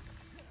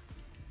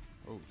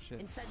 Oh shit.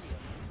 Incendio.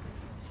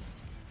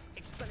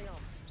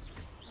 Expelliarmus.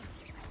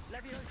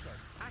 Levioso!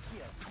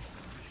 Accio!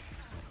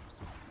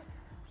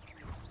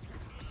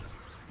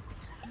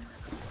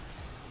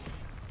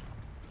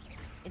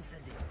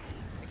 Incendio!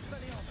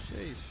 Expelliarmus!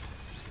 Jeez.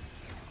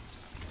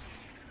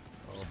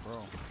 Oh, bro.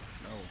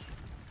 No.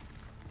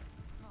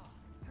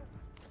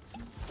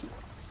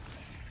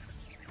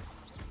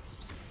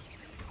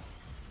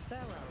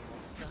 Farewell,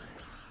 monster.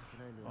 I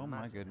can only Oh my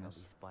imagine how goodness.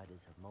 these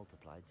spiders have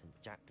multiplied since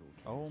Jackdaw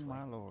came Oh this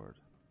my way. lord.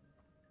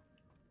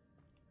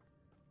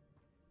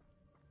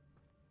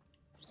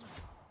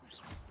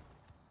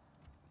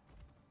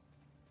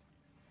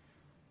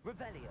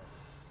 Revelio!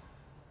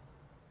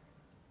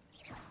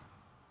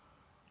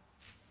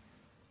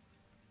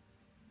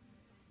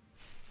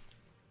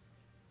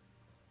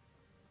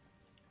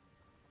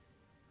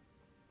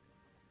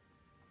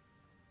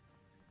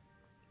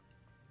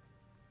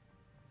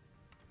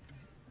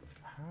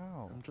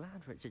 How? I'm glad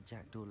Richard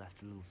Jackdaw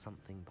left a little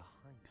something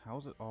behind. How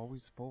is it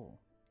always full?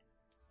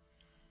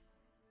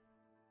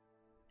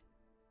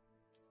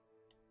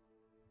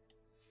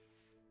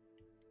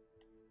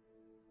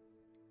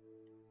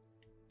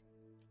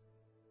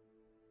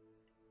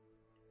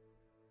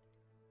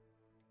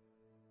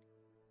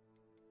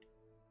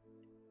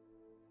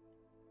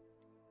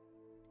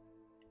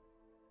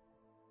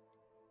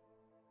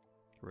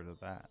 Get rid of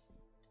that.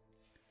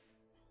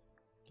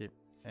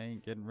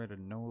 Ain't getting rid of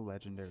no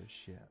legendary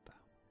shit.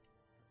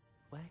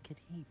 Where could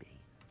he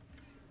be?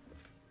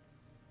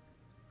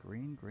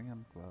 Green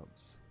Graham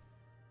gloves.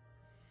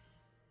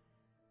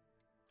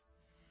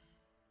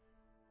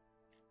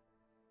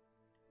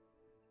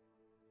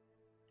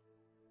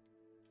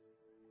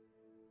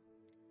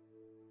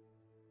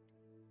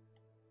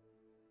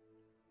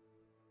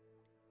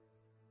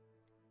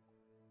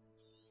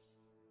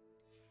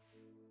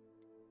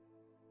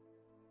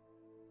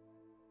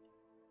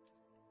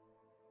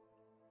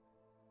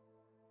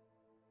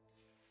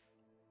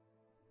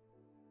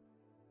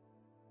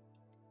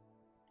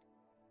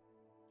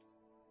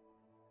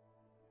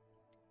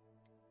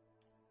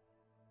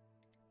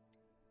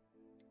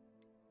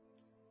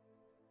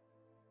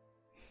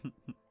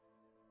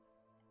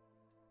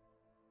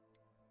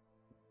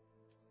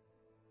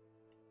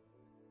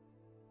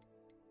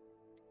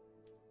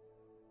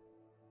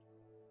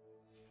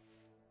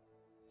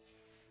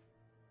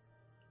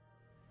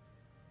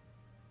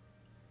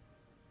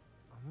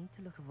 I'll need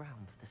to look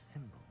around for the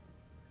symbol.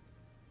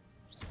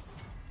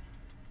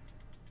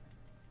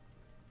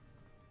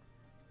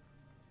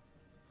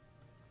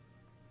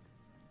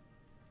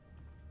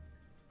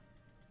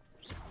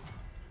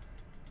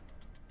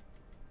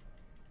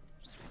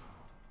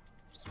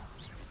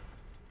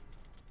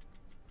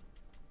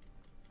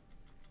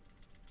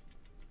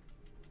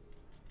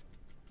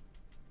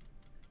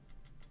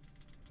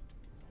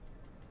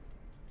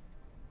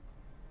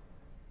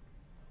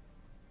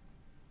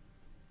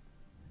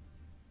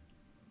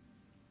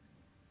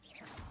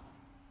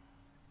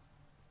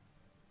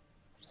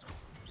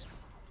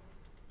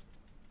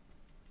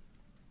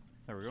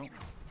 There we go.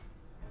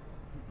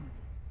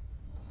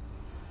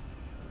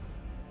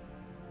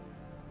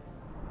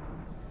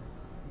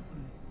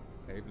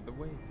 Pave the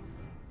way.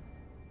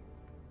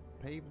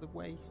 Pave the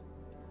way.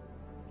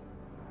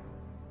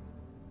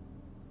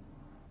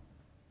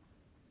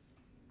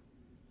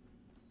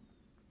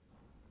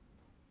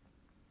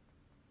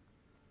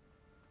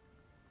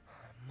 I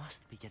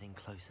must be getting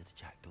closer to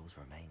Jackdaw's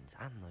remains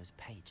and those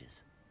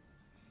pages.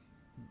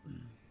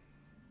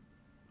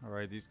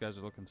 Alright, these guys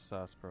are looking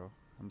sus, bro.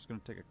 I'm just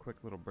gonna take a quick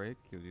little break.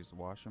 You'll use to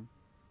wash them.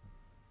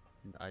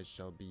 And I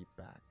shall be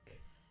back.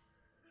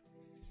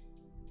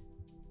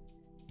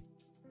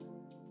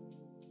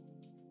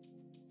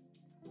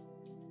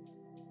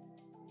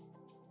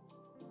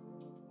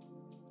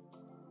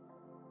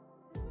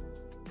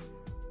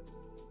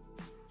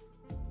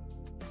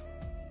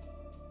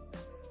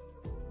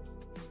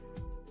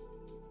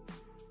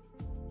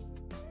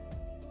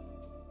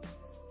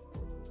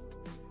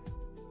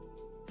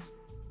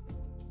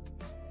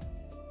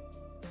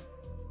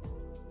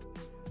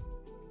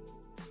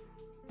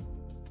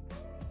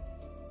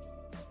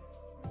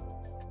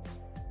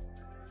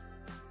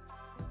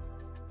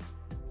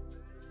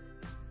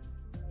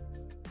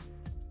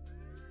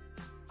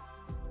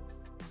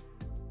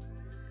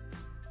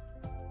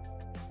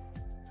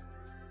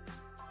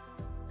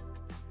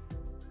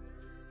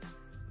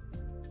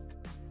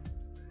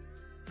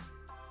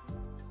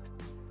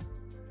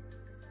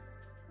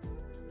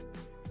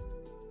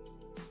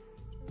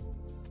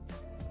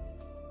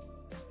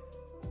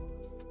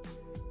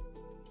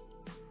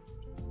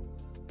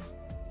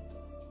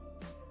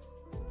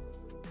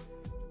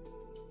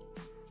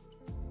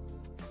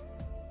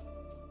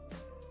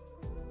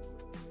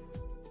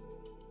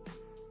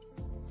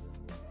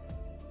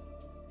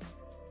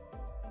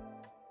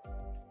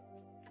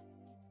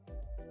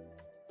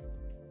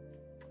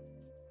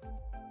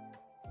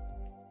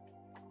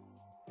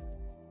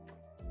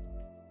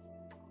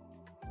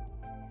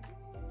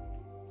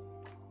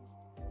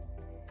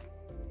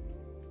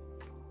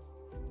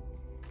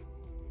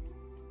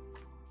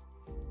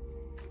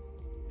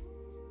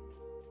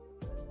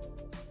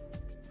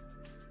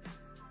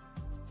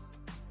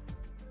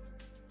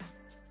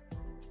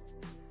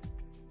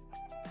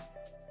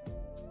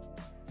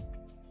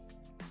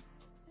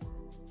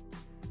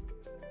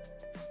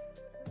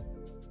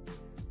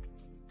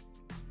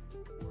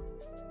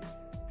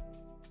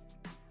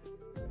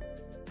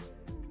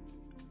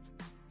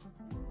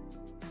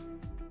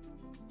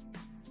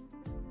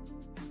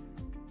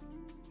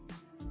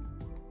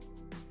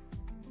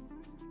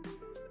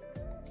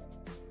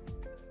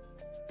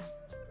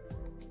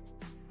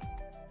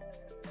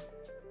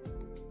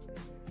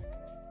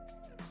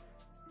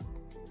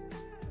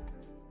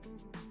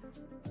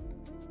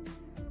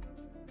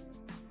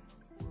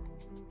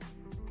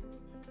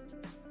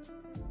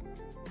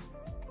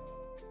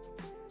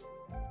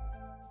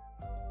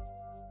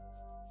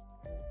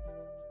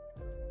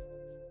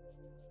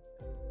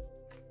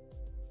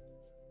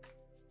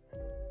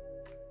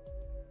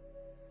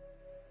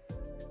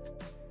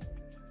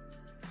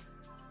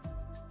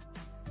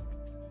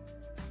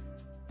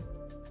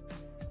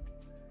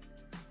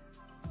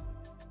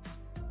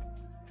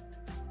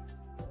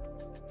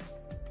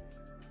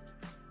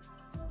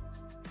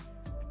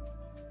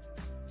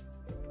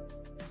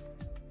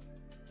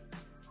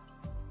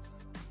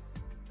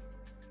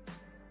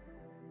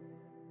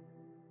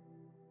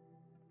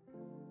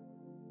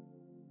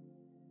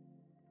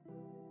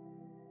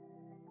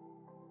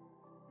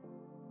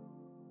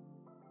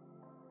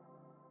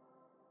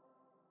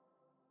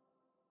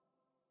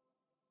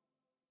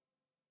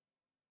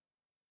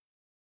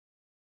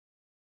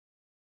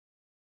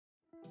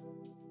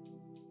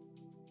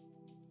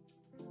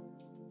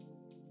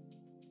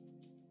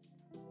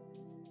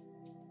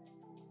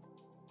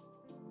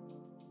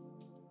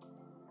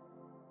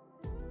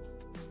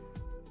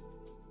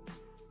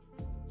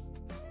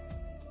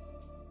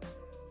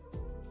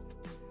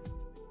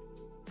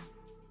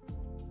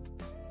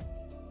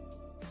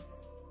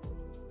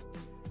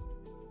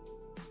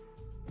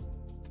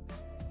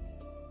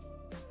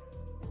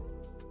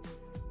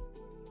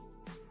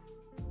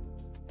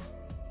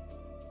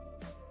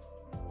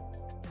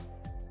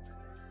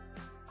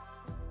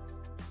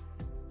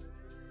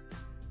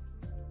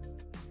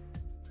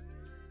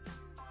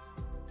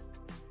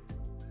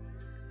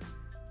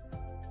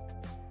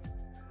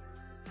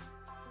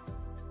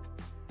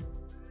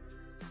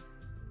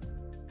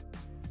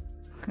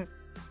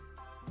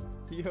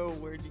 Yo,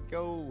 where'd you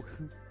go?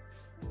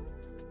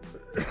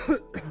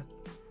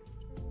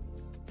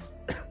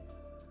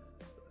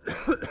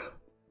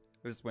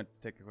 I just went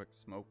to take a quick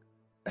smoke.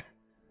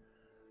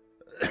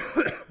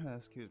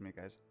 Excuse me,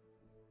 guys.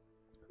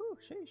 Whew,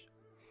 sheesh.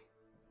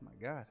 Oh my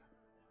god.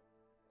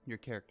 Your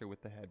character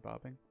with the head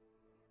bobbing.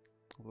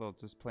 A little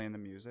just playing the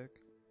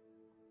music.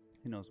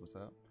 He knows what's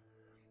up.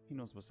 He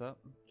knows what's up.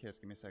 Okay,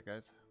 just give me a sec,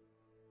 guys.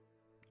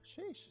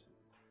 Sheesh.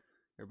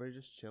 Everybody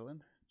just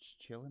chilling? Just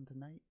chilling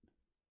tonight?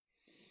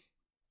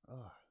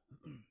 Oh.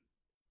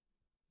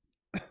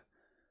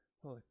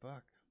 Holy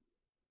fuck.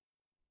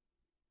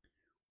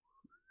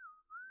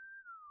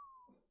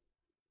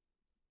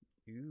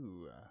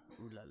 Ooh,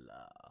 ooh la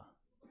la.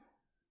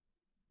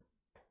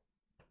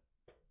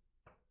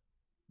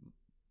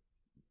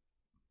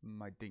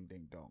 My ding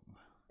ding dong.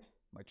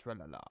 My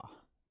tralala.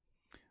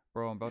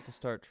 Bro, I'm about to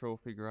start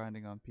trophy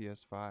grinding on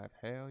PS5.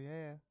 Hell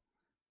yeah.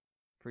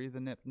 Free the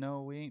nip.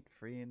 No, we ain't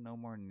freeing no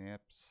more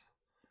nips.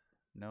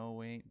 No,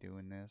 we ain't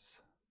doing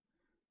this.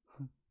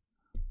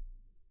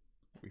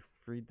 We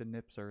freed the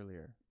nips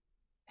earlier.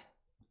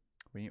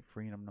 We ain't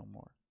freeing them no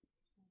more.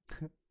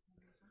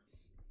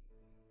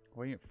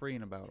 We ain't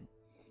freeing about them.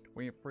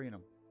 We ain't freeing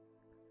them.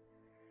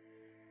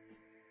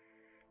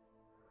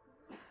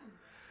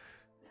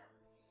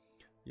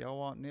 Y'all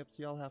want nips?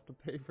 Y'all have to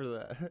pay for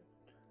that.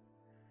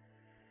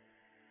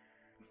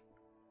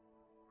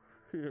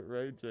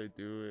 Right, Jay?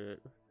 Do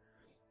it.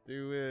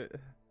 Do it.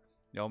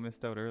 Y'all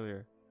missed out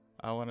earlier.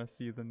 I want to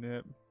see the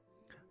nip.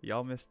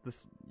 Y'all missed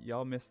this.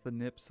 Y'all missed the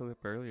nip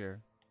slip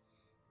earlier.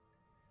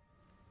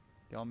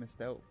 Y'all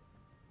missed out.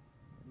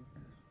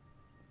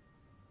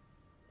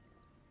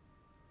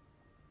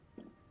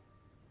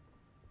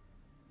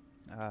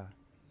 Ah.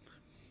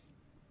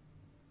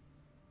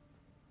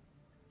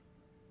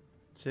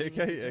 Jake,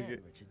 I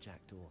get Richard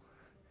Jackdaw.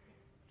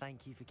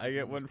 Thank you for I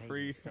get keeping one these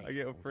free. pages safe I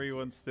get a for free visitors.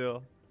 one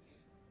still.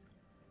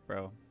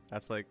 Bro,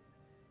 that's like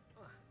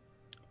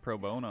pro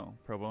bono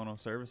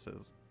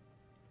services.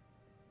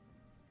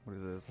 What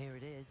is this? Here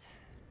it is.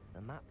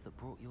 The map that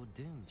brought your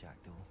doom,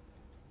 Jackdaw.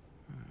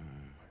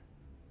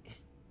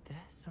 Is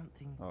there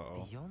something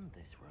Uh-oh. beyond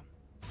this room?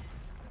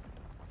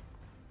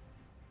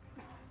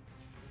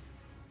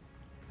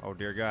 Oh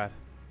dear God.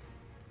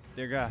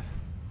 Dear God.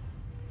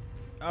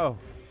 Oh,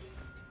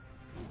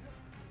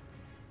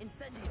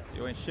 Incendio!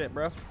 you ain't shit,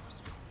 bro.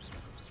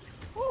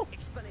 Woo.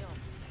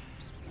 Expelliarmus!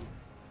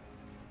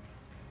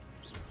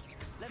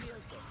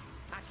 Levioso!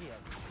 Accio!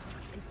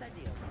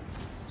 Incendio!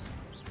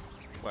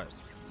 What?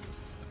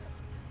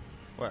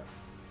 What?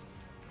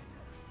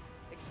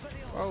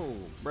 Expelliarmus! Oh,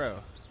 bro.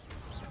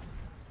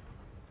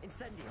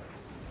 Incendio!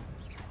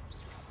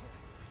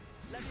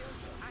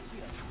 Levioso!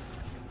 Accio!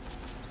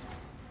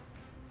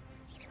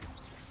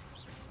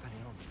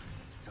 Expelliarmus!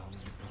 So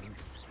many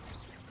brutes.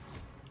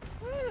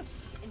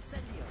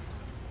 Incendio!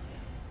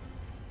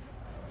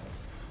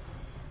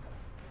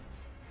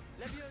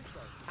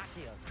 Levioso!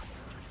 Accio!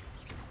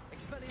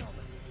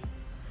 Expelliarmus!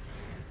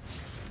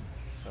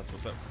 That's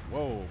what's up.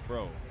 Whoa,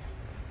 bro.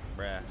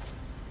 Bruh.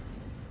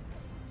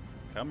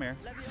 Come here.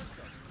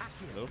 Levioso!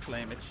 Accio! Little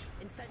flamage.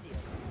 Incendio!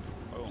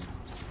 Boom.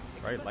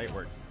 Right, light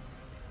work.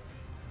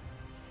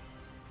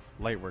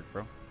 Light work,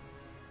 bro.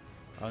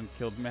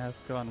 Unkilled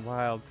mask gone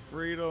wild.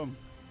 Freedom.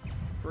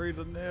 Free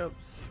the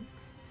nips.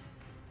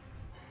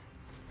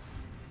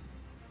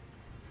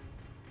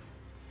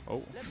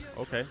 Oh,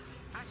 okay.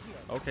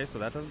 Accio! Okay, so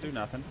that doesn't do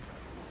nothing.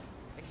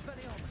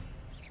 Expelliarmus!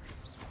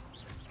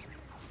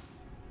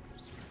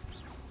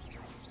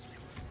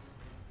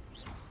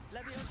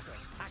 Levioso!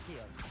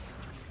 Accio!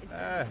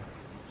 Ah.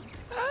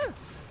 Incendio!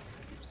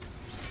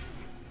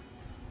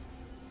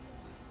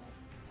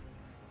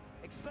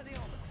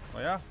 Expelliarmus! Oh,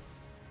 yeah?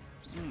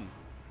 Hmm.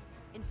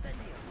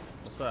 Incendio!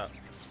 What's up?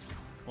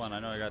 Come on, I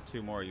know I got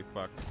two more, you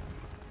fucks.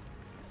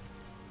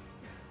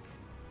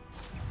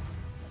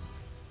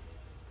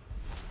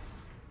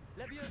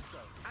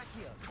 Levioso!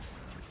 Accio!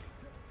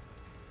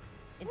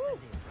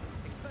 Incendio!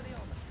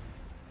 Expelliarmus!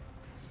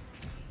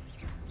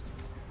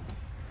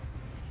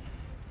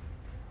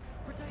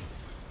 Protect!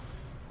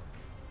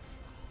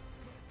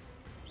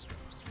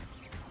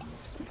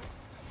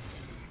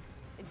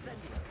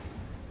 Incendio!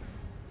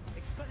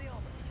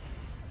 Expelliarmus!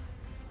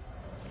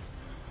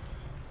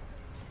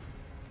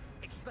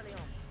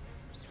 Expelliarmus!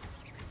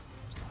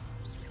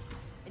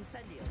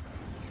 Incendio!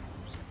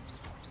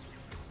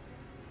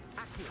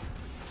 Accio!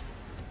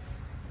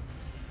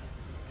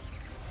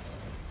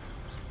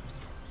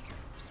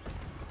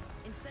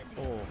 Incendio!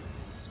 Oh.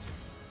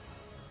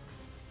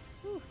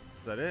 Whew.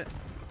 Is that it?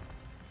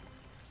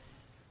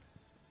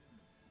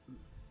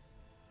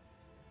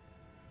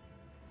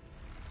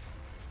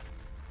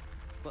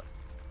 But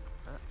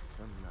that's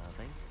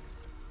unnerving.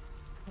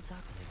 What's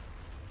happening?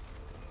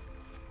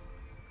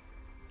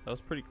 That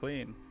was pretty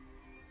clean.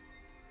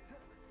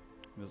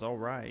 It was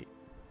alright.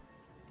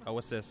 Oh,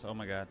 what's this? Oh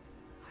my god.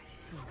 I've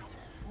seen this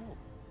before.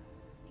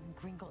 In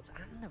Gringotts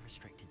and the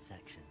restricted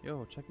section.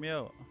 Yo, check me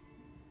out.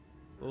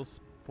 Those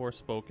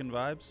Forspoken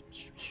vibes.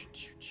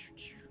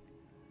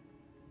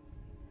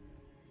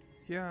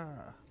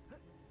 Yeah.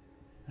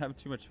 Having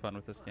too much fun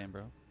with this game,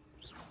 bro.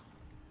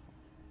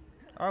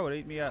 Oh, it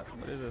ate me up.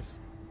 What is this?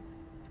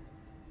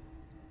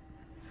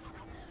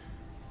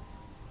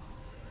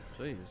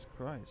 Jesus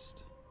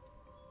Christ.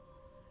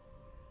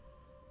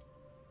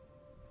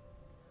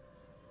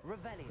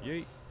 Revelio.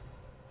 Yeet.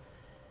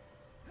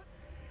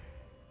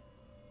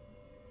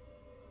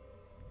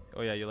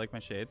 Oh yeah, you like my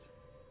shades?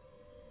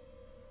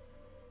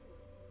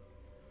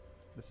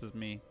 This is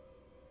me.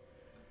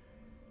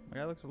 My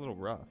guy looks a little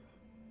rough.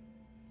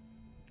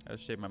 I'll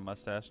shave my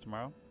mustache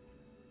tomorrow,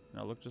 and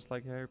I'll look just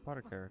like a Harry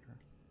Potter character.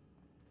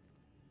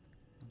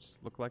 I'll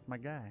just look like my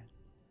guy.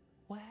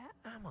 Where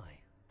am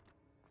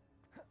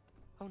I?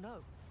 Oh no,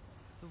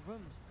 the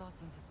room's starting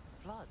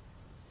to flood.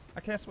 I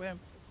can't swim.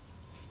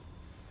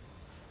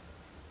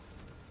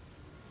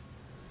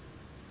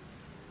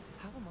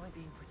 How am I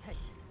being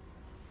protected?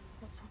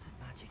 What sort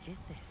of magic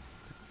is this?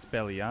 It's like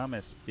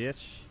Spelliamus,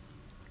 bitch.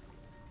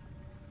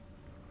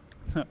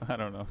 I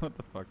don't know what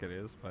the fuck it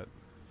is, but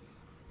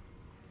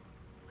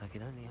I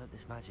can only hope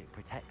this magic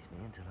protects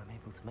me until I'm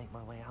able to make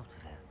my way out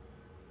of here.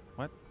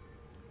 what?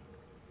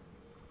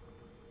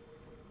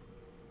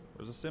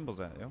 Where's the symbols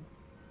at, yo?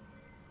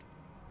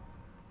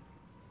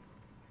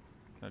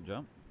 Can I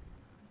jump?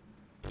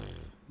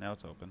 Now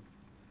it's open.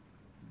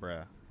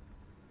 Bruh.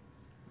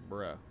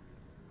 Bruh.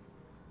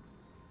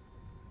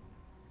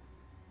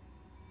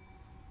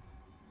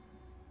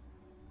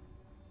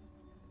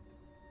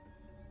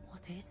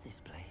 What is this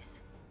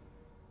place?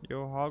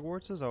 Yo,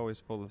 Hogwarts is always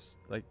full of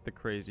like the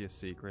craziest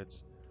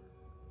secrets.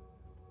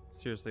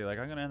 Seriously, like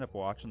I'm gonna end up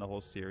watching the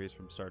whole series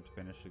from start to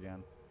finish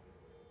again.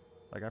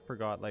 Like I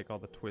forgot like all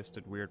the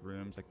twisted weird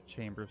rooms, like the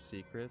Chamber of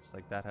Secrets,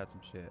 like that had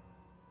some shit.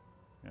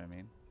 You know what I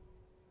mean?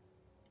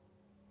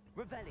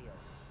 Revelio.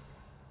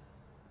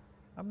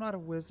 I'm not a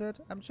wizard,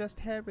 I'm just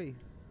Harry.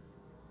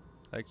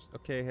 Like,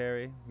 okay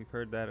Harry, we've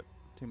heard that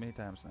too many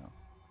times now.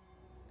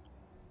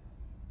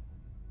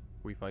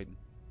 We fighting.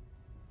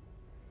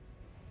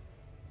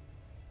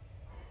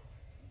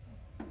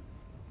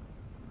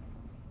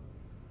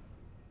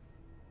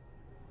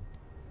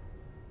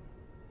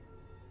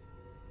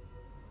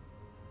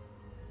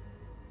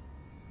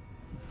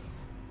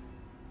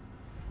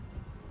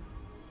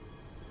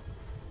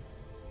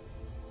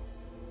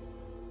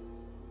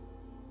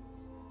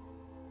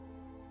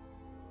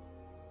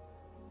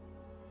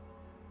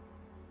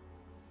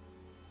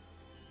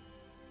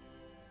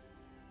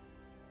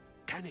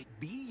 Can it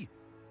be?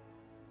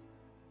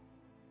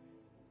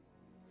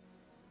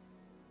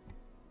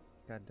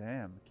 God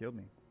damn, it killed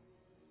me.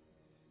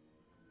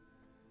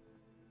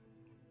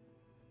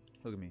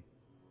 Look at me.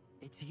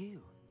 It's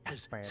you.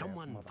 Has Badass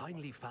someone motherfucker.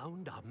 finally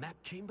found our map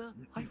chamber?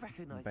 I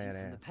recognize you from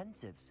Badass. the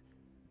Pensieves.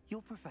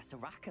 You're Professor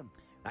Rackham.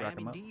 I Rack am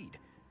 'em up. indeed.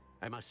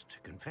 I must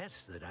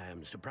confess that I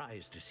am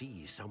surprised to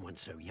see someone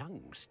so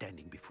young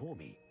standing before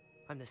me.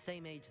 I'm the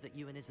same age that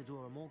you and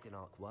Isadora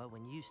Morganach were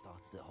when you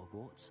started at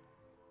Hogwarts.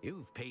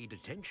 You've paid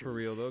attention. For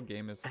real though,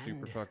 game is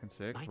super And fucking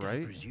sick, might I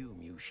right?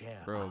 presume you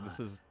share Bro, our this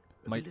is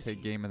might take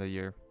ability. game of the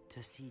year.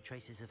 To see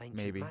traces of ancient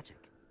Maybe. magic.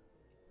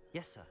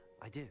 Yes, sir,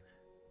 I do.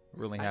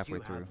 We're only As halfway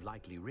you through. have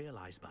likely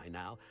realized by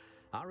now,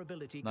 our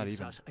ability Not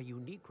gives even. us a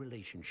unique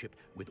relationship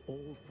with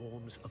all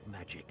forms of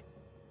magic.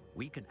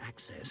 We can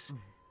access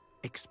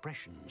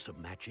expressions of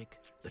magic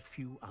that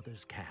few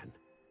others can.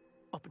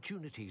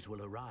 Opportunities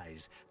will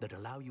arise that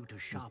allow you to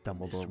sharpen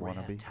this Dumbledore rare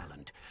wannabe.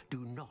 talent.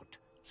 Do not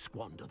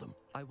squander them.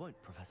 I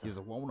won't, Professor. He's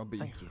a wannabe.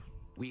 Thank you.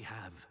 We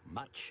have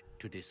much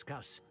to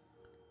discuss.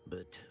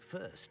 But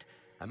first,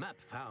 a map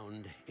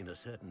found in a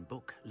certain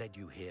book led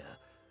you here.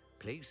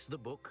 Place the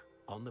book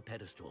on the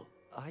pedestal.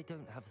 I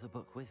don't have the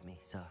book with me,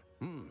 sir.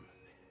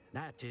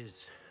 That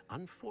is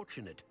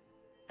unfortunate.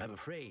 I'm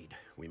afraid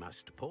we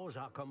must pause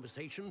our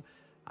conversation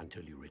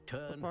until you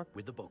return fuck?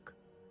 with the book.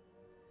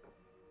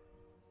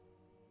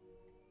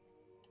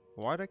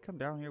 Why'd I come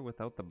down here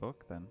without the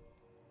book then?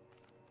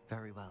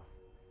 Very well.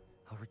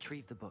 I'll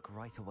retrieve the book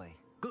right away.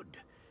 Good.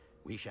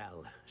 We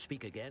shall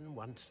speak again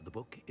once the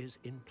book is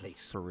in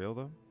place. For real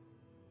though?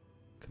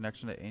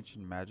 Connection to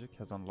ancient magic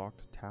has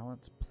unlocked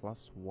talents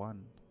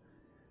 +1.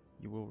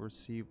 You will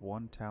receive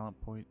 1 talent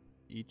point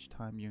each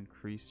time you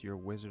increase your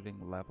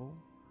wizarding level.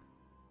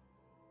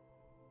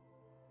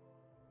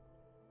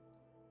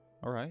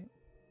 Alright.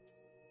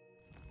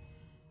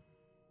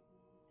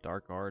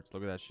 Dark arts,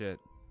 look at that shit.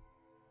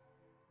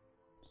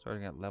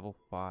 Starting at level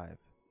 5.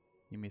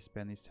 You may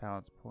spend these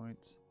talents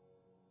points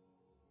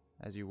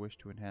as you wish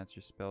to enhance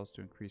your spells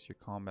to increase your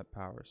combat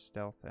power,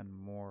 stealth, and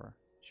more.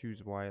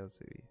 Choose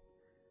wisely.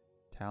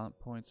 Talent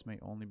points may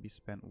only be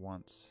spent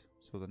once,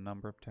 so the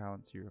number of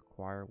talents you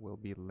acquire will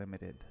be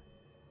limited.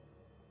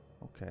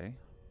 Okay.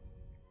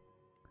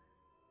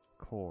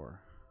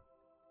 Core.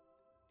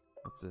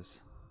 What's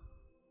this?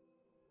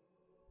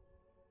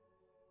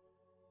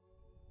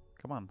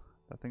 Come on,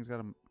 that thing's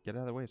gotta get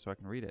out of the way so I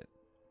can read it.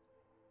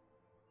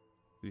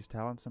 These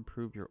talents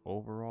improve your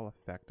overall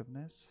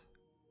effectiveness.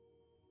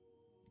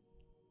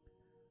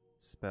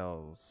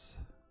 Spells.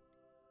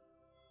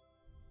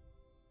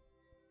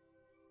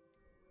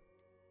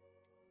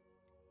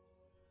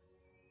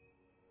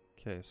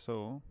 Okay,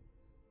 so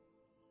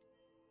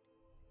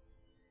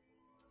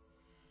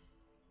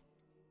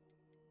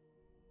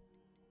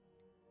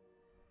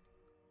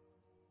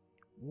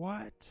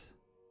What?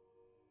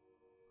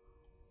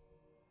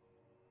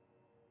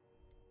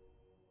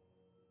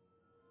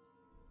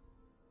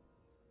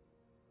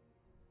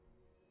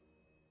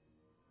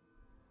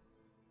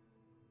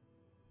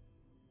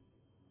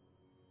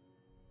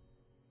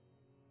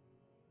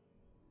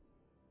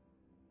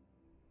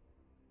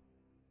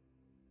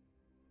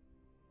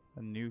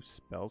 A new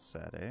spell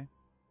set, eh?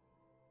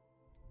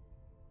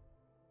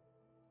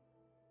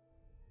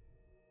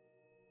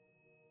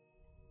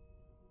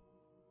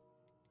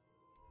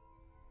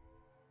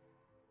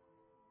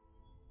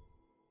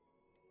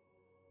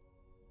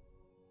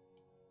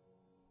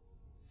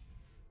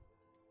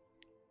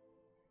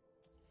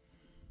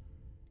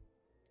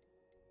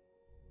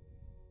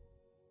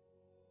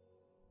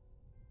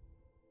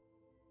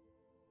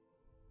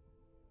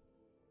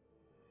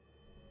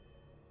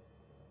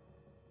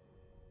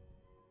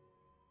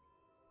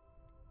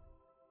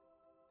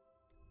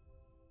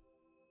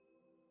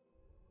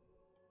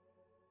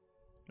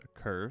 A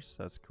curse,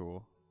 that's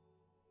cool.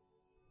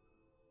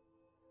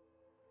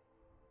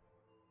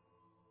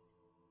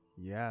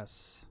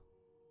 Yes.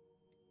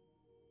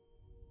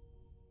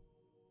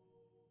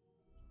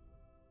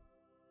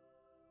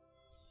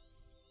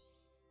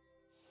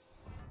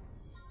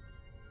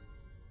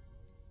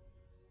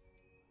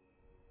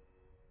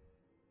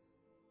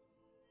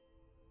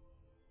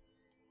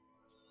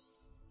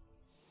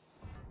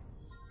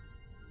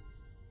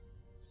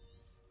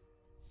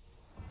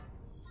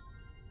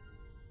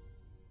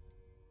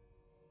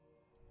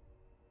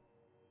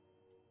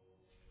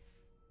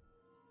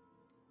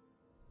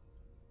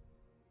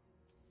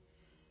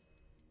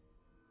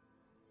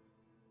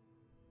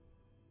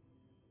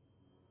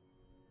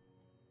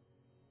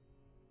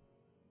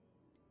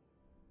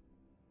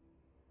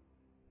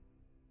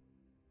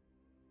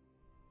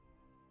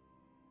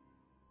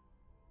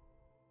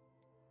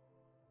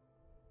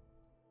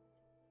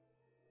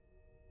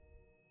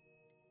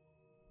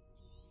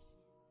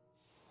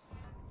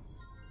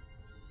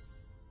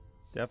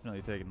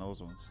 Definitely taking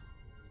those ones.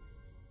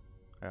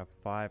 I have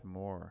 5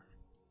 more.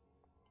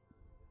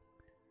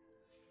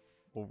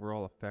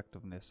 Overall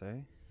effectiveness,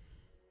 eh?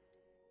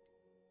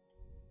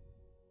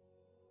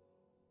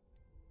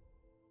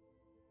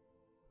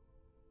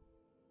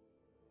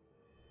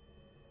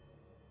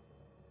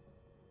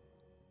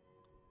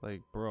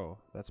 Like, bro,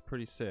 that's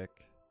pretty sick.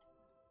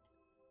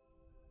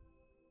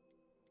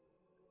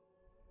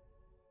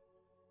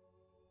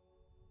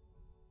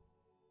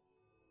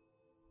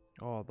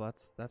 Oh,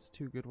 that's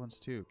 2 good ones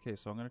too. Okay,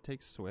 so I'm gonna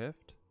take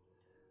Swift.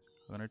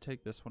 I'm gonna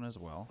take this one as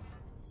well,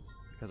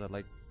 because I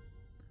like,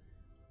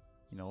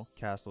 you know,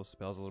 cast those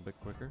spells a little bit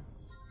quicker.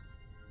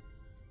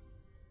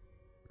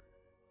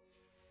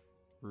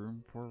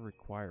 Room for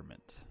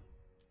requirement.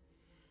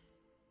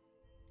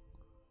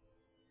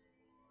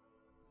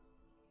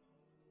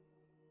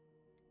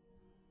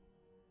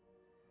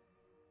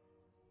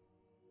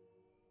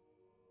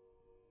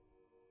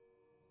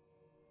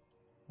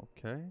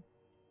 Okay.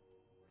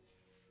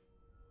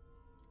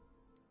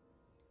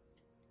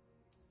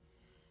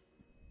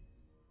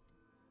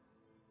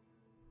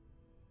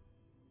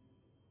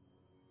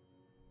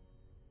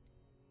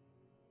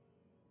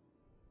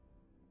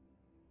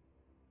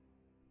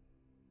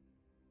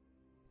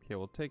 Okay,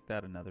 we'll take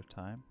that another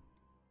time.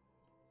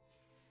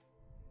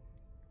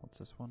 What's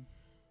this one?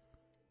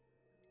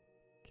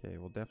 Okay,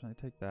 we'll definitely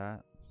take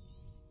that.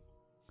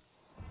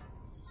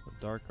 The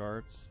Dark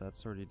Arts,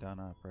 that's already done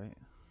up, right?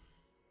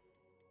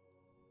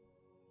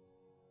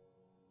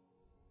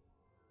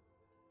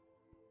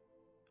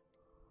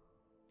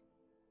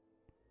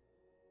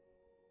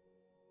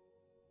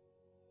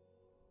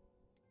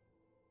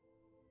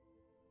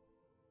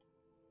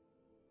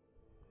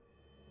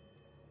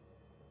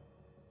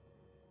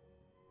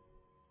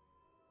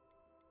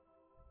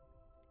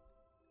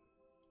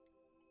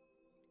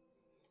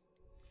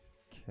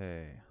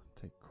 Okay,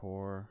 take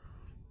core.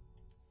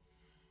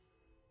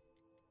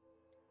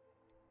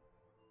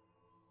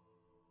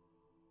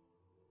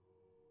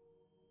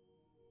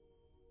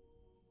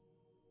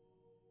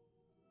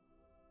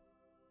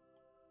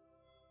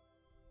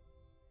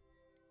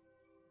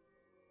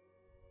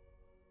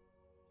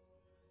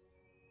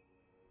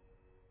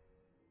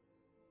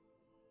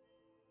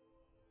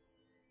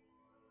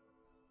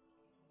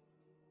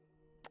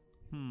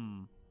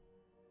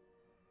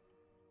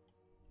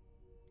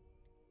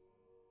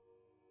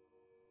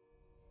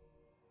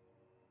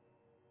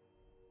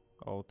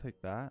 I'll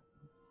take that.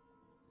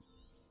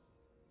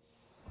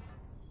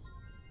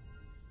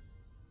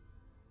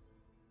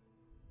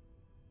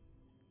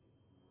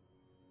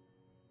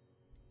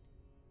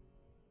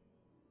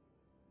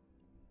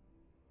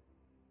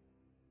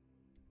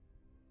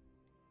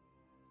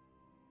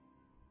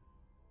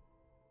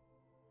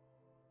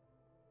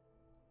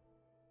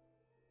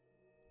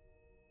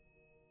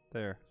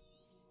 There.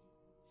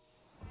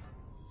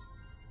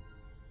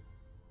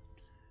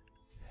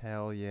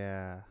 Hell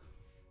yeah.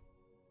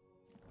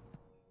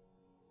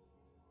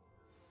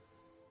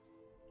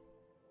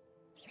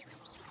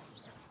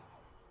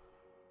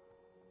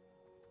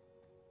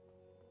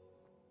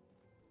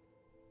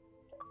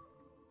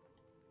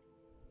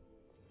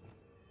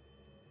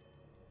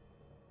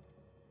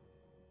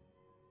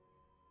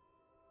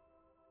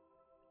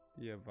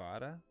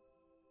 Yavata?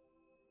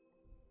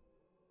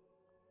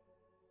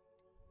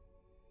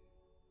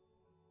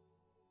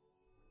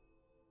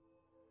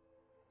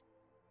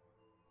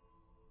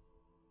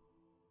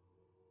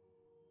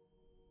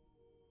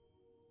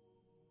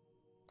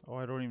 Oh,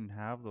 I don't even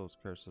have those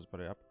curses,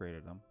 but I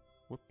upgraded them.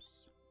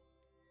 Whoops.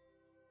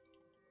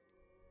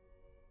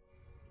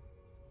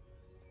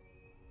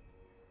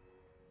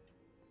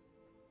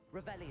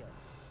 Revelio.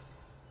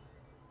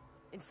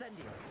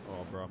 Incendio.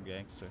 Oh, bro, I'm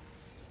gangster.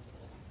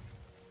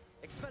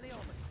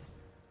 Expelliarmus.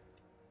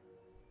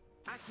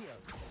 Accio.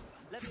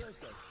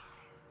 Levioso.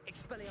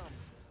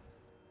 Expelliarmus.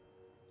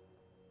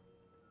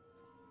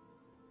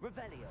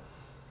 Revelio.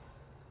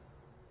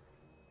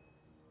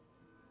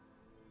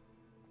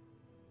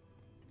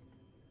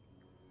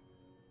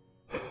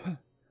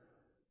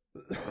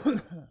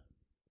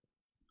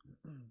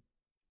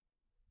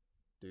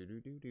 Do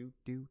do do do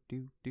do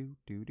do do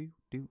do do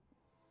do.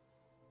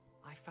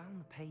 I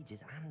found the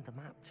pages and the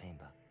map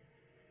chamber.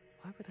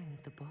 Why would I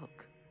need the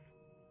book?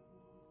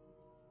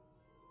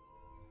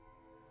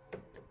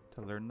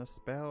 To learn the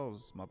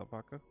spells,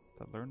 motherfucker.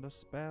 To learn the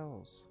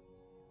spells.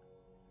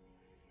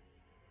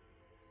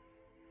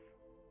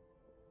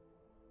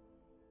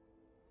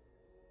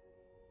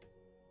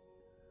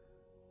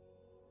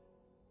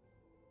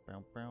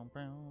 Bow, bow,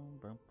 bow,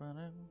 bow, bow,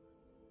 bow.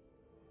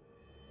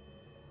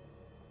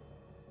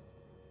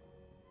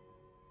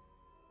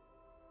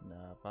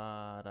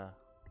 Nevada.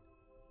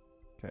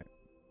 Okay.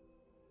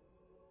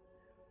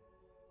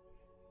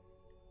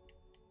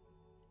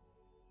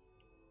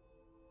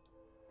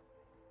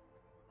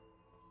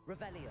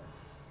 Revelio.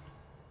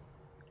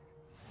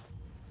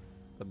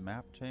 The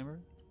map chamber?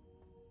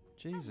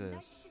 I'm nice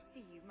Jesus. to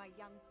see you, my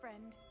young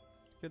friend.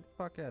 Get the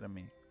fuck out of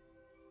me.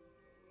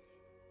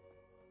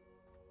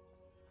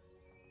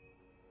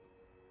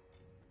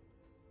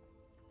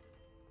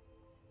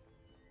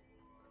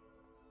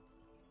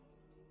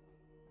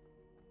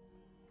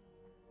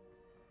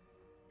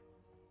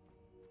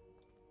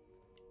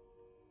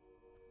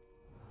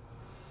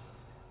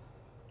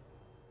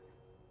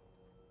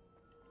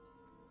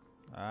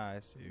 Ah, I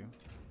see you.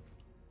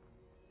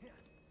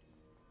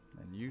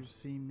 And you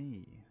see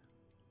me.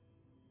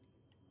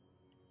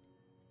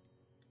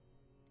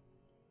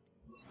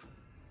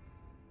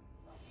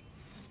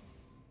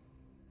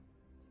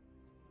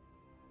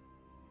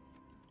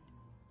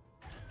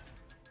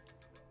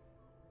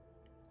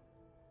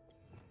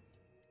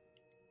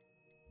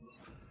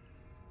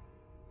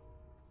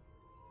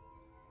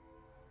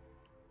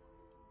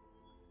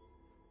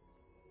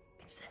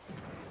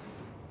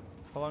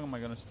 How long am I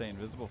gonna stay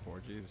invisible for?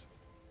 Jeez.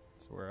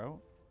 So we're out?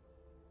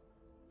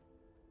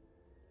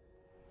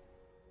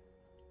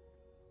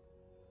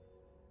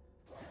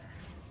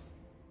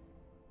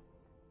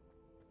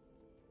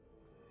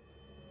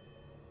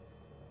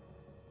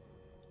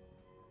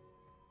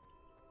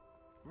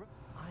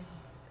 I'm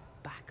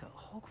back at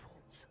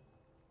Hogwarts.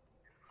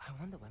 I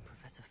wonder when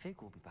Professor Fig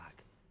will be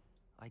back.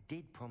 I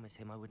did promise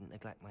him I wouldn't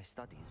neglect my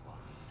studies while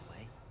he was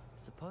away.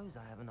 Suppose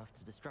I have enough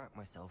to distract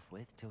myself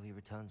with till he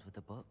returns with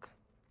the book.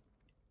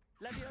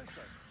 Levioso!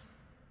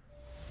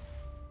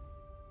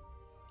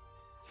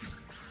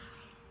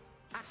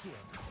 Accio!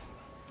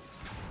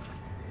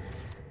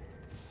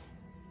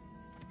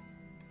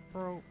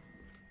 Bro,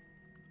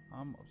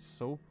 I'm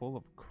so full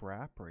of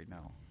crap right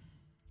now.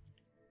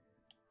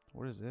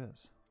 What is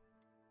this?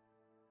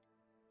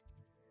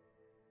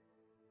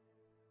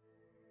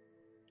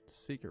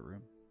 Secret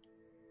room.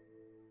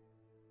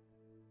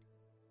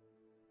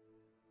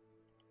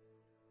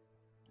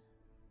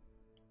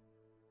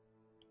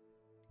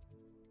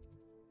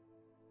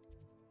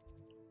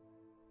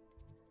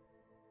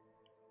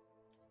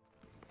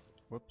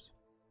 Whoops.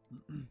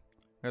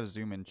 Gotta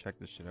zoom in and check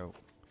this shit out.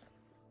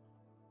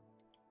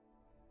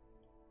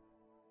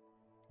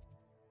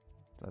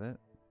 Is that it?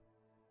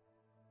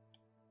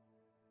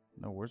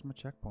 No, where's my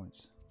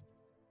checkpoints?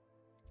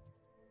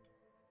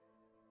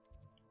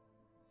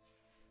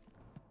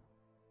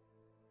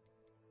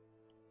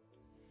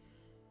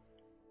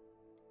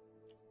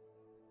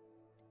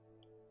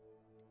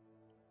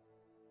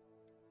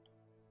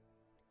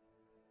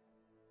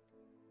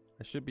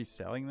 I should be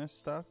selling this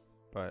stuff,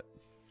 but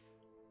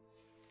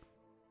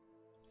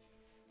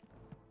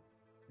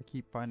I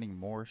keep finding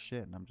more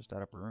shit and I'm just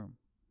out of room.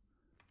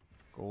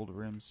 Gold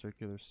rim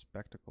circular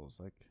spectacles,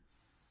 like,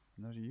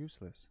 those are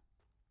useless.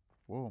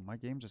 Whoa, my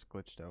game just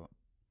glitched out.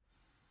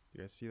 Do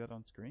you guys see that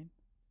on screen?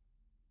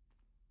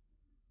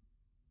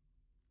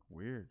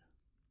 Weird.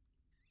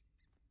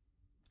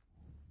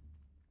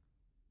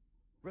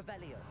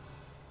 Revelio.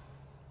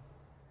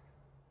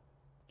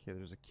 Okay,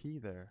 there's a key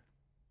there.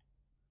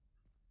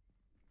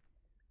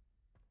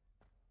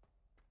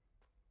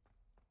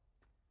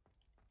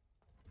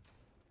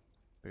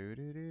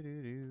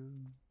 Boo-doo-doo-doo-doo.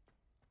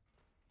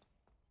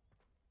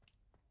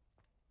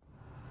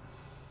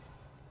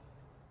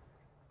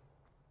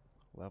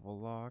 Level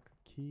lock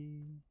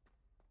key.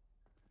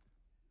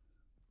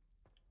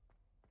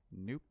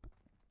 Nope.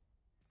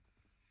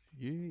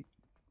 Yeet.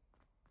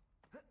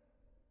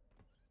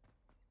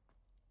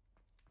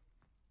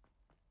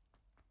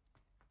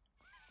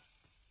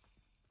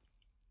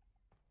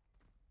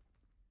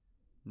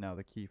 Now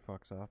the key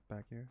fucks off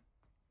back here.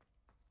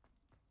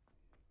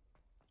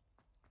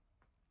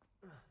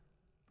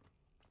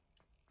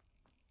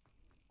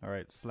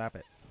 Alright, slap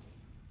it.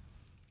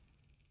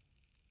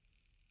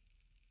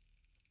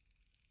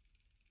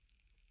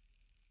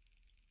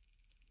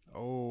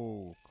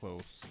 Oh,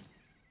 close.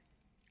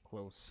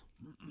 Close.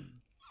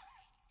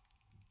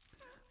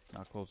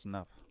 Not close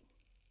enough.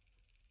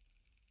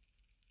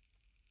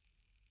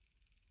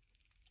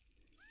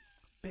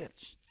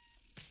 Bitch.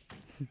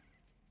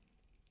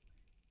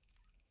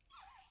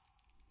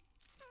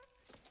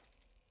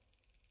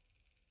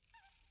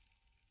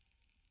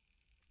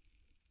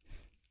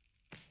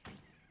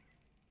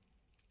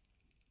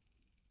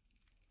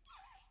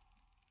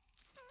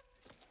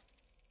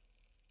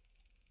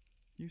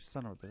 You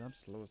son of a bitch, I'm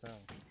slow as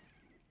hell.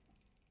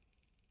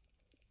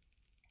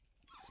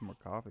 Some more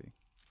coffee.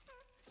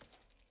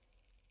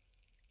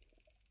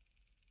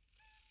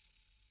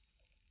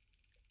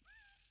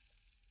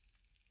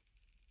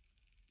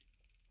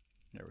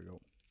 There we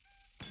go.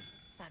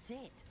 That's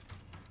it.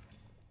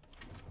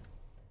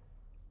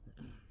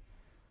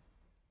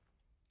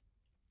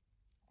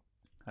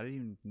 I don't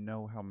even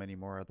know how many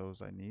more of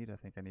those I need. I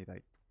think I need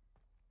like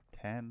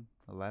 10,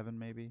 11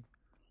 maybe.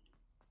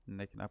 And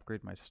they can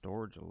upgrade my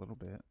storage a little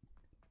bit.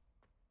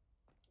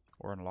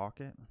 Or unlock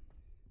it.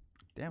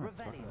 Damn,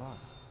 it's fucking locked.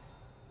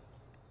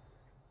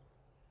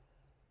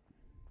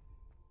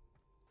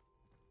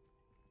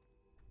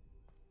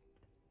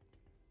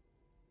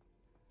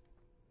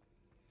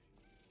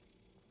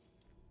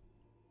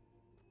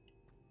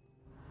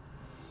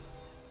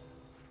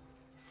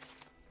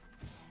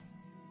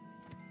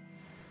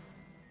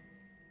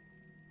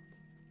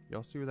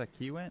 Y'all see where that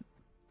key went?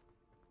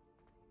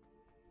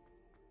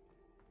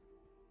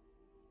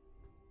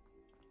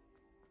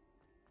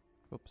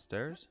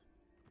 Upstairs?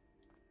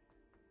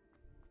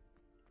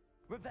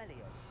 Revelio.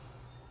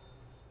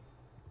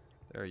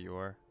 There you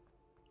are.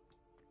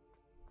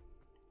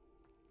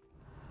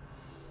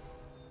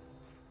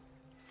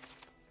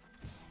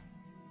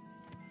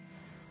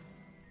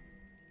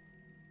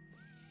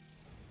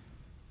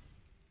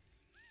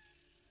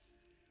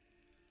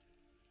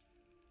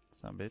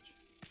 Son of a bitch.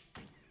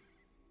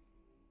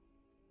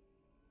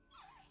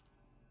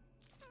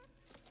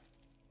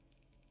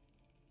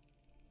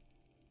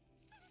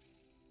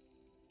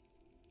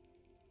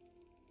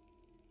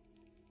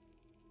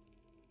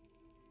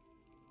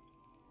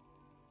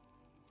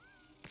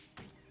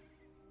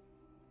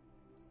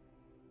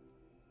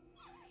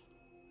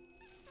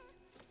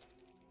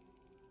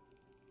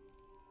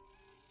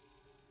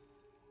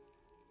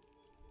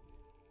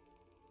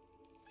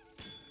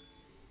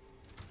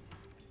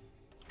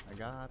 I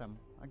got him.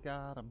 I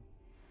got him.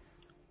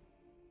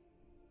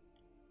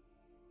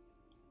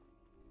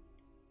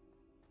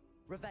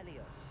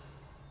 Revelio.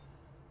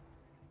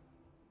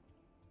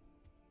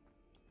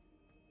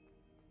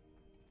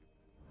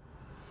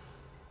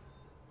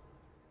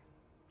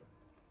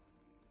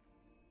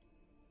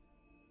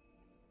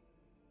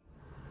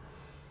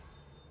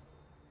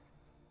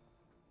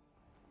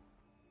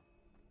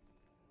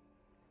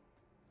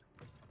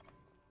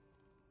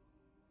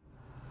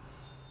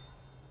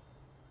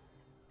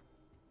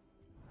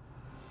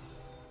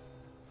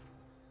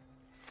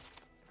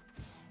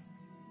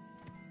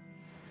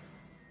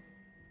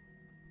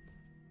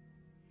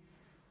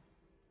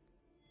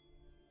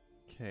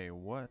 Okay,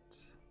 what?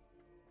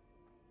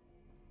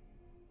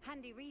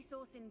 Handy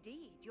resource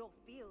indeed, your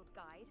field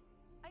guide.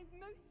 I'm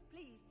most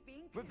pleased to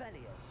be included.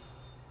 Revelio.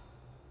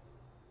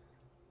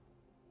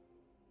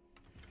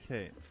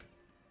 Okay.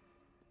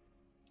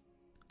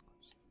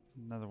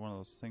 Another one of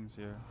those things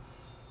here.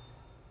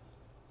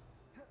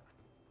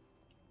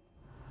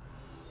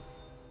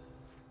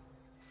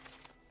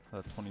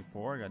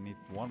 24. I gotta need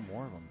one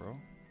more of them, bro.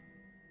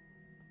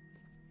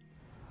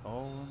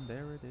 Oh, and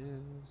there it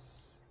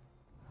is.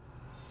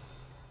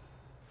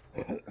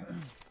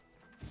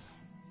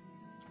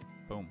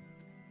 Boom.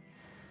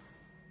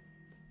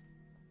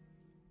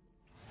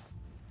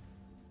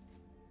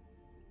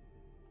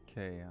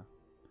 Okay,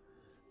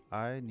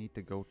 I need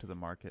to go to the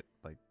market,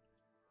 like,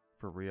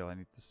 for real. I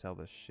need to sell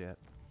this shit.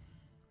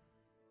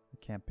 I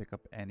can't pick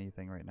up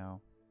anything right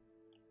now.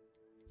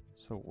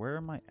 So where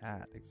am I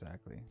at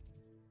exactly?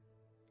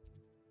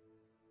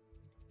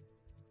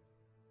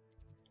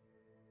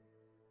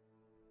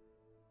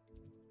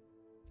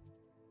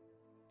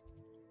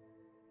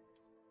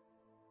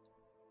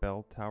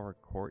 Bell Tower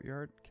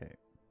Courtyard? Okay.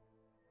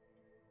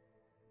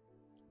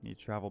 Need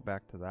to travel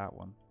back to that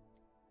one.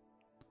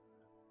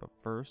 But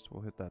first,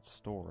 we'll hit that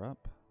store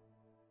up.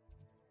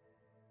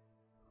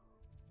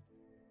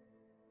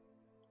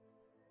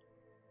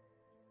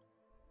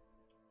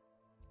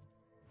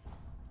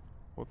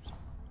 Whoops.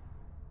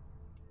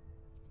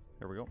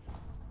 There we go.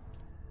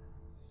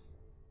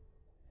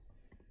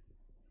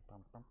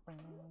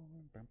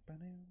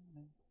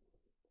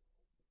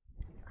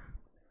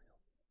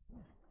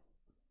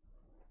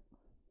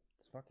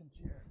 It's fucking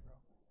chair, bro.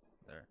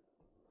 There.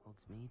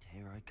 Hogsmeade,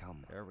 here I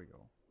come. There we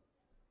go.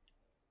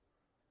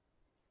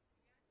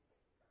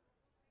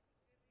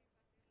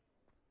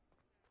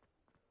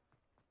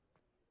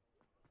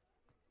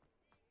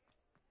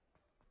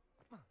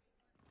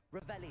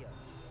 Revelio.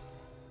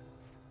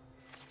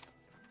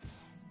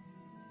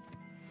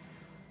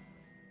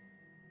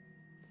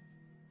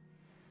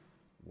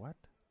 What?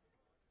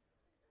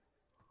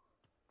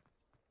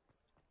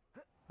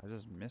 I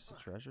just missed a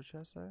treasure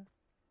chest there?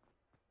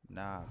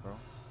 Nah, bro. I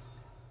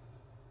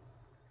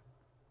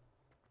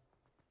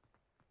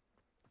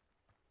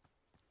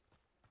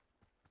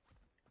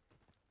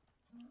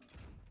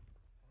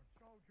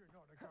told you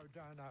not to go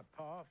down that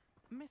path.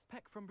 Miss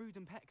Peck from Brood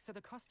and Peck said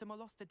a customer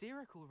lost a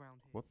diricle round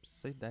here.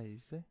 Whoopsie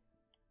daisy.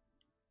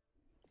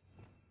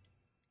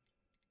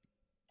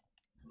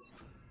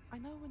 I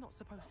know we're not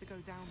supposed to go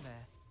down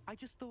there. I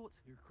just thought...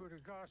 You could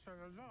have got us in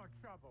a lot of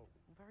trouble.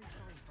 I'm very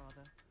sorry,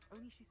 Father.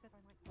 Only she said I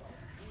might...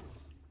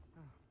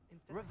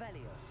 Instead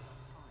Revelio.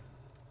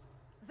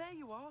 Fine. There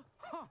you are!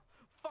 Ha!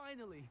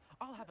 Finally!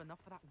 I'll have enough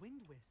for that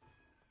wind wisp.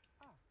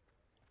 Ah.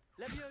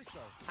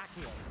 Levioso.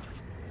 Accio.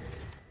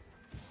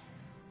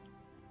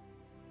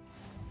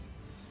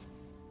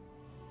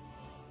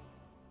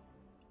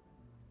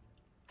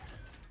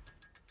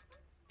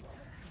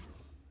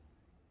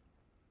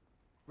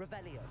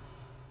 Revelio.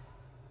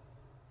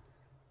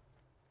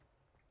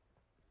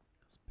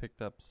 Just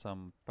picked up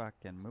some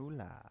fucking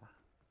moolah.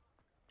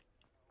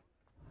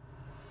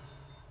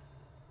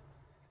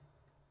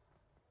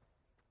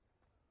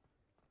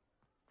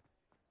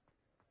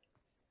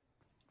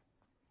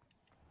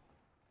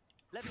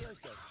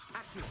 Levioso.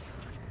 Accio.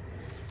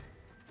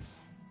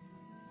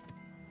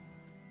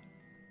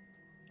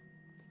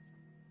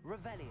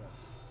 Revelio.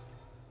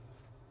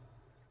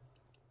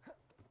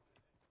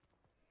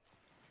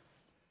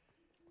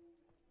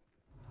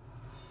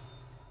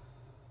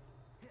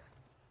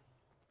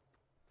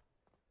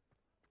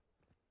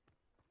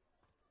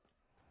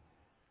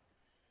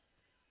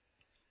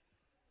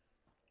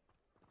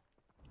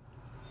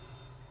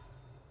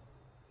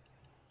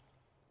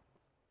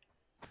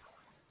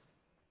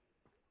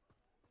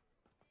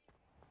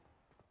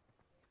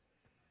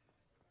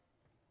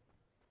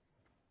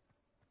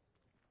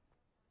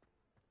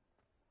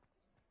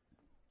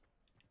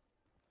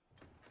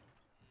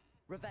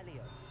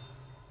 Revelio.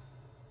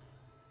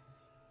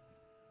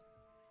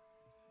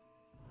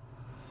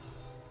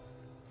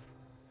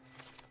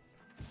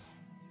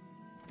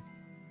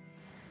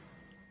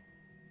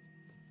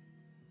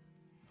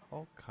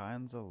 All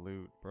kinds of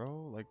loot,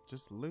 bro. Like,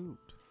 just loot.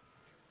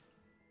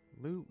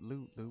 Loot,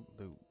 loot, loot,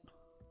 loot.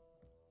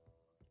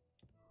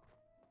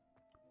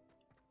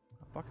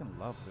 I fucking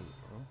love loot,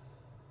 bro.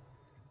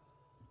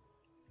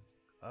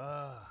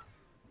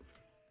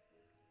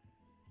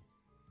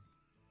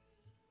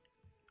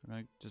 I'm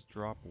gonna just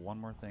drop one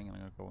more thing and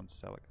I'm gonna go and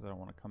sell it because I don't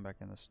want to come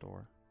back in the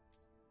store.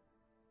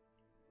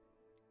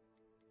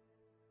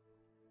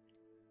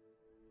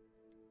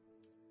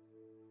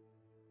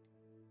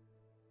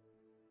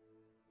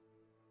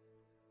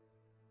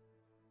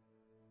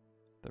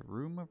 The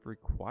Room of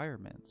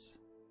Requirements.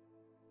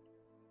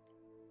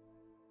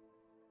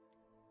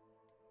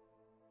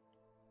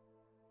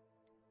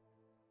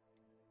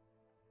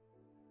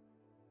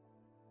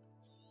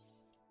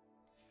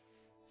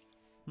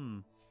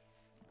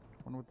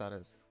 Wonder what that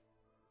is.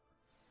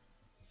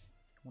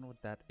 Wonder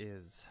what that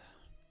is.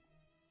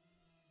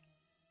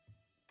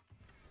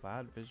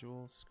 Plaid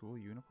visual school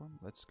uniform.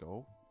 Let's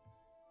go.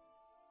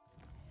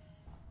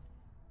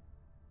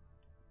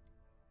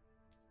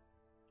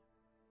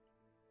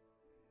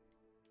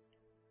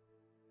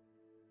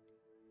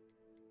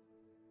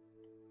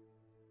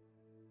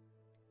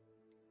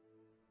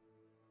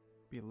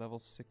 Be level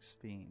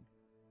 16.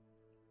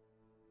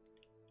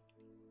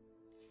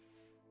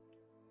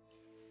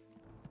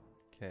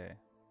 Okay.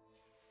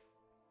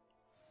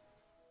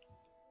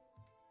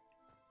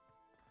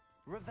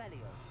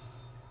 Revelio.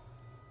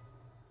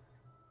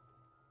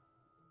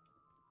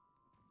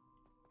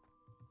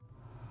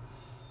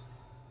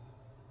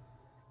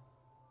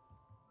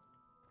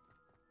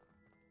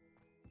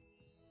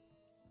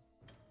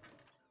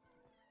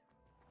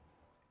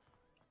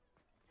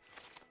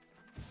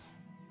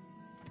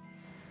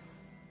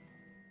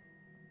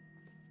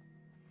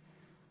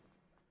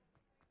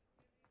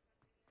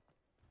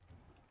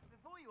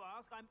 Before you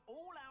ask, I'm all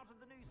out of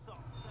the new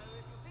socks, so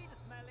if your feet are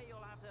smelly,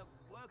 you'll have to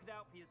work it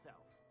out for yourself.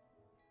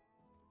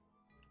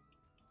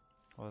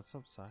 Oh, that's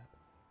upside.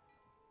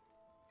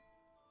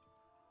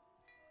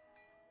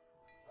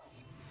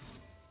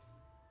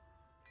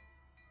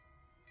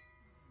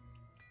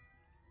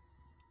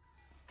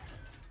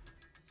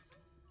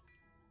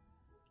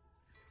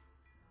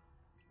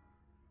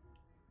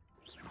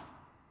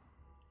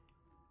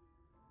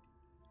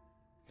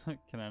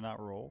 Can I not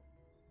roll?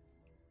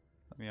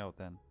 Let me out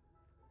then.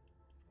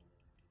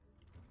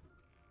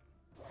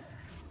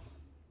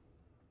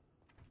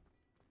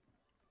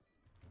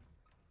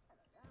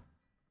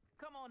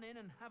 Come on in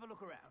and have a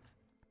look around.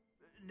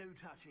 No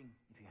touching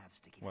if you have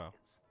sticky Wow. fingers.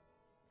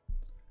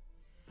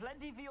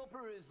 Plenty for your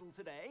perusal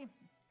today.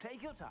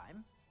 Take your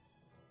time.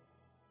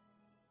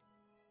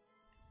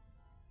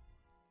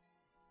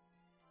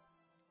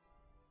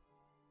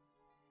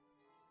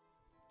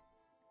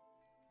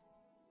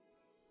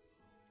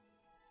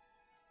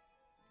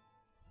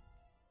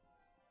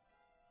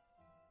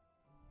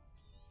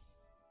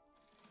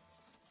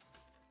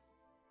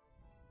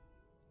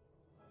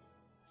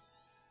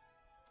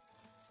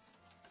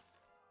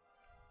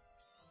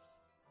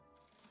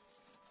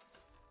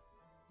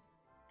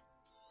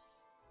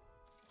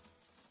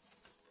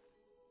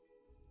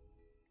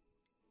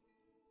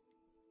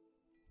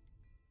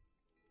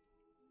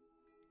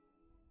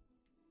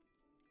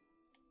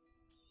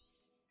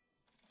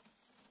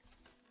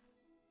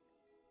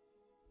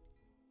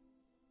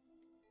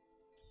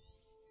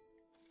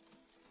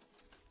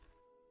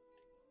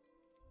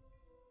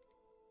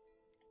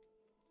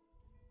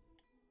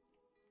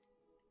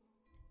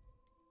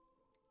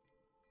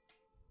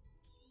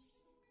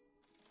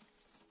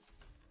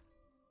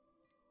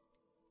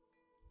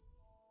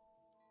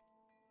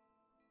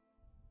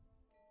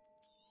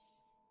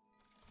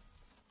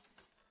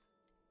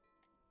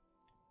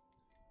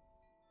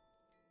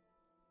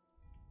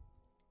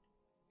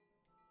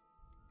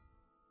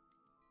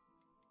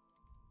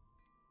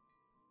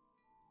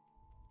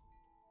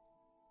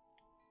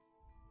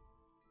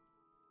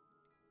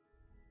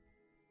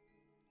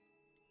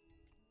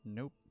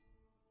 Nope.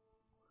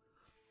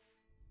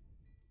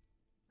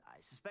 I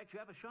suspect you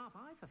have a sharp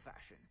eye for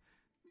fashion.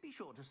 Be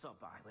sure to stop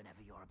by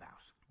whenever you're about.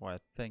 Why,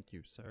 thank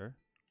you, sir.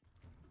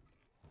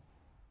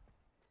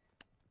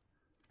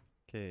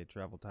 Okay,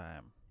 travel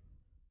time.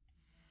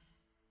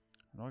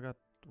 I know I got,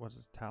 what's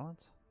his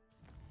talents?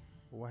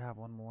 Oh, I have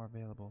one more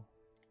available.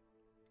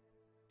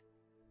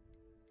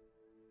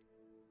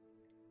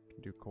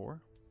 Can do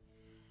core.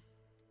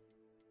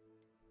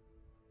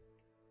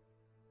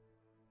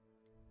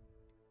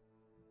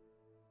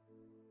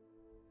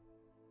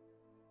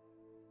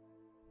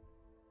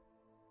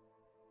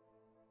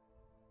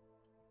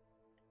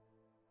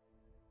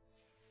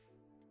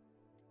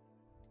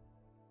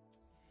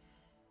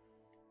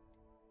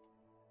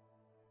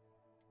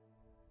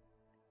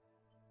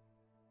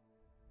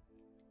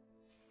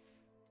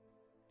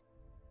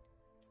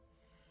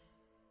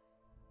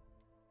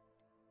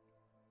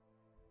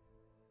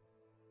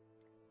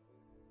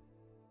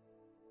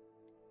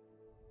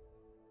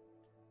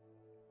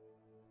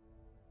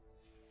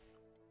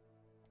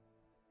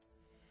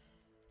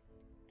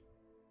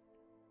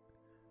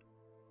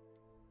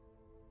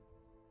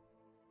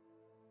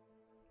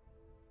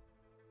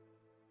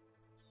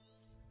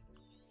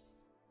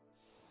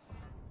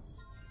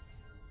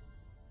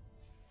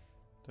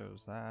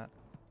 There's that.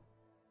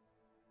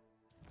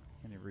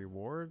 Any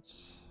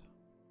rewards?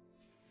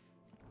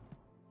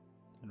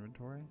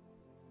 Inventory?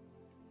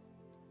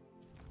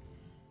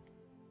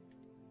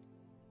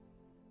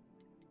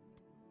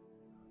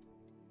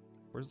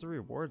 Where's the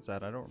rewards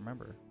at? I don't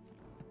remember.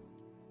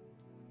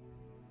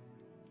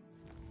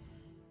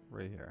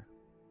 Right here.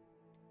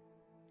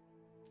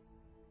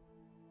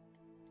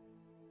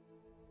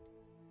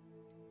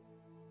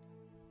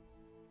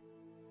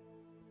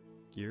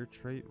 Gear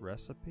trait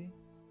recipe?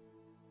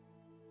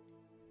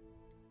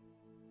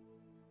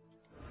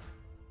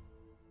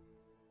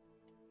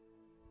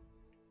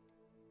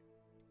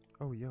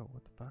 Oh, yo,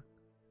 what the fuck?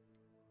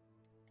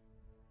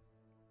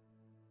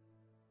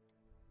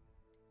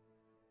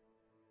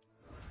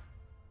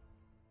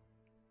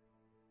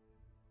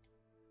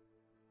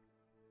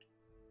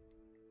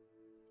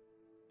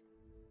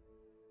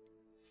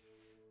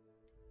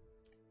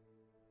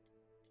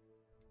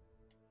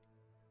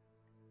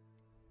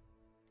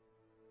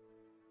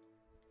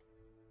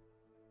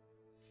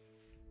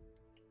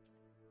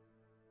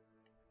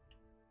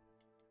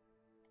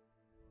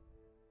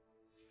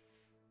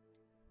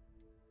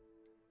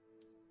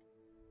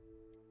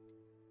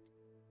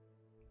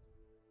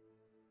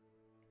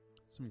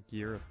 Some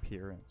gear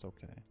appearance,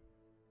 okay.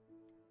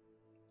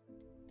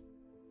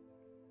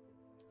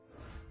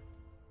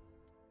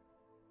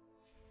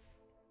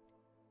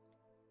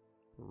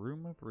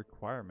 Room of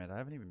requirement. I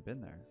haven't even been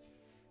there.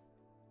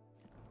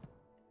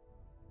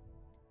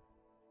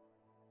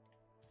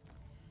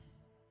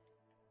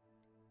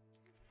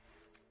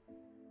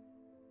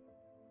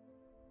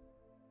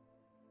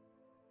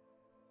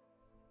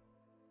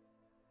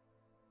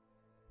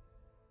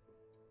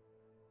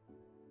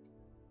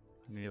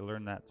 I need to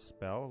learn that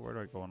spell. Where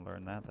do I go and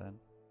learn that then?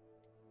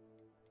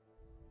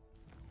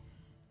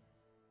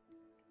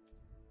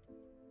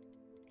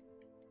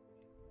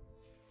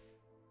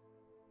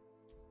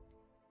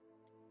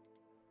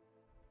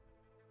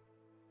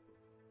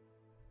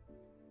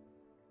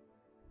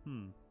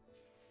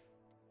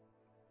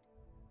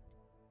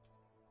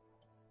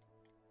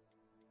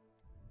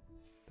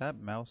 That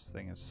mouse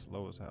thing is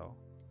slow as hell.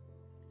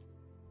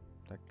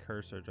 That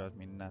cursor drives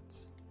me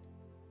nuts.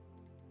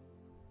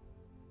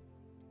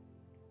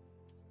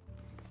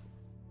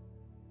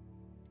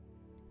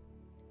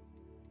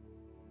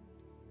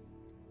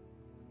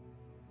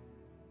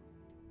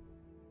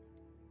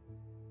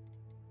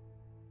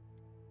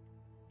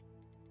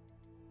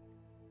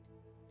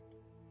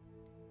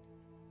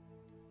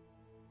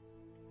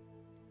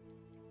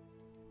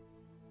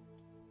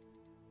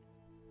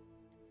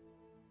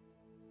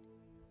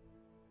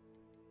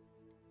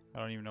 I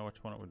don't even know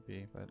which one it would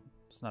be, but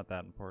it's not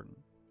that important.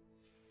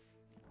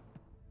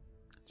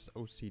 Just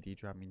OCD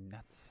drive me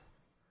nuts.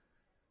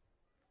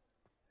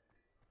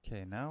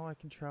 Okay, now I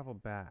can travel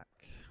back.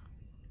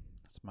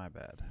 That's my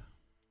bad.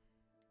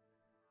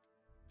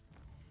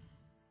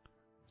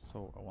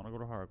 So I want to go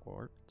to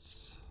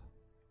Hogwarts.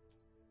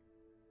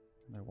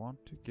 And I want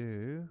to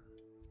go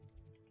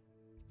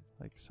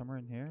like somewhere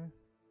in here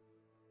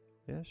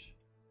ish.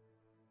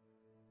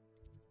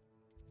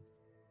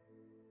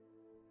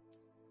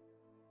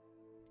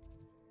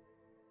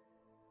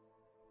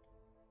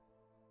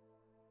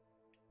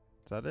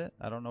 Is that it?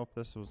 I don't know if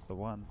this was the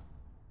one.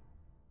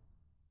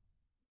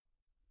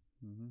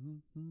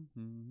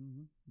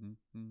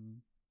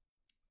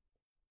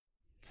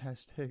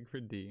 Hashtag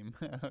redeem.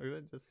 I'm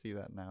gonna just see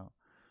that now.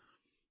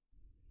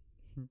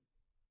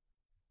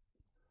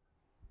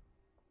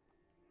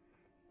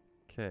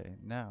 Okay,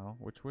 now,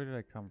 which way did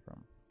I come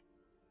from?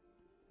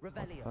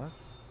 Revelio.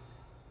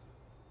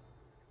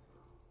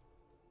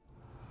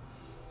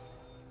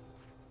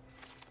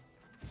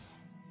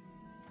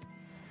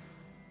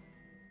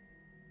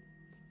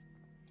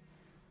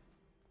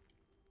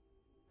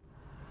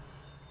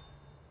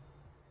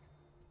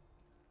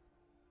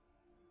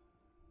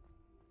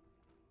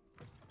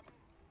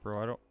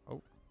 Bro, I don't...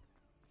 Oh.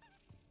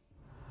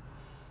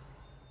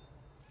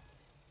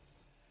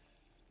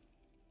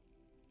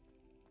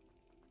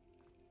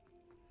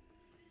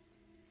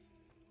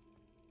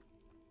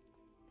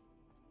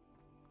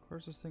 Of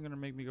course this thing gonna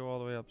make me go all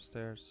the way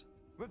upstairs.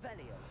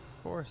 Revelio.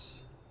 Of course.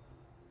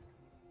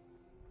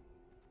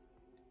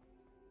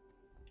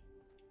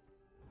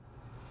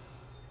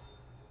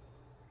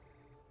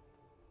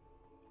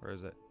 Where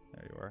is it?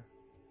 There you are.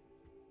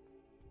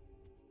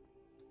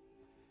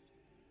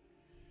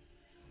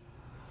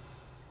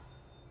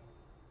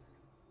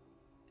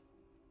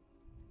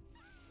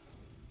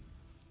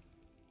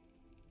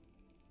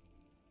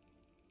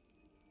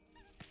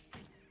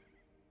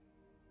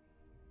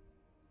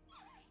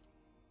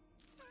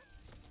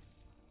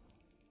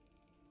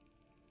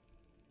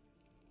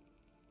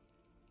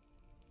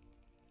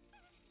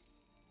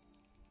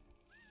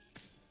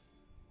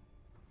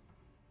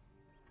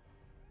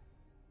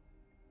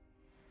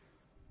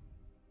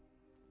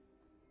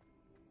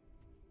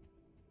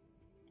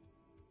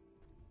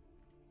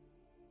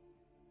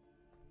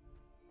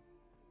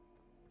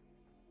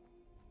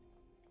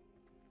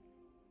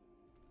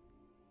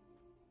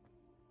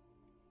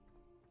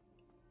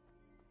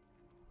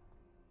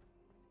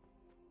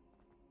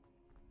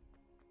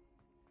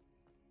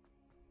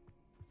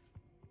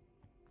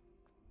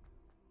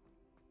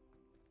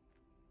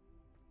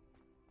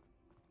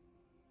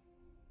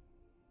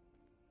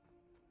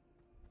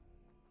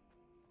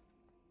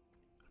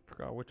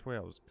 Forgot which way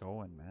I was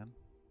going, man.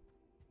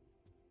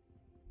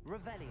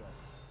 Revelio.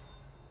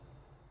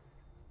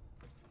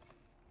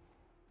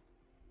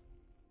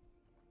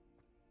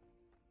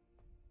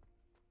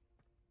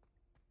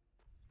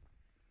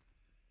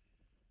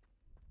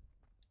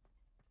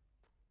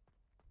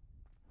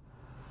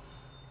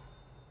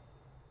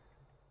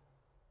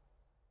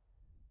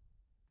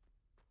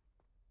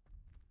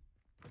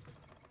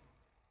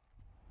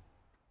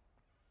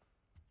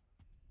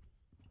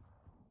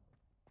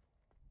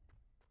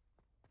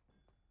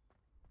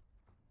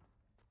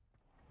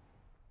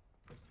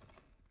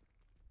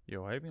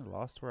 Yo, I even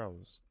lost where I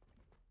was.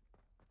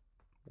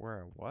 Where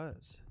I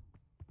was.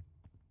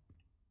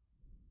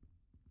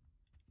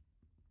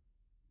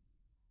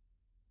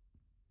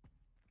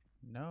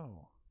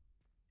 No.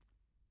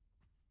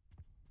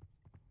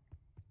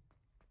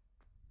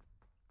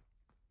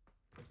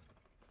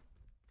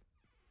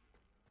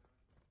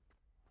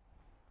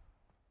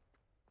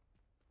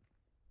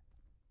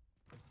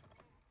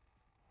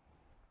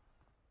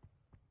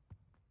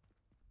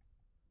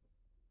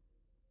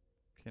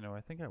 Okay, no,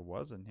 I think I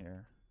was in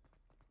here.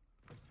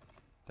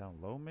 Down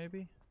low,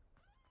 maybe?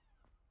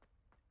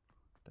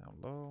 Down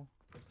low.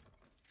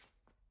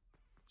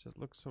 Just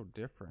looks so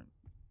different.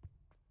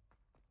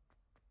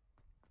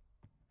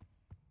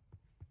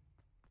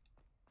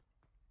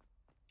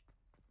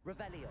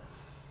 Revelio.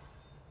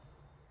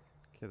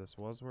 Okay, this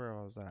was where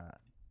I was at.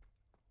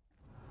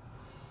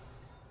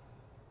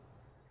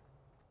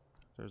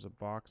 There's a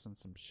box and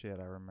some shit,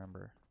 I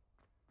remember.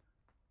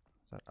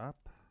 Is that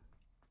up?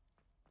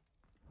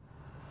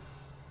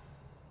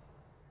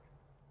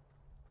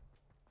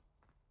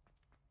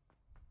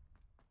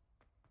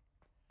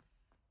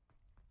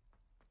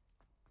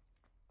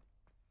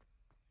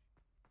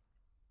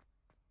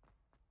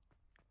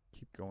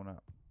 Keep going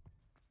up.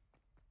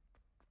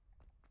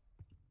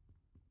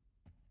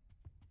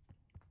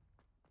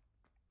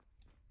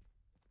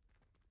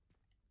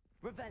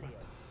 Revelio.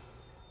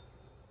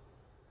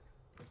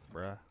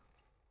 Bruh.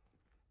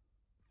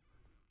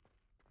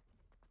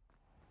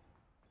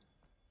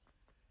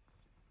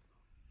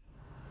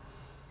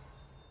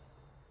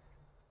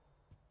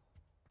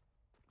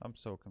 I'm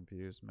so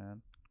confused,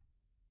 man.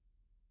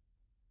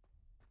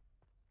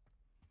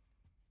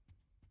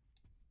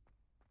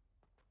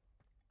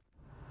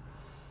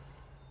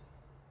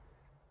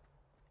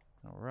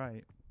 All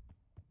right.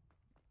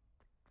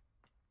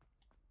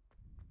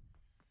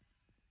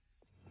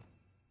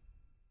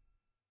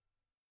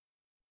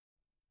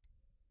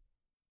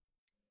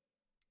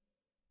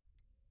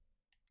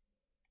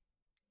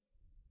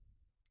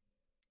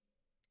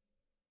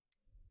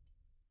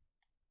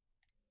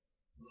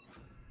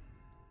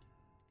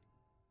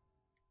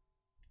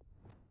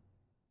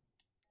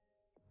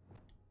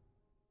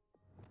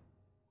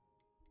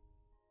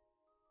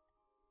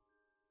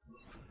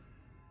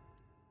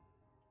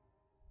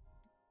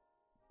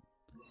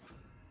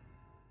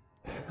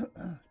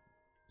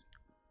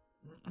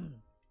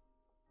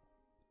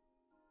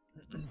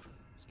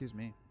 Excuse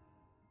me.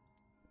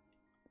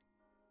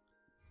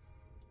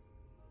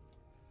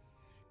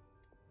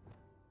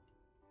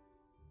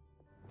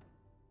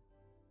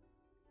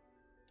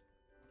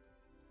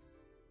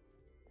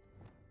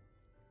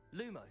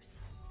 Lumos.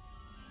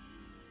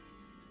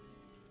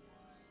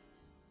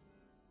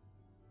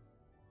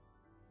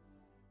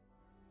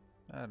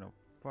 I have no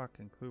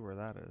fucking clue where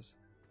that is.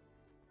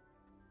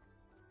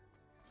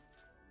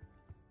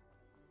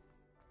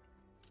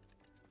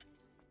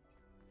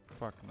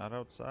 Fuck, not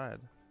outside.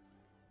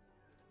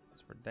 That's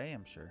for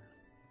damn sure.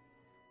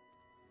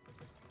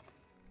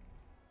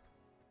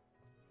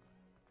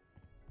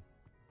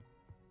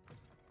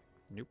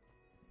 Nope.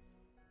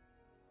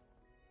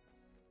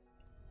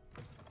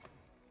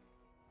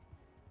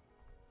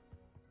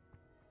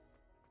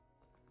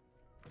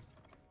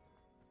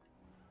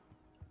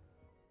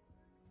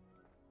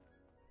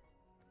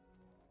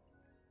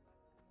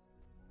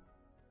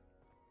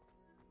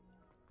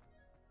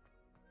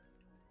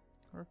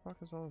 Where the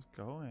fuck is all this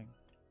going?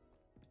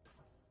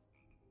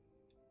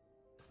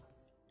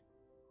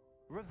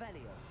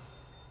 Revelio.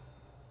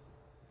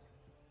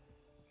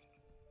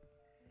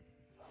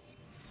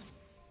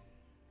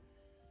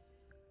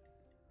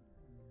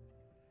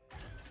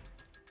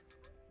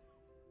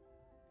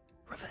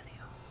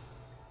 Revelio.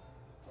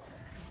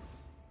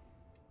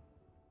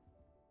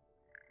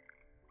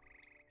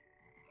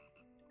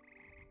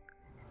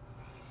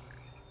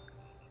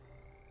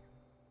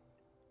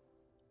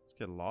 Let's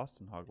get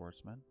lost in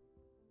Hogwarts, man.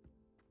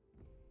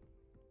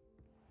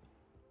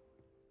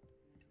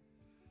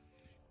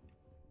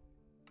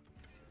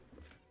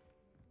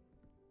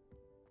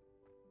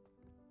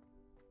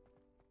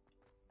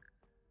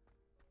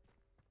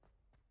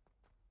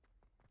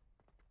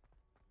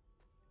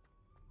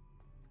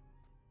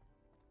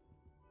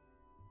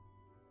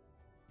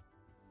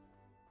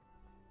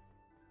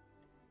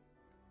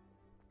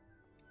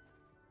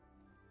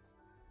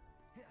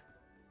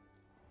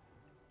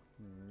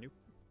 Nope.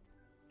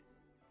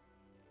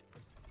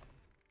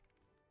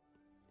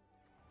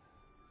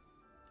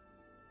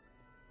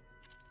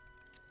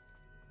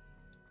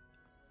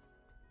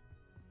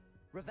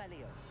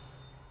 Revelio.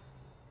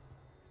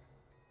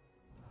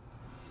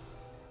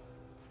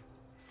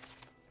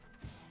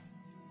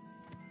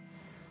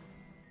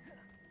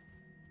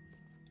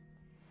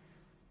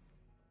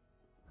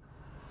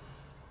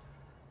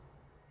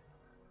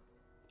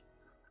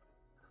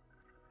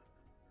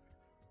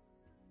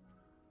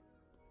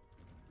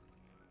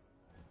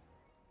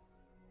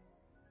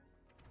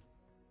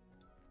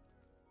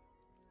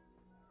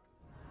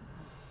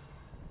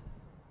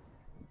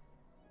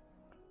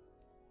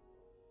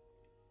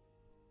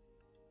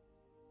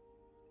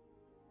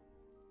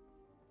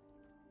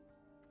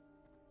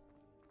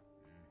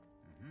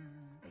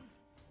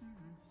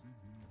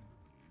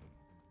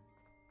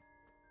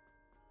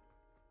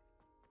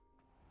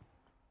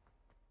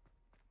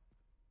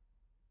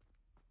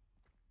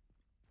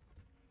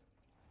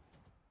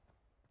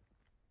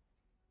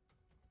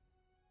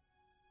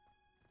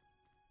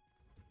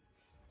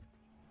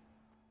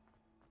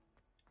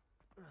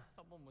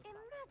 Someone was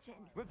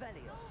Imagine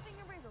Revelio.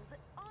 solving a riddle that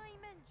I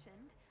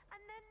mentioned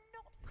and then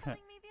not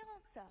telling me the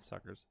answer.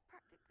 Suckers.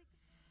 Practically.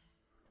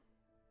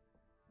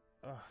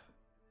 Ugh.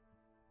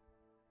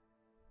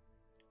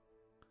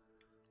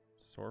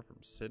 Sore from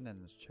sitting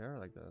in this chair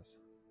like this.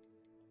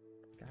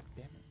 God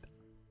damn it.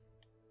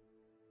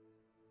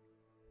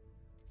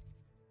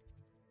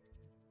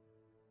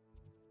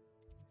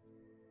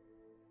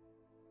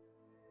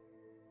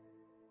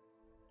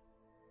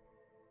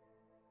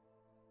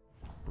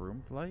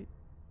 Broom flight?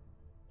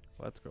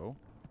 Let's go.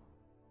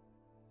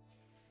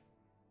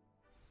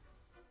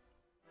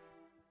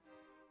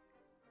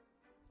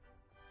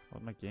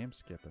 What's my game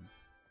skipping?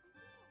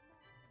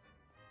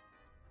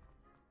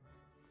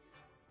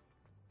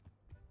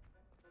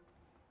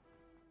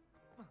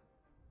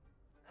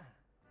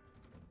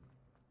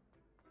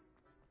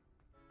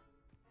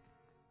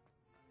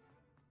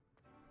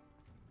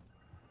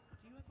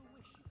 Do you ever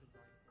wish you could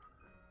write?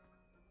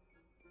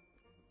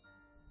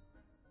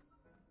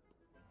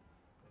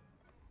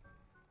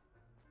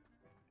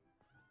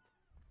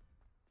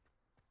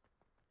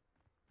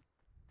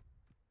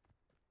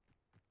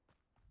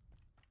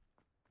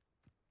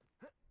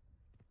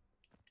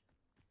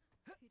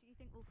 Who do you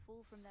think will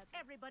fall from their...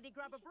 Everybody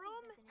grab a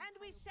broom, and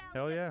we shall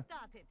Hell get yeah.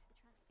 started. The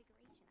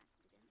Transfiguration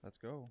accident. Let's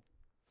go.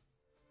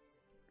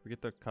 We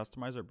get to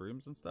customize our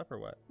brooms and stuff or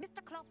what?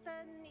 Mr.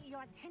 Clopton,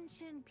 your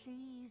attention,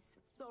 please.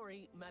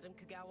 Sorry, Madam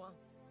Kagawa.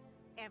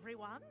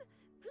 Everyone,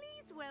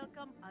 please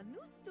welcome a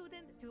new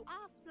student to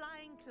our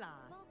flying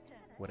class.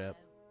 What up?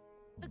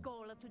 The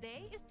goal of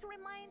today is to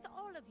remind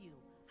all of you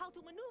how to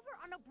maneuver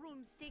on a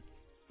broomstick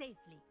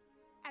safely,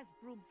 as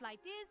broom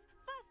flight is,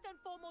 first and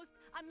foremost,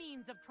 a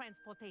means of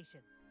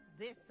transportation.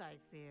 This, I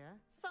fear,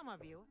 some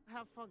of you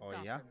have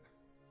forgotten. Oh, yeah?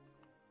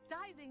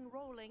 Diving,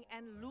 rolling,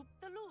 and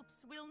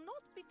loop-the-loops will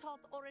not be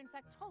taught or in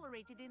fact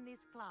tolerated in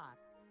this class.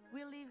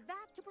 We'll leave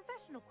that to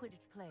professional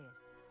Quidditch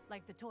players,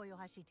 like the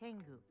Toyohashi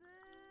Tengu.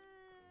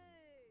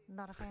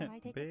 Not a fan, I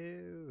take it?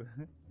 Boo!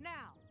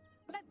 Now,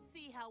 let's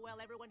see how well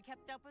everyone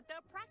kept up with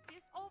their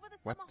practice over the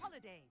summer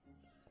holidays.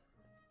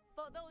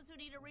 For those who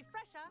need a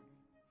refresher,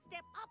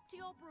 step up to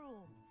your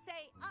broom,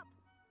 say up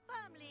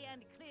firmly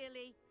and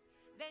clearly,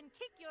 then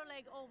kick your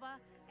leg over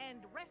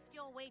and rest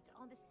your weight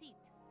on the seat.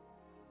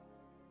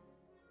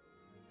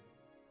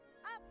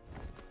 Up!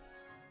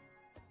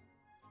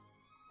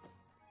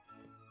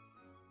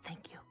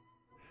 Thank you.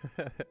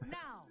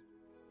 Now,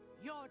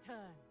 your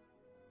turn.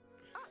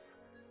 Up!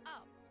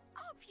 Up!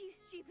 Up, you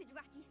stupid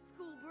ratty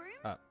school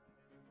broom! Up.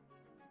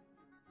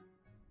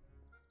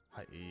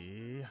 Hi.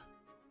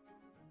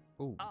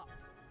 Ooh. Up.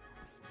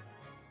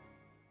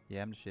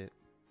 Yeah, I'm the shit.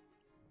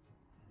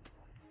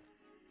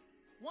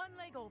 One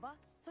leg over,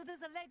 so there's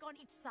a leg on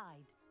each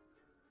side.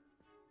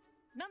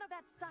 None of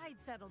that side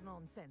saddle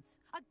nonsense.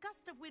 A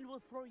gust of wind will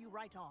throw you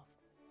right off.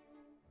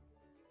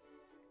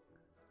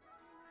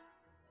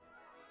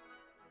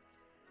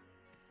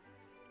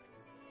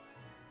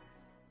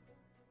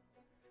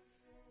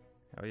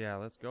 Oh yeah,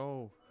 let's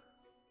go.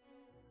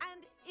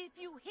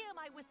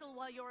 castle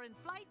while you're in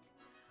flight,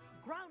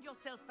 ground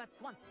yourself at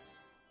once.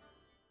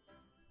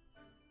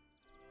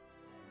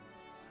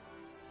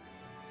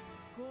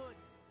 Good.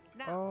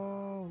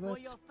 Now, for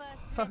your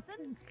first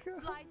lesson,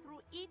 fly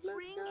through each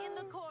ring in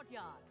the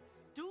courtyard.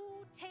 Do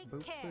take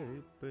care.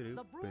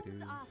 The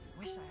brooms are school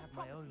Wish I had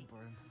my own property.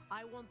 broom.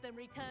 I want them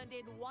returned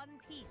in one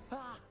piece.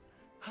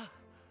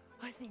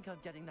 I think I'm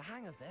getting the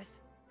hang of this.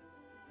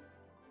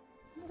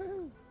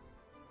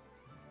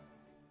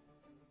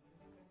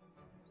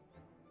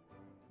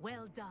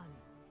 Well done.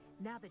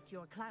 Now that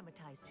you're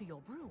acclimatized to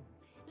your broom,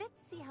 let's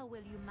see how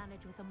well you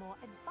manage with a more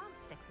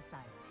advanced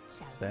exercise,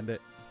 shall we? Send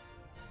it.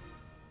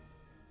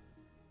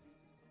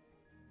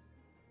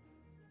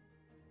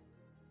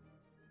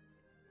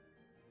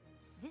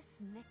 This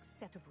next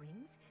set of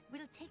rings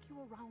will take you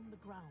around the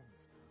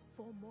grounds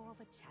for more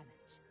of a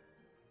challenge.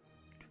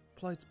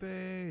 Flight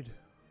speed.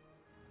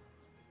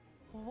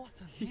 What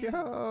a view.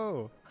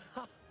 Yo.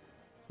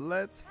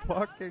 Let's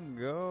fucking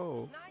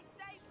go. Nice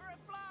day for a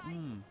flight.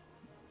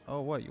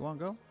 Oh, what? You want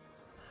to go?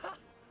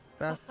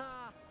 Fast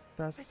This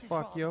as is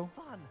fuck, rather yo.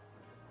 fun.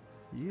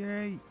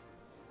 Yay.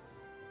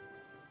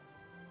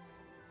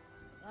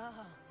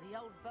 Ah, the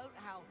old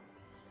boathouse.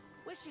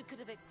 Wish you could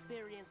have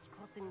experienced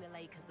crossing the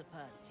lake as a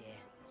first year.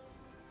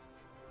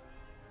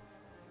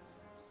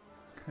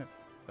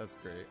 That's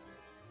great.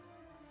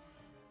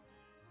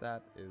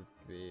 That is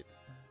great.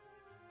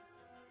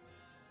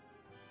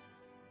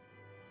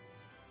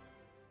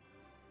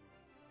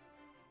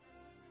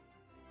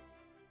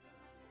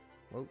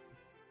 Whoa.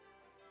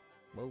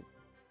 Whoa.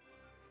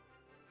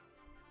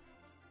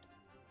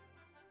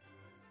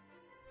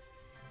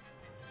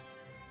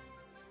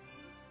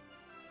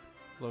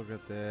 Look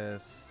at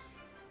this.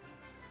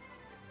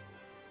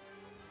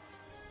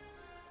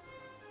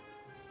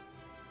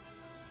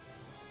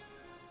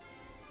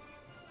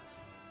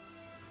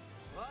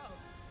 Whoa,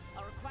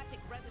 our aquatic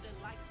resident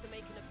likes to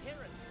make an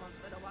appearance once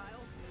in a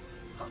while.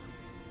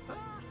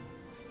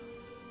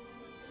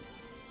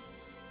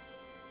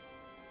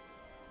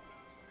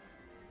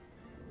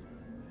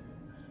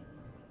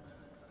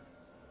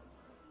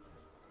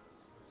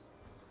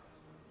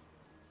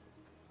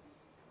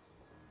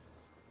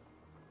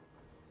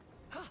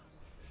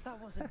 That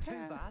wasn't too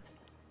bad.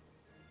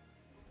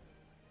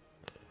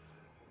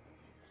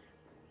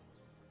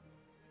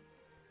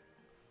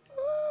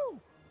 Oh,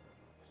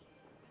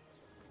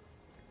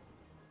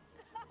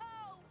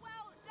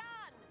 well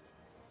done!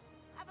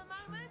 Have a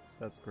moment?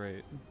 That's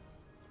great.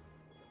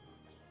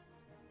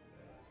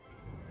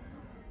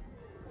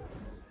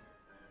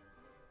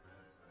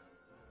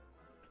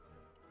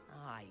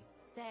 I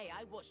say,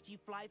 I watched you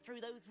fly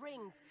through those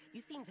rings.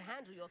 You seem to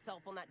handle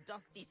yourself on that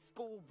dusty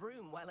school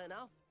broom well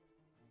enough.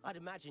 I'd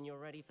imagine you're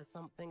ready for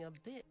something a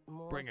bit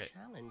more Bring it.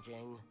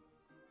 challenging.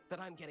 But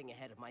I'm getting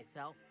ahead of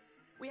myself.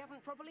 We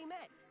haven't properly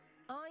met.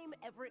 I'm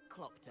Everett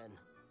Clopton.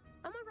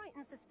 Am I right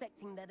in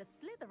suspecting that a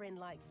Slytherin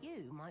like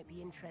you might be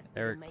interested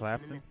Eric in making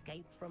Clapton? an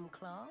escape from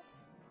class?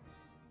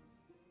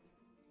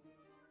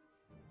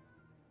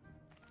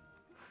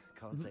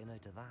 Can't say no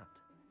to that.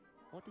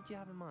 What did you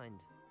have in mind?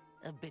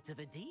 A bit of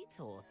a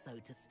detour, so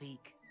to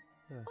speak.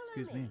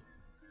 Excuse me.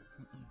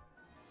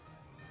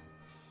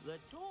 The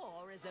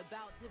tour is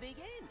about to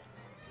begin.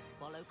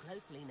 Follow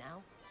closely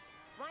now.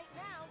 Right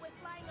now, we're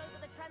flying over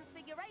the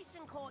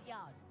Transfiguration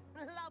Courtyard.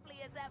 Lovely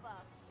as ever.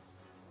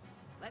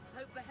 Let's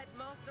hope the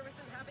headmaster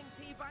isn't having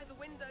tea by the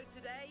window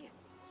today.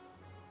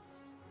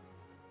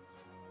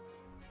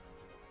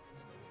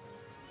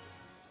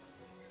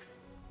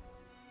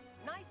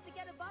 Nice to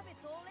get above it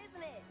all,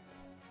 isn't it?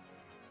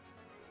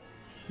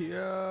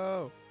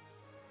 Yo.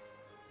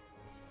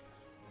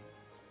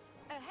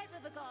 Ahead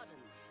of the gardens.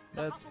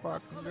 Let's Hufflepuff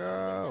fucking Commons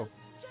go. windows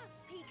just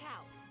peek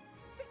out.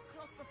 Bit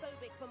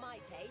claustrophobic for my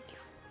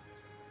taste.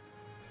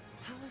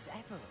 How is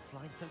Everett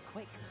flying so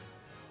quickly?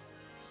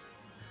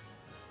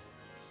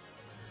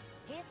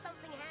 Here's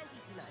something handy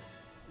to know.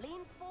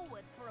 Lean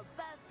forward for a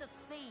burst of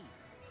speed.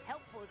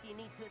 Helpful if you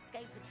need to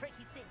escape a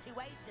tricky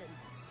situation.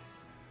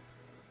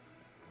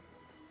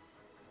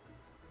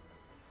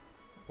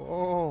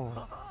 Oh.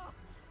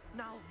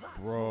 Now that's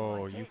Bro, more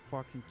like you it.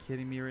 fucking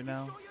kidding me right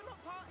now? Sure you're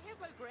not part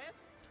hippogriff?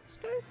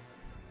 Escape.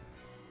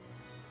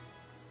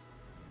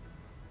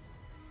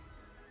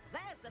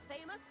 There's the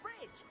famous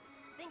bridge.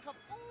 Think of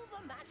all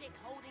the magic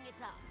holding it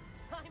up.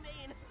 I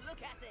mean,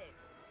 look at it.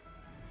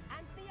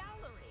 And the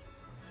owlery.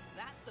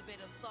 That's a bit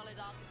of solid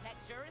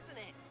architecture, isn't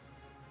it?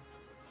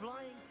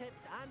 Flying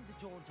tips and a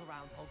jaunt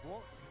around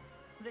Hogwarts.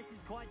 This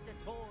is quite the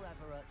tour,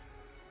 Everett.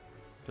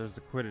 There's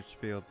the Quidditch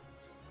field.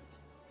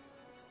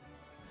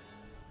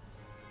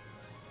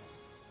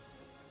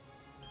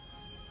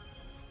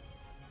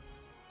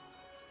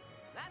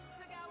 That's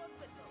Kagawa's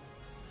whistle.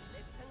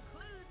 This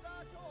concludes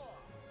our tour.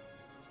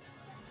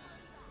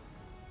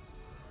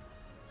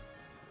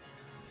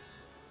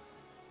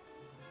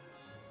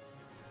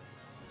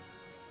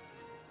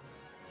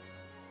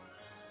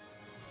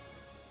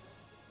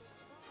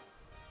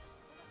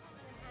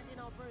 And in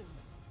our brooms.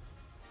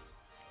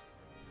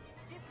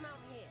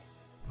 Dismount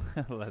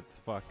here. Let's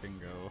fucking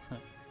go.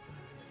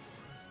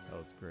 That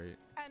was great.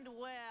 And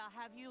where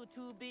have you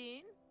two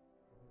been?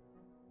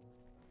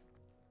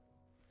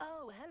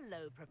 Oh,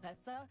 hello,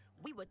 Professor.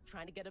 We were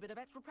trying to get a bit of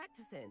extra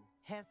practice in.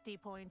 Hefty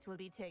points will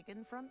be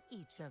taken from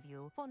each of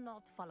you for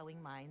not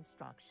following my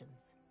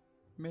instructions.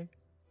 Me?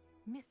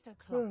 Mr.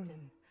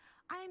 Clopton,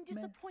 I am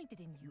disappointed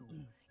in you.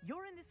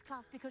 You're in this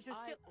class because you're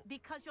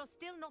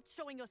still not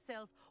showing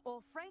yourself, or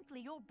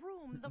frankly, your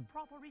broom, the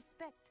proper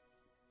respect.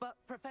 But,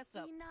 Professor...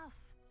 Enough.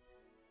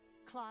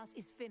 Class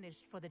is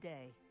finished for the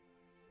day.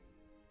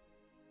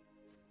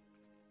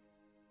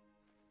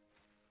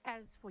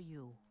 As for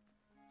you,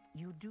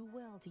 you do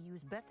well to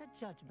use better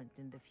judgment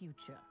in the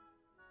future.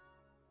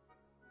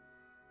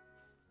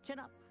 Chin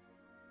up.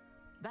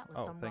 That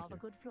was some rather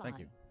good flying. Thank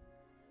you.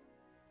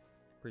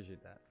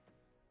 Appreciate that.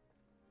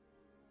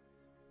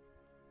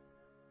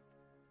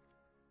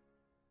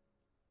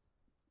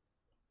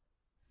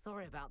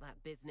 Sorry about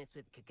that business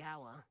with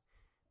Kagawa,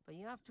 but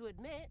you have to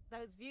admit,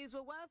 those views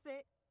were worth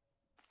it.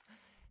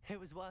 It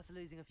was worth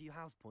losing a few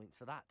house points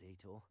for that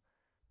detour.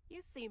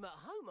 You seem at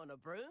home on a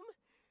broom.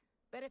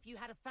 Bet if you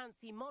had a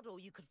fancy model,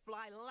 you could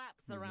fly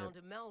laps around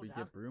Imelda. We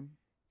get broom?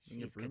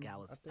 She's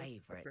Kagawa's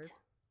favorite.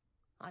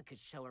 I could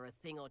show her a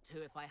thing or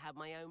two if I had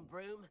my own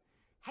broom.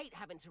 Hate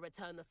having to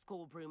return the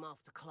school broom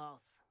after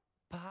class.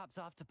 Perhaps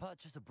I have to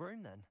purchase a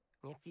broom then?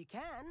 If you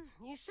can,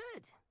 you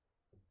should.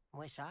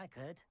 Wish I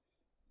could.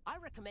 I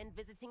recommend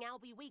visiting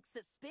Albie Weeks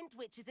at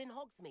Spintwitches in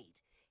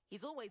Hogsmeade.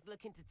 He's always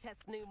looking to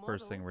test new models.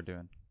 First thing we're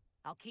doing.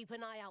 I'll keep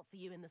an eye out for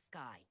you in the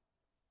sky.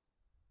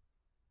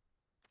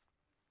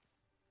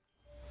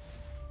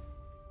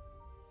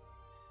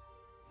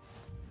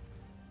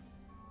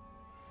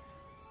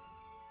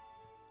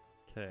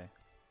 Okay.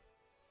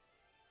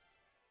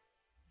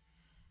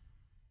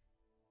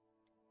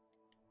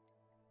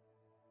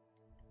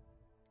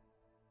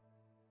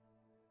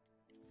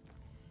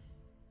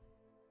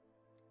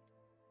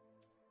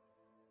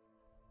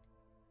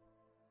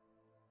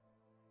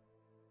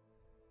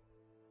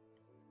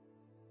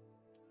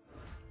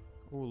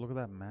 Ooh, look at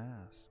that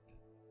mask.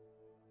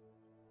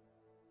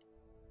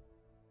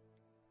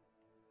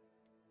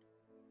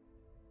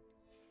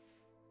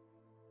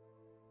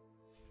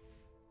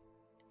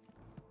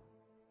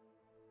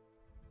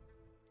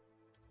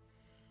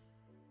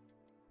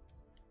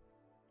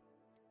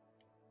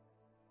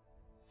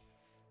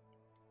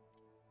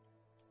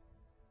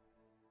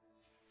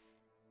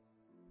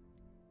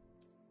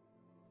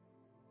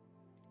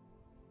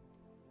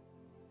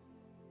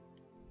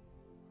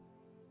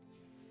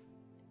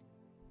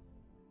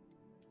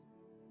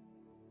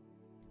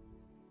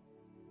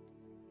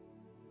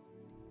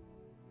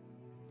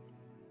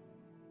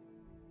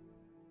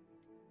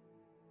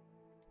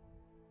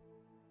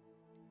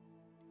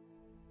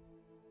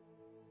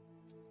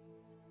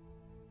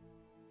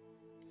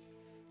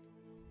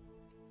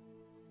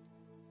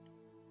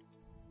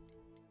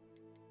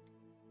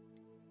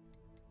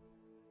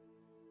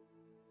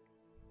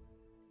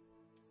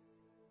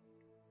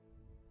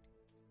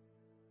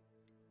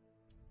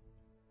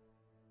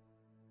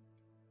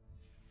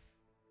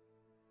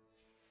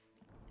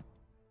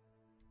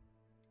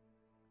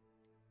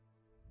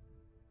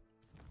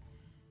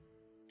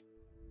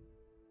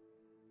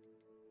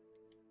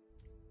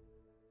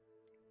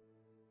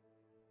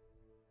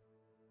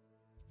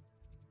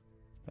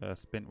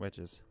 Spin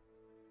wedges.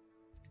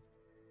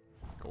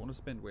 Going to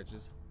spin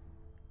wedges.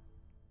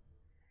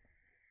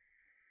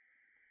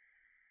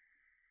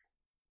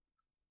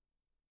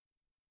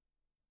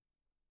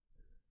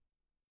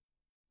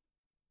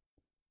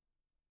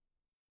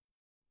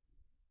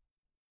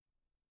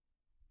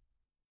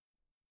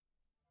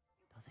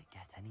 Does it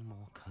get any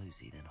more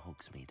cozy than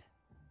Hogsmeade?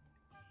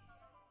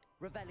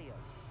 Revelio.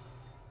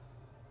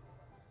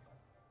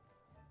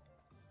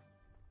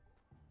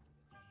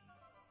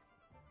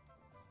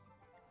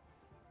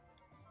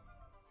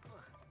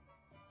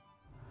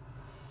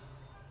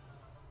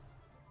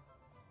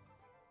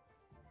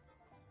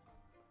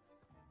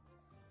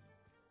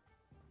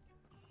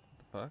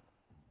 Fuck.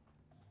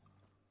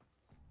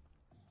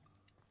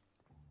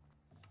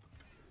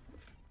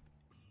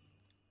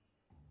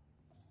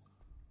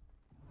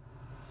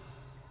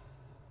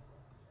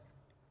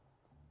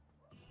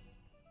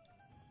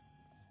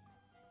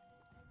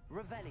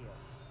 Revelio.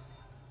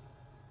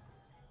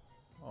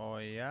 Oh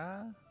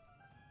yeah?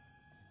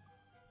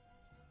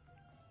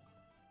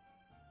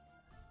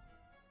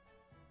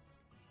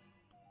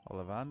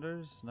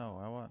 Ollivanders? No,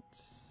 I want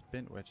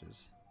spin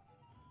witches.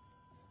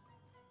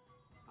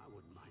 I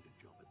wouldn't mind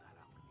a job at that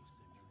alchemy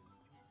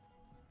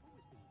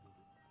center.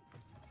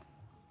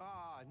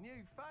 Ah,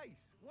 new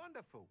face.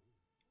 Wonderful.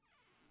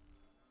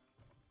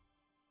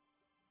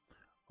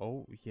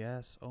 Oh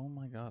yes. Oh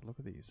my god, look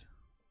at these.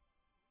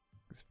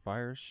 This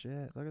fire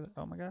shit. Look at that.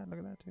 Oh my god, look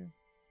at that too.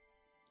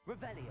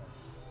 Revelio.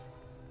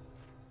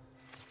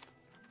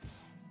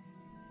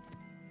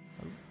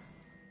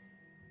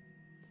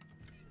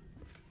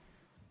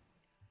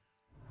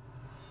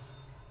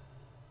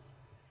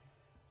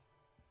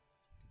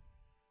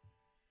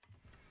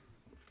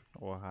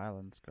 Oh, a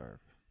Highland scarf.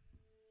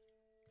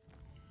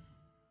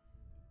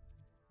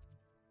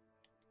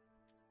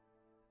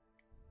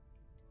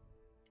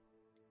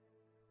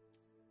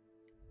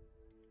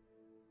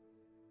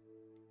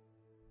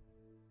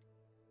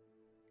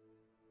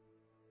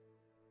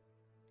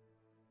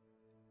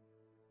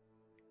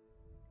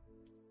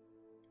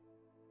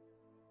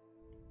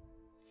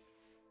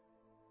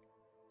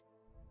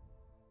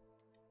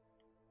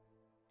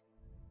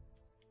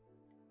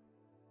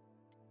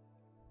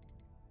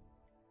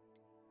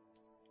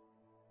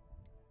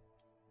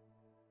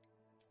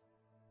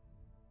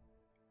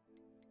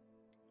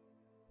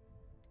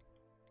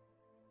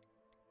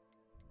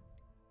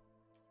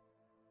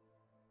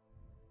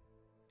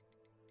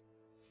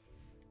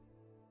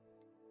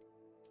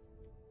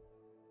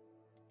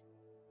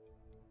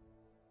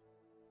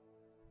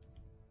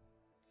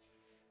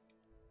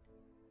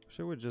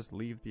 Should we just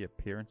leave the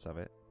appearance of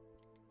it?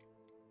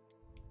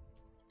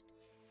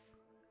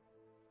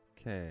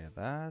 Okay,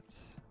 that.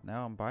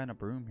 Now I'm buying a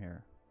broom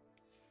here.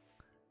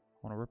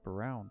 Want to rip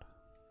around.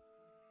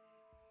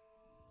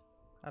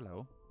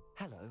 Hello.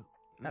 Hello.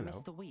 Hello.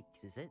 Mr.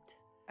 Weeks, is it?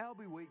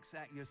 Albie Weeks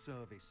at your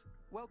service.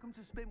 Welcome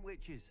to Spin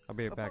Witches. I'll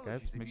be right back,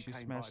 guys. Apologies if Make sure you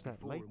came smash by that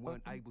before like and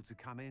weren't button. able to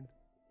come in.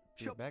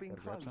 Be Shop's back, been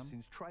gotta grab closed some.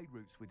 since trade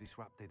routes were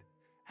disrupted.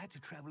 Had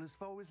to travel as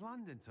far as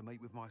London to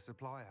meet with my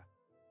supplier.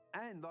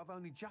 And I've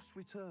only just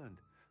returned,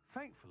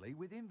 thankfully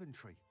with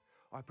inventory.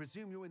 I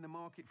presume you're in the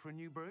market for a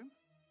new broom?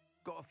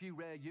 Got a few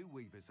rare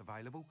U-weavers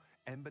available.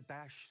 Ember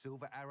Dash,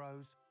 Silver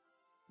Arrows.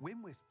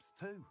 Wind Wisps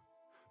too.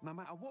 No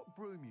matter what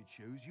broom you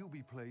choose, you'll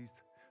be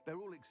pleased. They're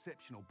all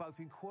exceptional, both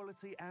in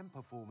quality and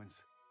performance.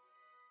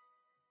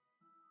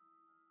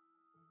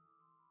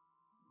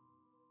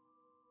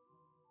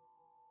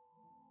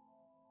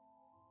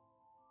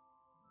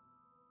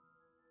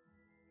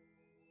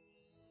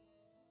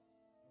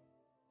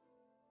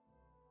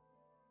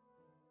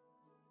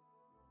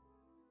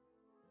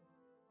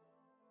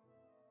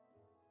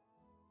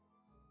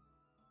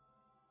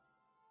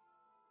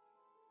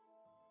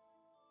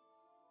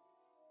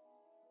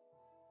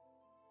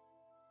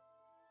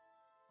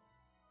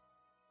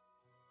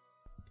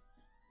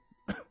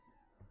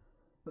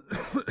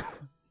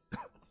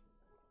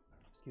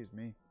 Excuse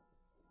me.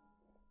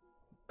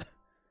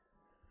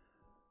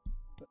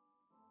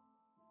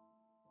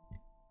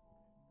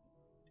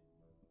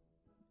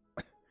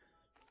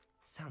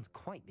 Sounds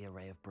quite the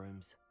array of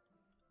brooms.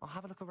 I'll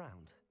have a look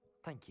around.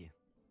 Thank you.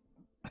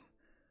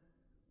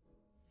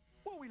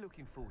 What are we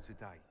looking for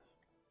today?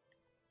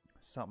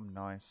 Something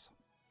nice.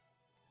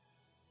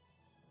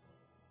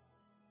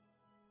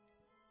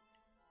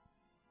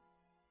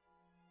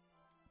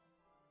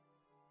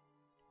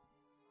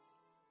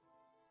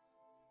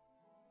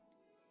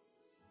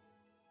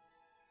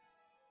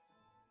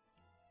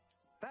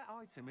 That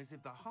item is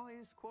of the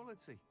highest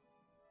quality.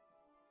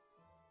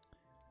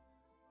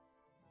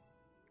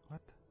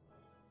 What?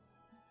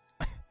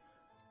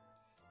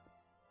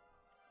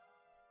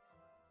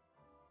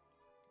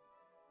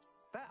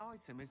 That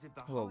item is of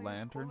the Hello, highest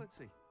lantern.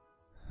 quality.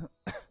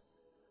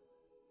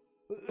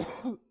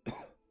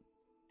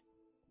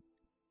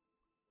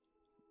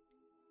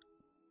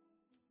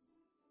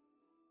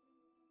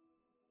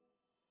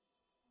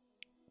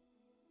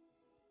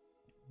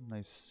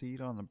 Nice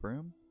seat on the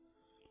broom.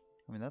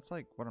 I mean, that's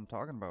like what I'm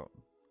talking about.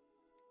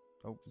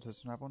 Oh, does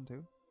this one have one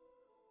too?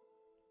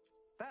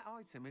 That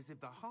item is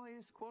of the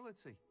highest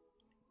quality.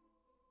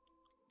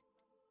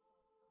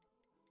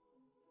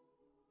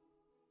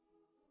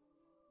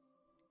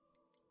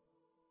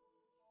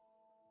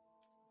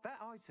 That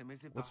item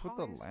is of What's the with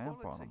the highest lamp on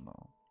quality. them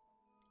though?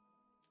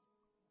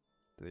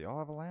 Do they all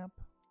have a lamp?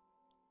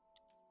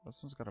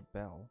 This one's got a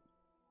bell.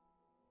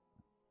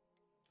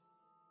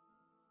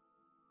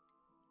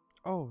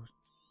 Oh,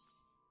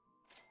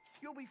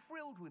 You'll be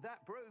thrilled with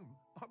that broom,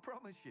 I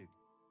promise you.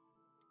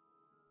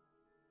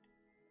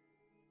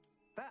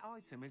 That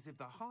item is of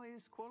the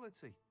highest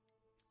quality.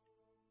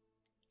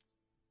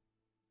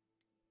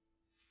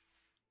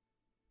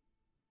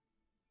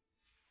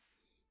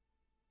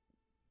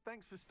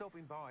 Thanks for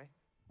stopping by.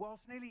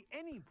 Whilst nearly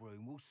any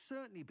broom will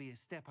certainly be a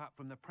step up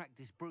from the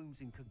practice brooms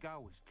in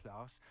Kagawa's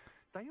class,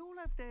 they all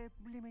have their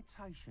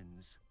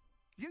limitations.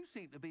 You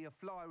seem to be a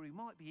flyer who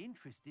might be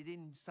interested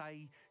in,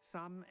 say,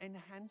 some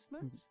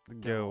enhancements.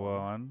 go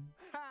on.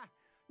 Ha!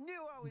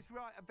 Knew I was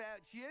right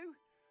about you.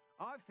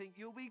 I think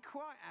you'll be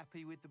quite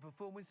happy with the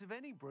performance of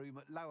any broom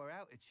at lower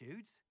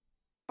altitudes.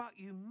 But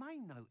you may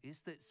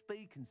notice that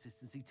speed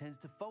consistency tends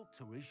to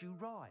falter as you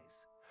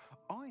rise.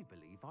 I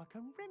believe I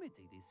can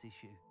remedy this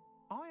issue.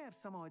 I have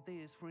some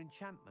ideas for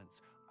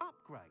enchantments,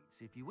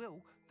 upgrades, if you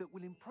will, that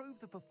will improve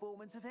the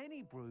performance of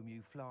any broom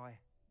you fly.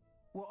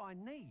 What I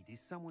need is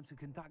someone to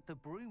conduct a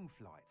broom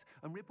flight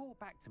and report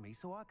back to me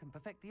so I can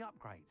perfect the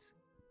upgrades.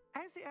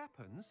 As it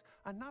happens,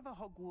 another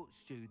Hogwarts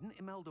student,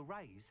 Imelda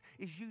Reyes,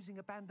 is using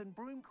abandoned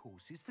broom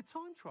courses for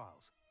time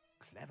trials.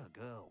 Clever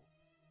girl.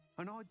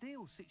 An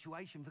ideal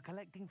situation for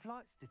collecting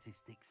flight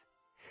statistics.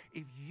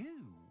 If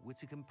you were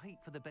to compete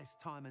for the best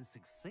time and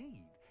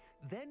succeed,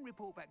 then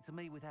report back to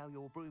me with how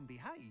your broom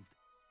behaved,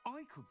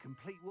 I could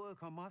complete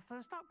work on my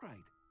first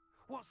upgrade.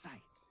 What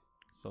say?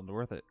 Sounds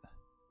worth it.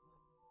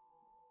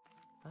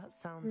 That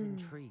sounds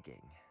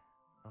intriguing.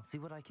 I'll see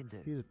what I can do.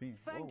 Excuse me.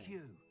 Thank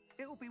you.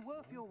 It'll be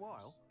worth your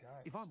while.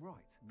 If I'm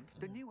right,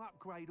 the new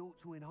upgrade ought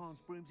to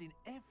enhance brooms in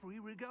every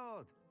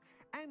regard.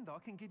 And I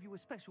can give you a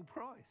special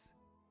price.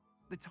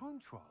 The time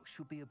trial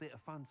should be a bit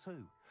of fun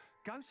too.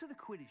 Go to the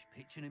Quidditch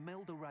pitch and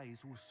Imelda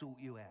Reyes will sort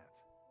you out.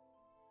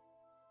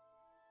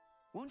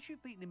 Once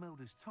you've beaten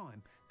Imelda's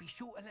time, be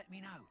sure to let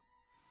me know.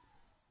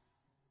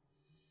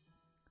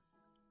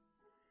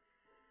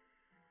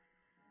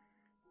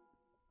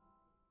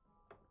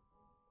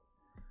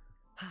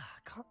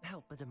 Can't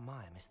help but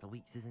admire Mr.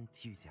 Weeks'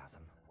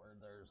 enthusiasm.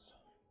 Werthers.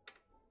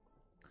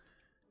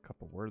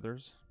 Couple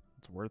Werthers.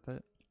 It's worth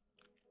it.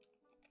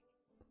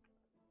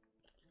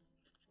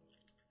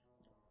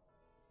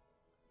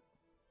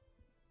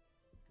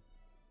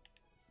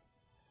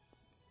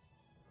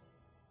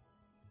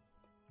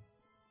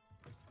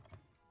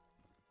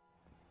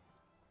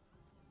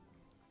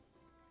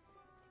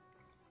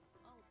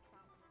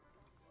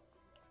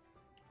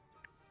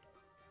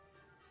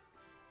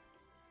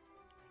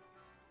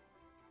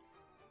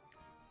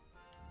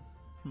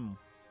 Hmm.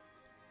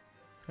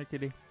 Hi,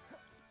 kitty.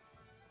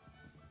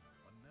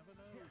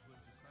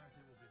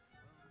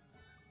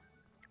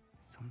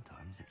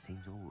 Sometimes it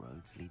seems all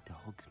roads lead to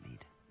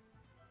Hogsmeade.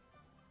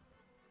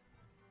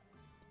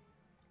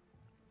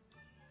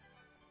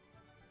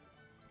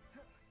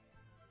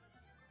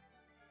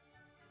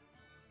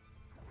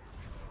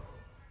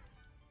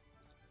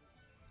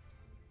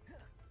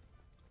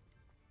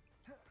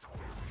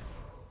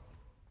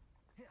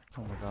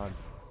 Oh my god.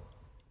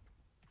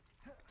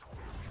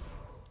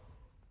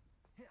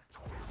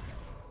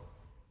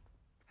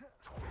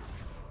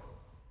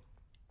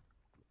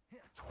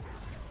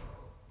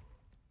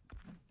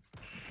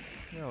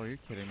 No, you're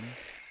kidding me.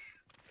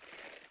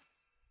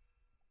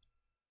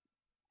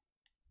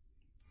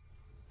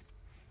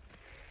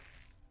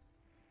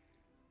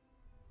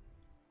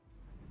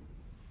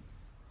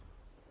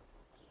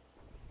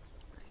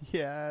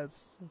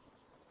 Yes.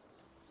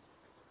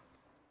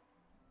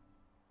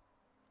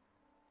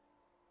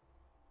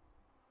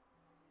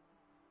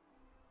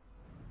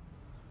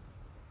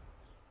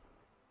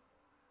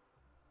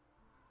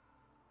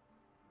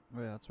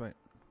 Oh, yeah, that's right.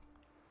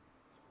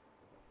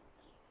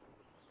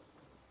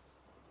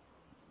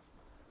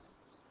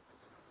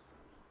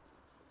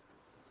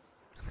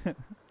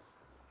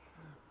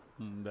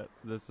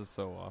 This is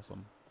so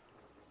awesome.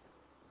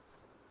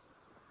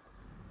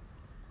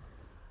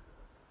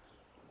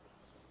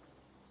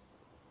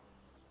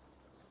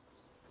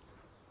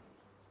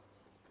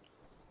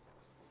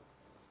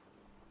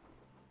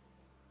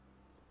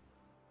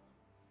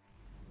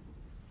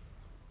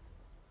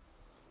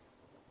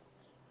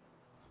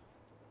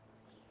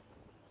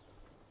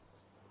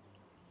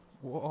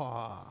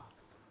 Whoa.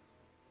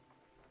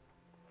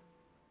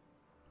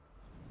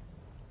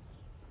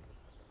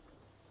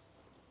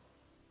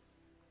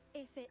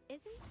 If it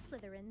isn't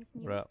Slytherin's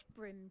What newest up?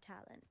 broom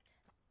talent.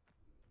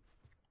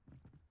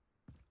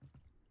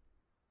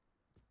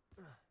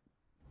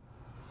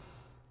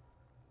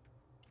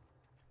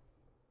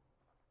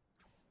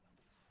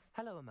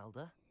 Hello,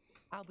 Imelda.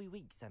 Albie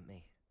Week sent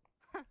me.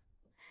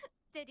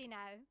 Did he now?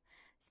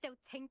 Still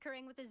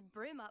tinkering with his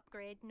broom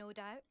upgrade, no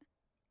doubt.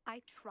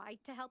 I tried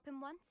to help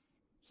him once.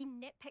 He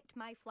nitpicked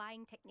my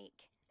flying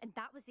technique, and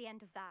that was the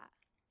end of that.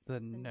 The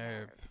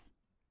nerve.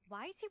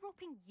 Why is he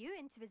roping you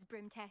into his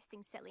broom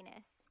testing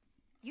silliness?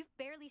 You've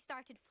barely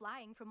started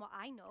flying from what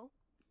I know.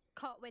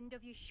 Caught wind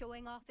of you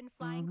showing off in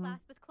flying class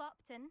with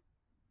Clopton.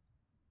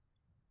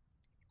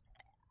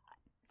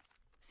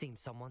 Seems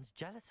someone's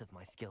jealous of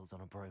my skills on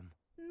a broom.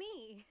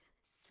 Me?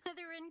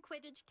 Slytherin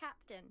Quidditch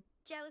captain.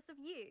 Jealous of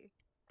you?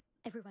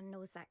 Everyone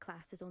knows that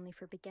class is only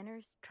for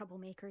beginners,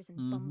 troublemakers,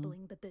 and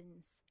bumbling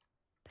baboons.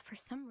 But for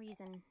some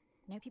reason,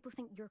 now people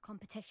think you're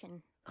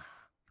competition. Ugh,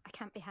 I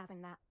can't be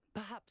having that.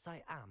 Perhaps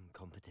I am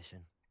competition.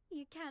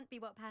 You can't be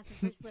what passes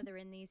for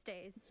Slytherin these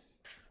days.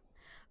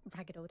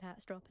 Ragged old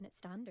hat's dropping its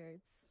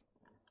standards.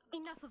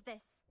 Enough of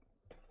this.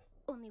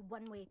 Only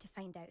one way to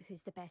find out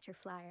who's the better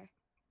flyer.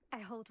 I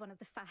hold one of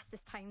the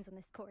fastest times on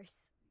this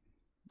course.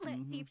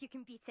 Let's see if you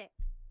can beat it.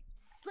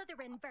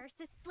 Slytherin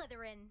versus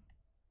Slytherin.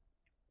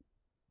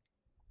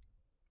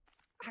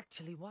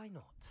 Actually, why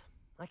not?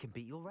 I can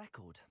beat your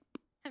record.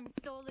 I'm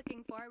so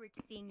looking forward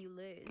to seeing you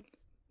lose.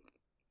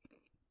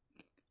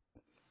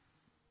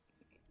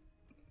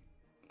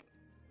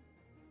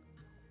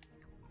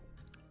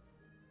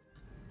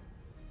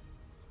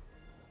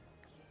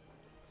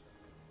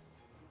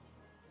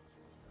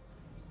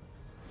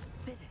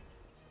 Did it?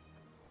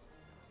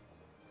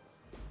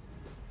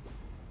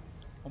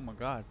 Oh my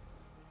god.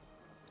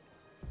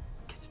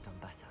 Could have done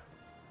better.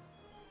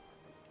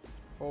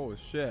 Oh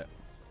shit.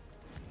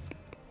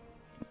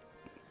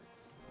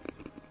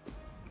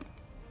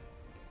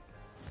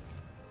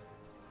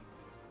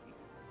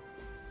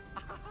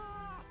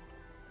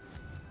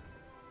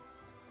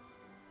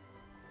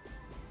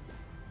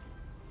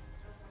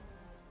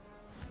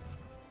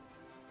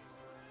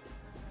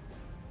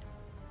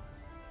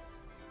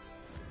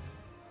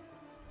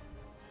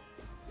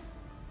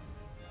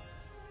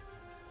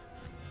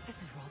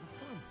 This is rather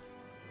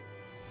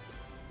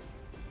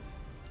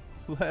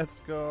fun. Let's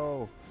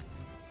go.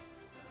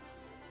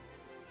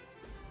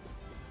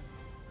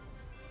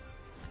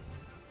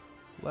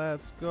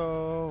 Let's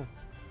go.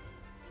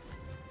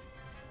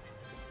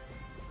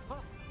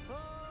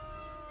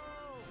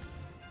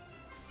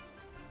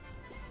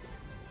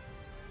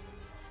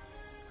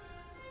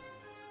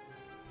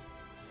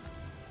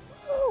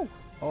 Woo!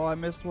 Oh, I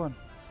missed one.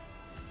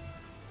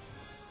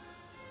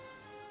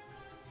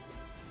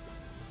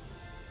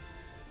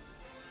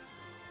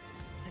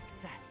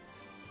 Success.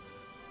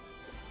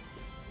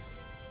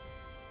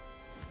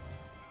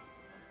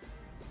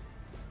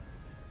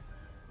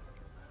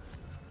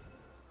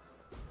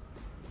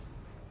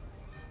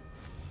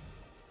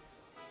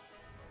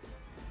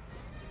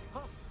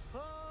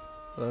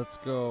 Let's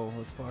go.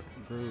 Let's fucking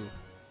groove.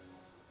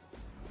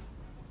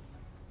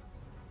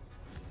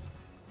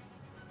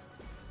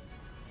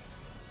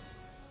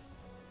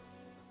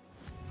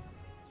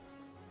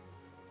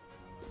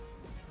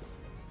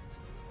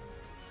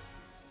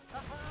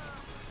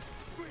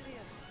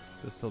 Brilliant.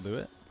 Does it still do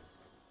it?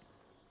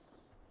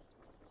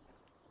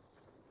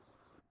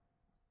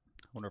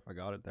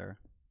 it there.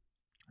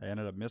 I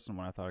ended up missing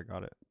when I thought I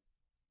got it.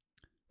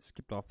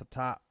 Skipped off the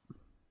top.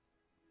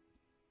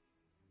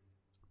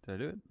 Did I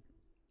do it?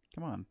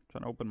 Come on. I'm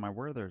trying to open my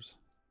Werthers.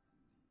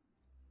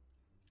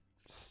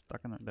 It's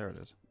stuck in there. There it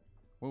is.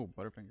 Whoa,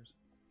 Butterfingers.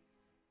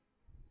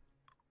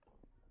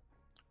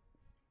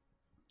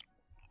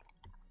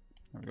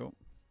 There we go.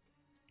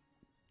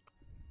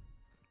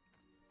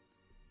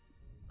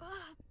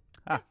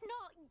 That's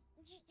not.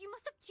 You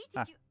must have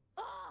cheated. You.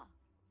 Oh,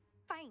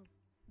 fine.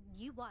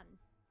 You won.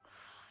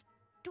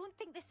 Don't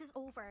think this is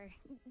over.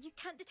 You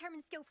can't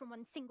determine skill from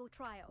one single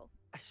trial.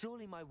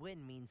 Surely my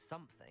win means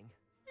something.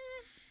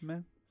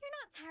 Man. You're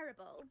not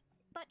terrible,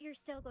 but you're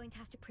still going to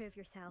have to prove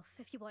yourself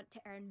if you want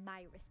to earn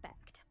my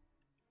respect.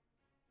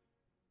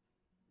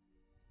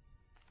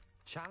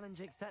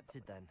 Challenge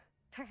accepted then.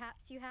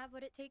 Perhaps you have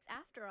what it takes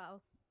after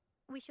all.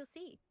 We shall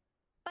see.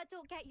 But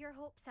don't get your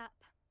hopes up.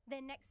 The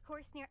next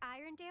course near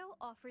Irondale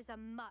offers a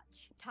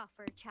much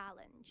tougher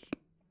challenge.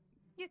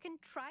 You can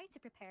try to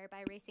prepare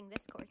by racing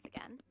this course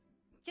again.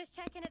 Just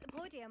check in at the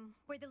podium,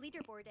 where the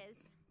leaderboard is.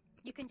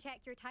 You can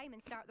check your time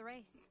and start the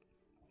race.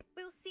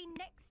 We'll see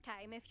next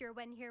time if your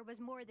win here was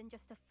more than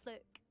just a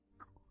fluke,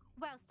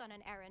 whilst on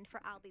an errand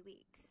for Albie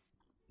Weeks.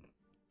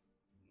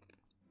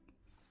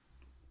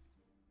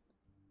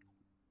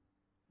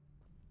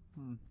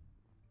 I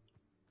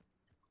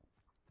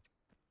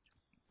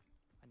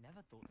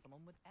never thought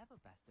someone would ever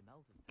best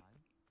Imelda's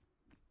time.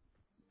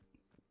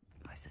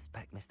 I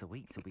suspect Mr.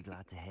 Weeks will be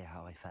glad to hear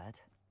how I fared.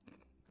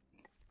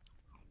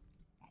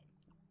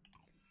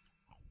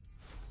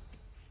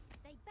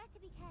 They'd better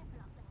be careful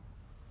up there.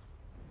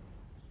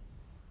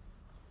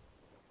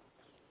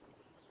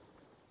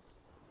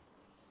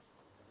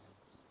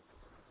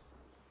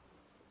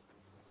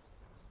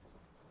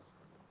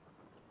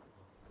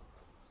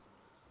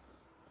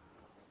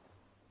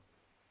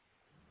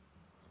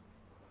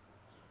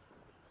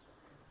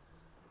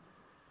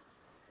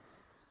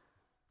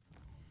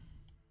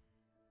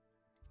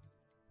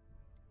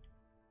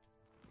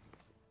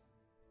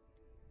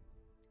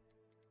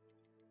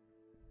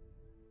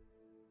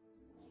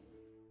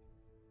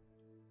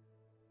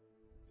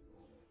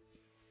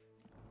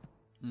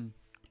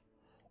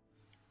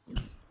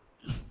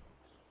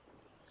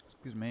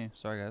 Excuse me.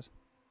 Sorry, guys.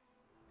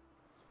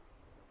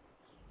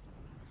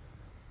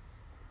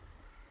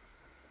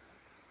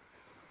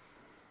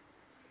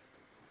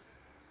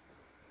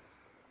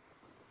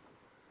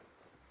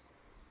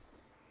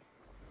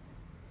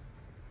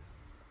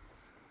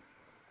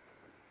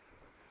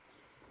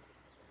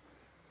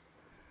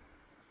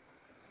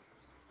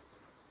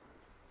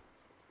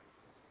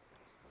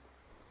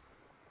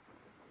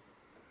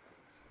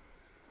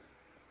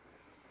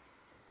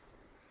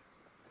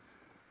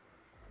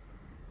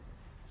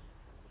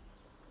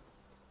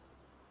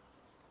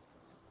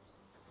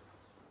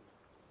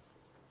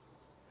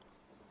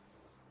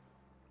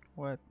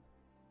 What?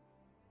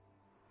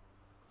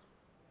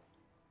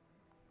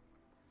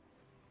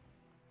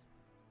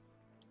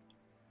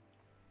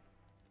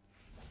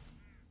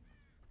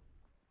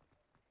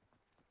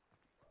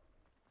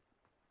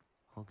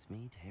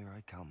 Hogsmeade, here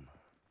I come.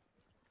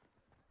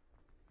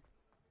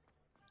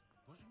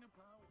 Pushing a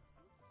plow.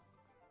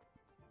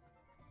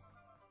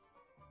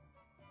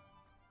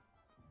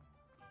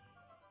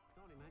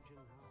 Can't imagine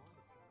how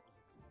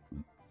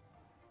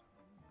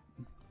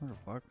What the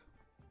fuck?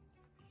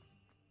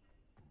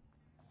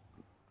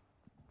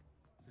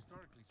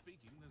 Historically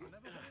speaking, there's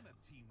never been a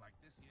team like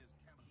this year's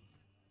cannons.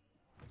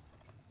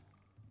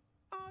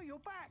 Oh, you're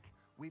back!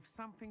 With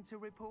something to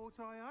report,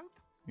 I hope?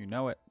 You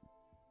know it.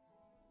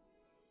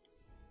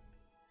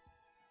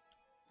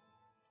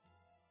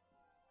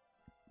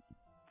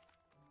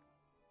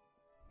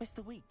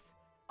 Mr. Weeks,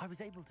 I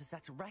was able to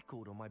set a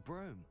record on my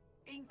broom.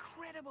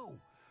 Incredible!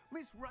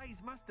 Miss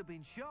Reyes must have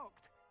been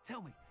shocked.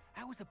 Tell me,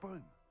 how was the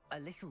broom? A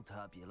little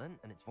turbulent,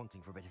 and it's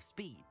wanting for a bit of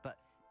speed, but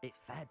it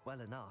fared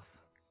well enough.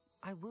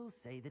 I will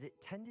say that it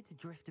tended to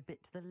drift a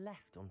bit to the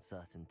left on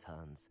certain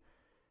turns.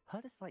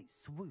 Heard a slight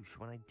swoosh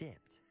when I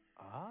dipped.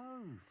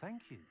 Oh,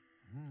 thank you.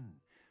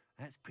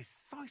 That's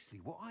precisely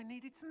what I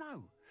needed to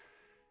know.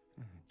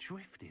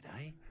 Drifted,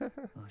 eh?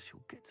 I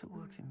shall get to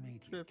work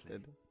immediately.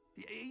 Drifted.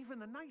 Even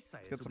the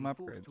naysayers get will some be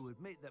forced upgrades. to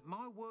admit that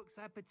my work's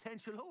had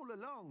potential all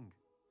along.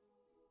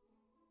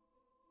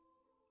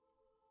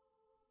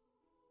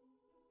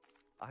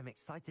 I'm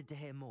excited to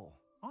hear more.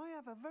 I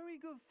have a very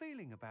good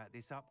feeling about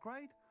this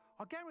upgrade.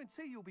 I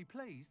guarantee you'll be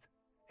pleased.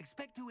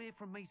 Expect to hear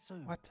from me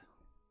soon. What?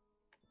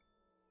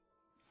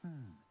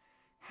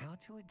 How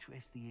to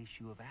address the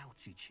issue of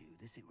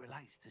altitude as it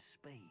relates to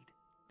speed.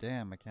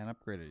 Damn, I can't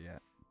upgrade it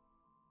yet.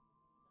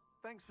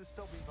 Thanks for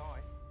stopping by.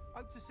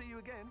 Hope to see you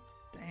again.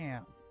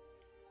 Damn.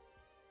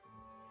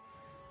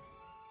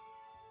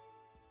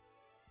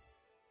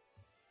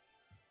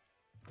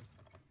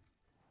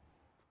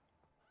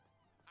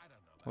 I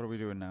don't know. What are we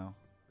doing now?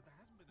 But there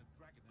hasn't been a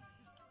dragon in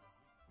history.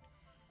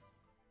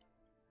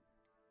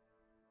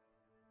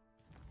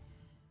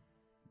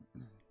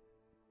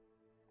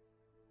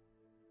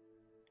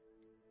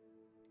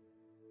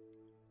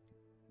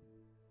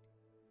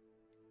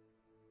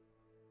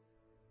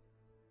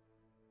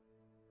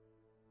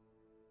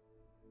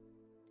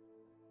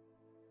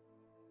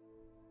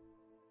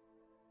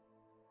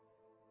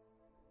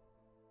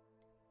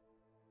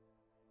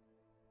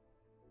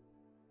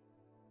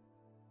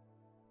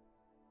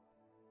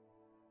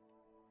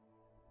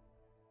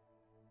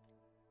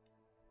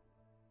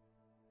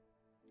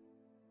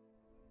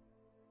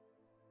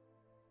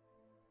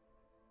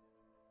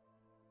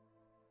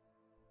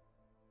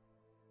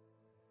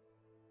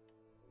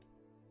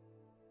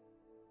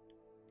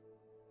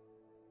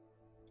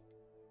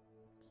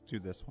 do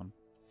this one.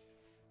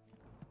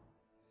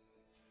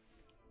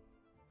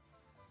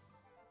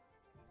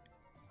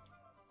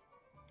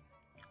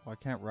 Oh, I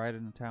can't ride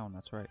into town.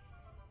 That's right.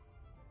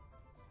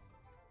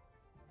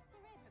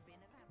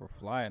 We're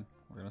flying.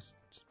 We're gonna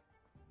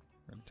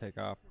take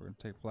off. We're gonna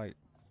take flight.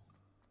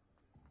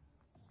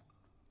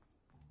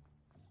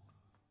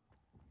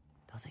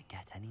 Does it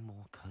get any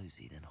more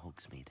cozy than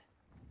Hogsmeade?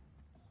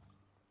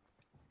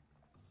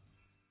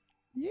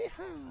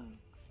 Yeehaw!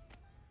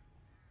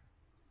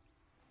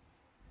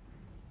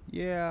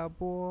 Yeah,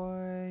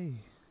 boy.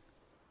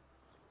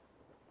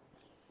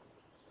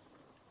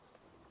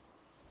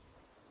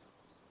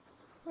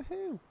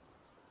 Woohoo!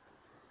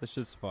 This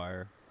shit's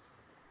fire.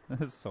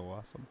 This is so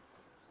awesome.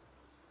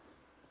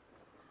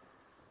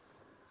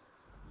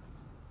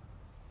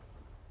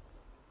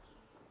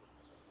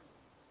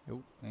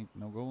 Nope, ain't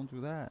no going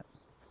through that.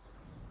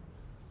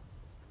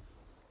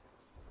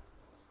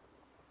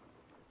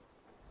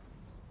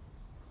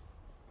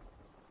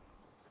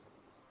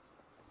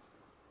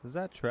 Is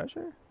that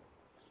treasure?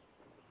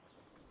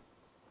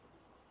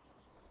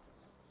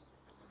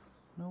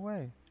 No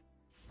way.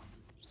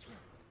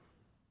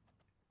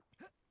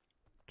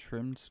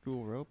 Trimmed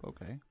school rope?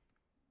 Okay.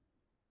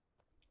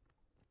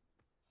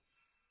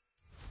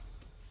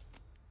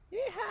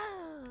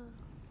 Yeehaw!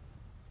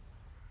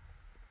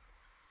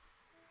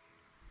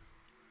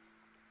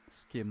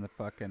 Skim the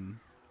fucking...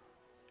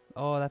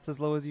 Oh, that's as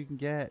low as you can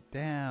get.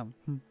 Damn.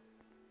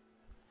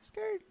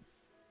 Skirt.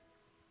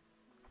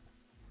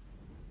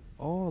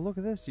 Oh, look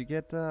at this. You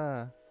get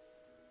a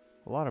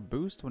lot of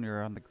boost when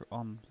you're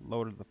on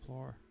low to the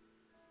floor.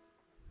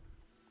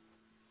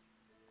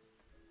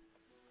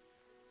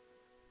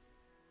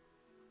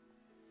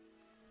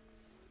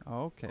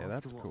 Okay,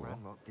 that's cool.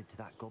 Ranrock did to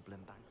that goblin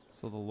bank.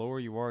 So the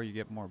lower you are, you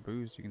get more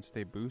boost. You can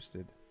stay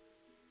boosted.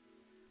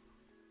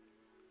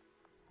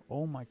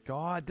 Oh my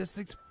god, this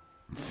thing's...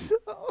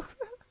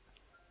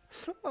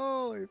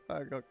 Holy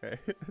fuck, okay.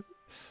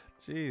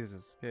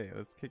 Jesus, okay,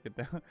 let's kick it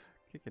down.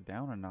 Kick it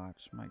down a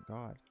notch, my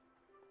god.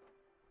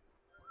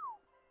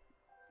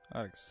 I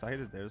got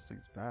excited there, this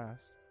thing's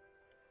fast.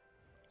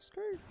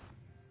 Skirt.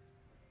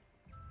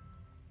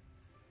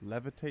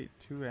 Levitate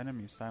 2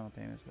 enemies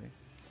simultaneously.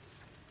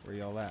 Where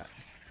y'all at?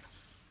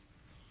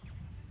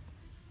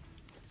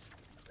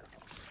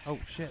 Oh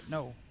shit,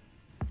 no.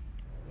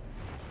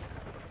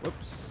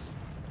 Whoops.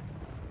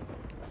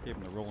 Just gave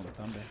him the rolling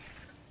thunder.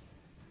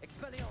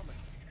 Expelliarmus.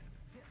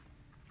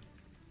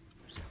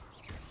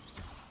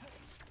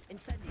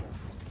 Incendio.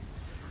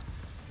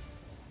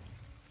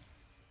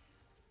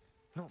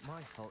 Not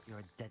my fault you're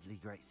a deadly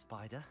great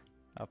spider.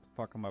 I'll have to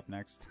fuck him up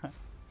next time.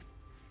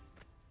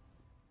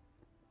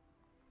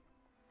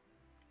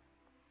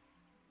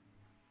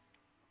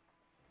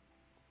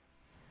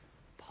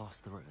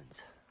 Past the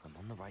ruins. I'm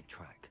on the right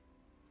track.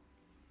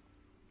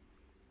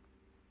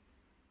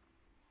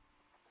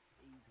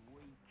 He's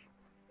weak.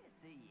 Yes,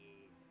 he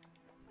is.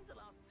 When's the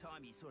last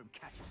time you saw him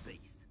catch a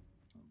beast?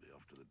 I'll be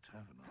off to the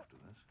tavern after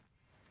this.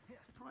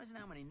 Surprising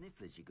how many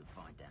nifflers you can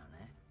find down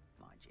there.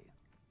 Mind you,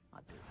 I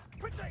do.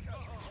 Protego!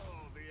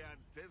 Oh, the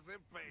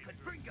anticipation.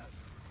 Confringo!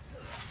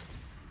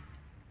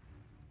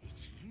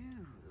 It's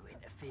you who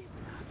interfered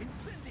with us.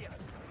 Incendio!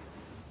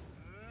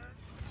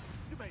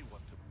 You may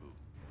want to move.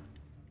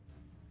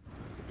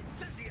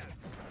 Incendio!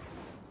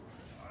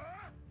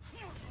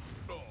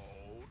 No,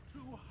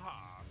 too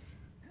harsh.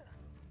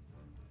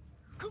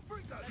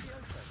 Confringo!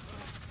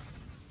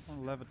 I want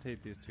to levitate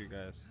these two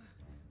guys.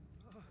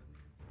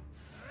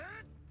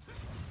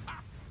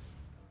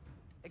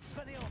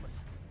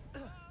 Expelliarmus!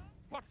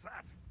 What's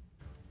that?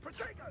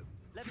 Protego!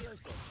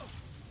 Levioso!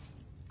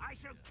 I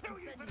shall kill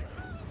you for this!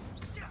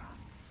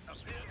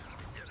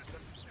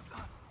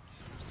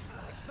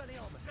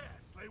 Expelliarmus! Dare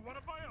slay one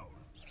of my own!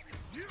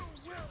 You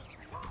will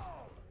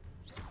fall!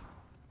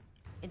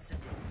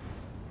 Incendio.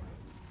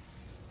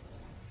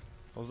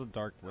 Those are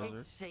dark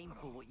wizards. It's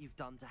shameful what you've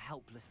done to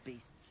helpless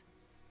beasts.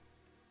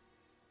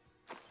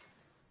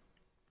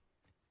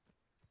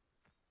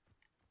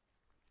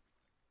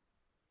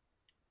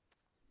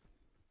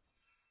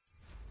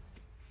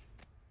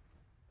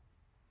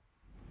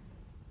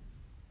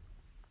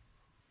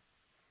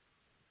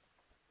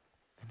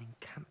 An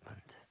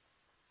encampment.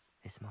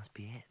 This must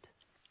be it.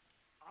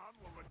 Arn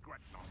will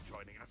regret not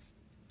joining us.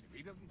 If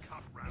he doesn't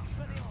come round...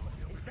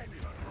 Expelliarmus!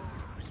 Incendio!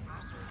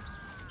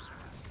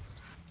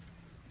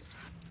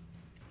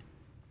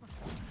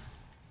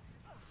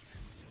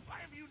 Why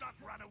have you not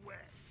run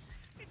away?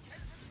 I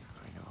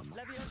know I'm...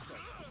 Levioso!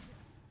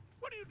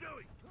 What are you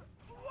doing?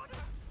 What?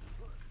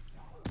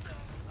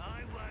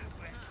 I won't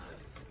win.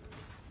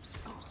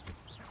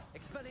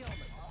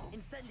 Expelliarmus!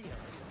 Incendio!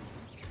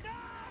 No!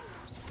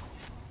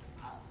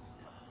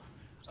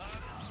 How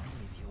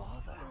many of you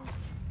are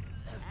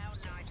there? How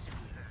nice of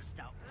you to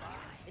stop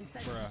by.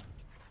 Incendio! Bruh.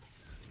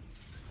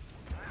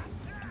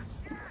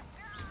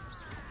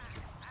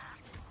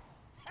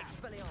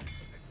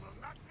 Expelliarmus! It will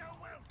not go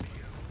well for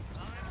you. I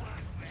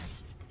won't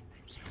rest.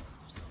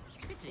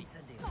 Pity.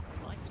 Incendio. Not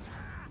like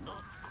that.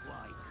 Not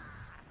quite.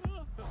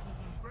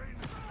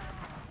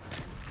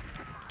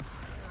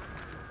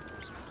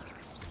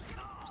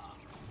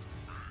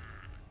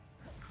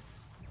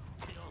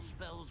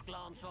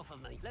 chance off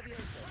of me.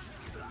 Leviosa.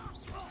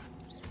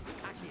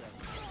 Accio.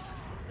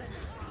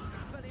 Incendio.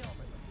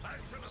 Expelliarmus. I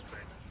shall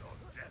avenge your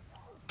death.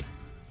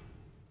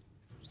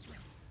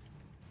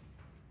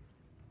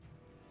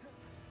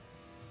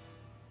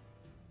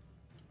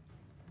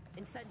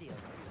 Incendio.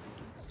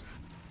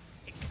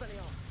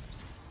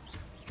 Expelliarmus.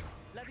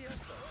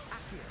 Leviosa.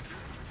 Accio.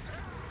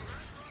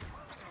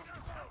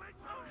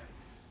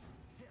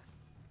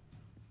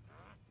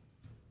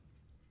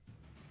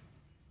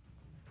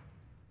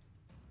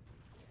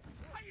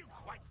 Are you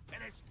quite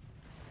finished?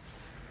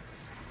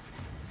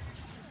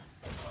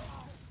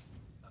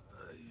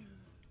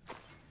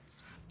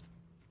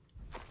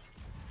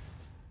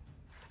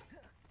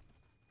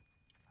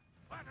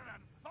 What an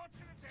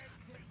unfortunate end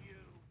for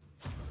you.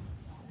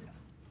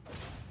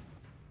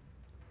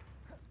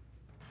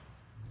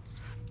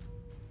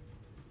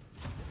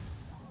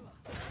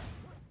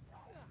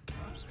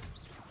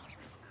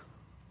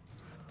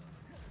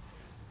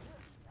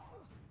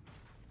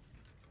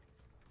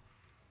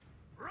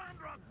 Round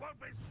Rock won't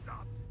be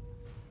stopped.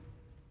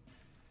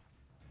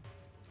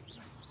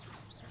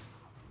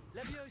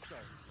 Levioso.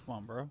 Come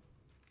on, bro.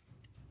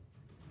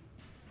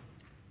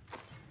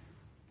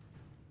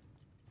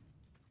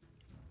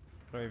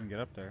 How do I even get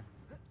up there?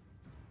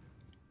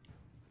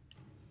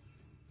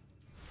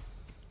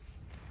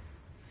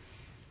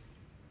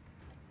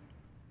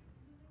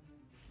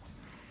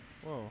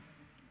 Whoa.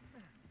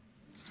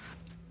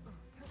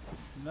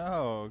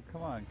 No,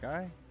 come on,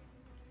 guy.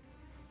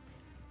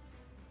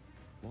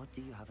 What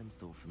do you have in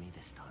store for me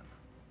this time?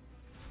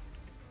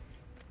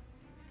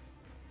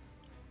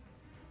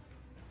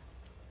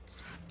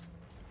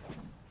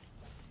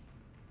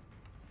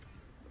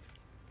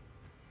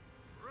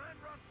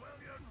 Rock will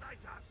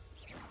unite us.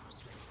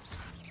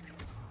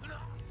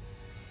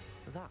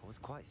 That was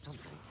quite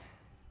something.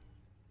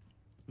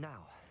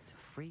 Now, to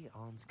free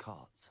Arn's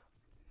carts.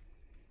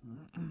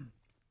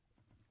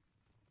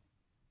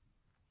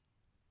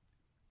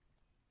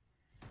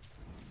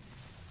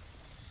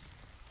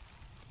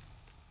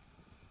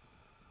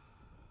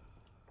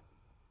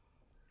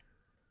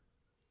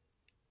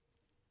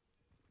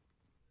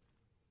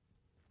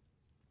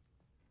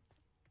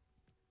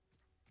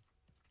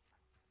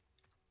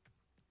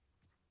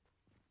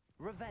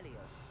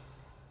 Revelio.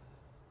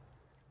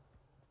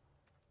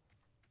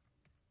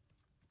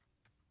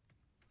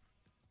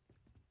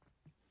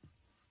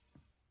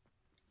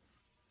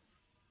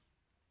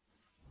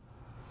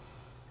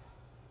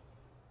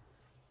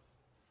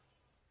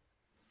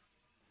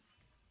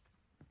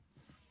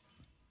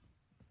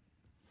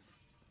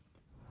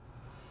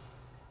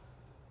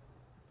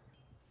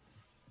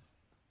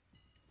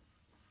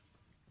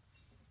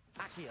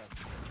 Accio.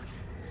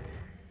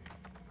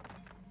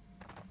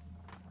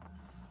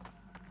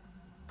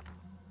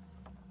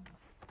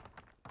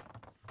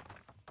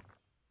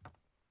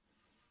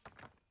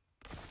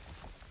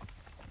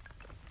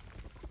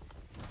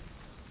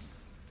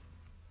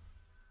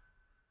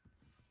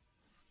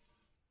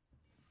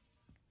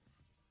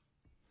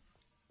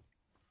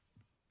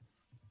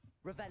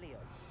 Revelio.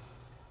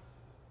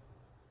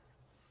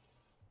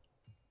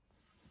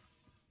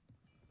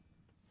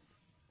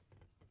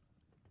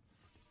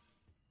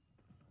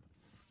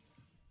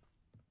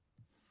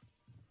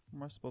 Where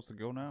am I supposed to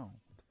go now?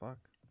 What the fuck?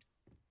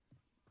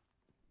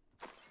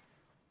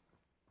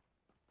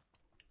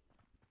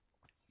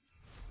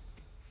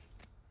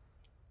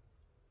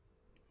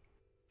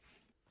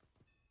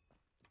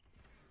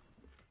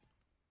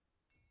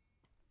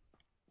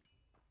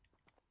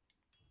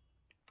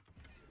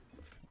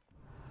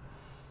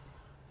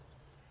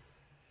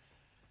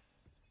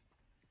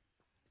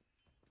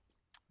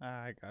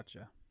 I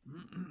gotcha.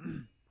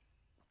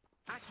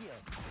 Accio.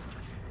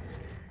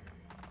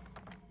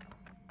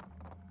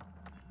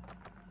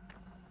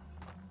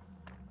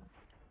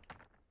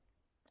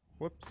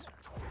 Whoops.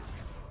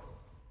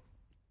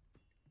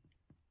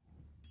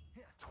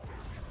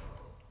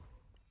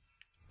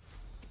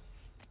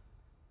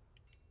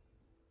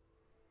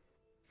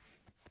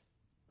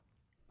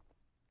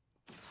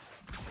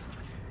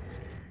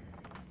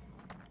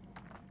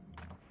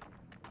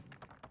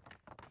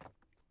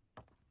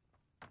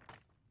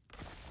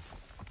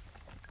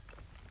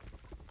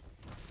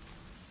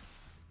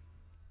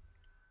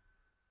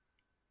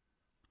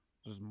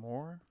 There's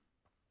more?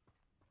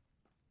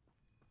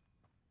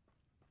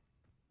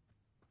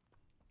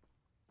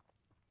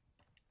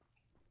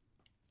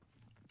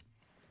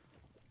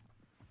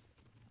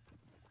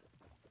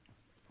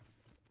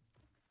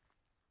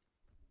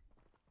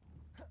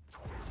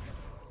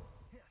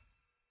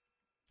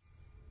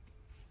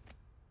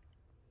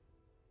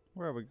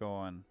 Where are we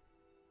going?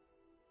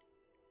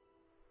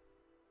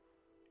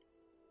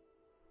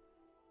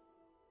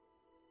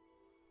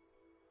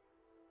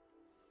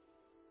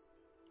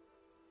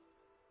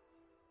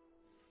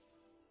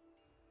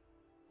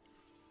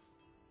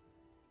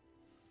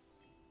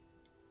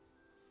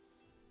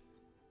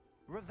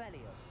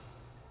 Revelio.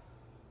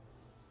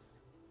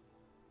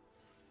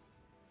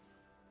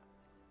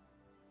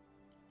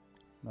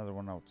 Another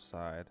one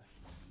outside.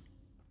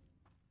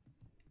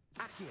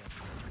 Accio.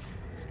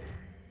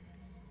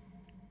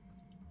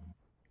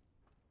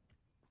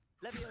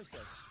 Levioso.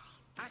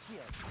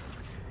 Accio.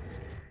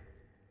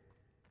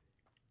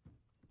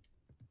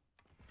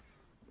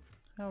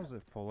 How is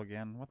it full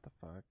again? What the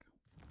fuck?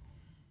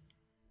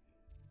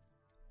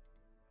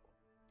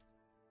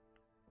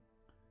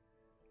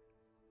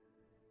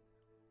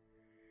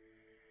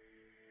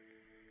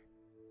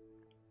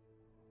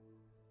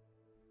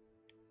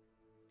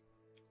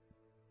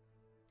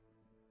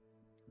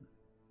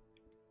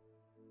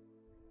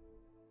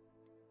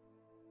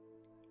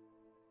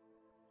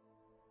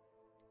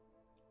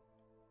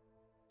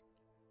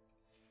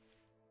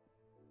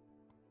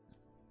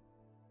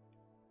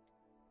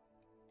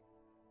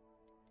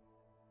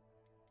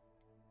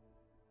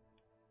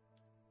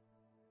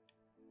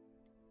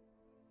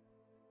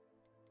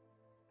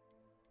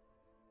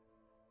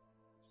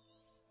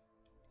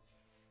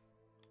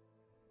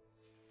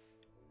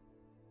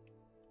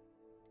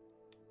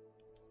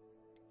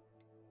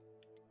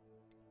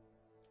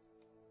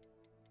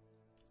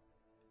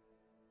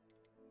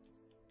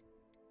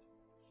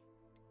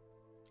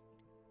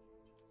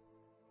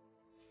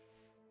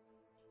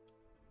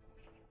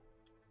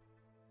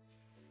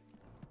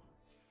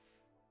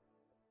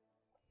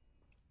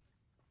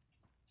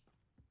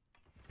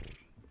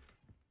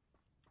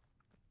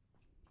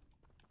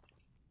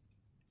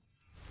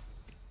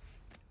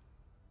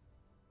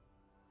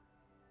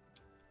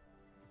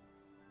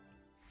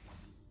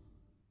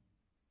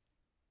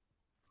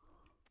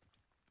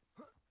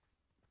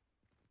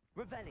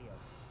 Revelio.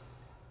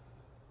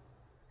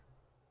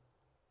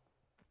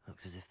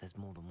 Looks as if there's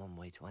more than one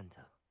way to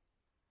enter.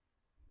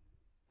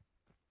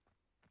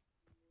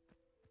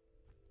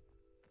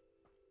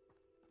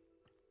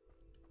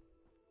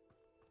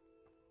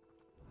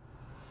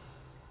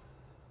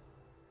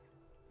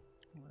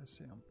 Oh, I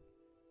see him.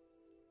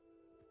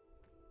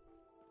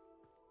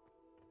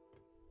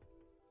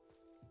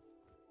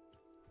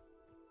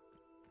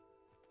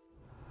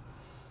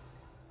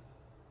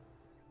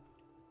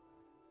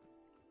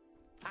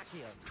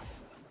 Accio.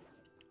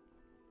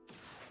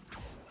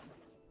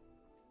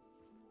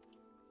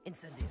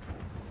 Incendio.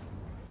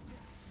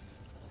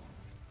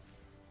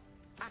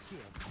 Accio.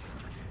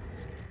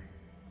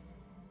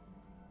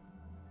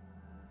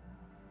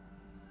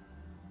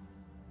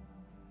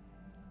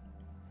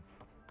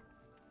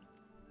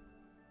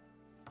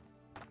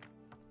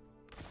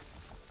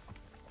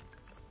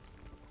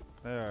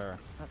 There.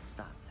 That's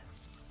that.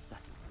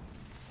 Settled.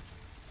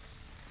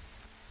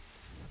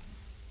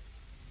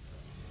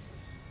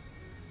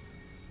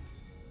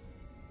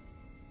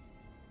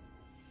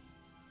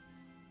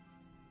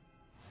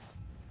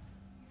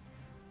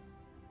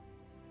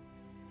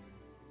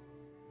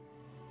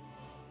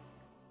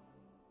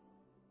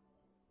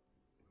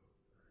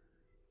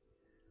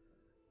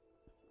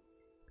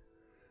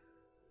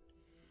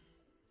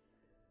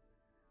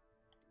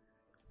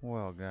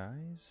 Well,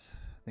 guys,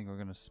 I think we're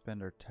gonna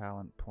spend our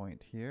talent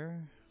point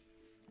here.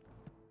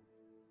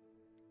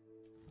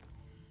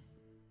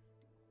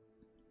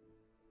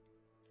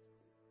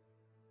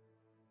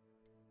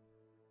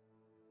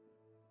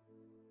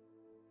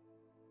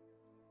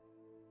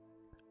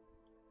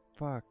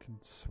 Fucking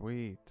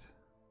sweet.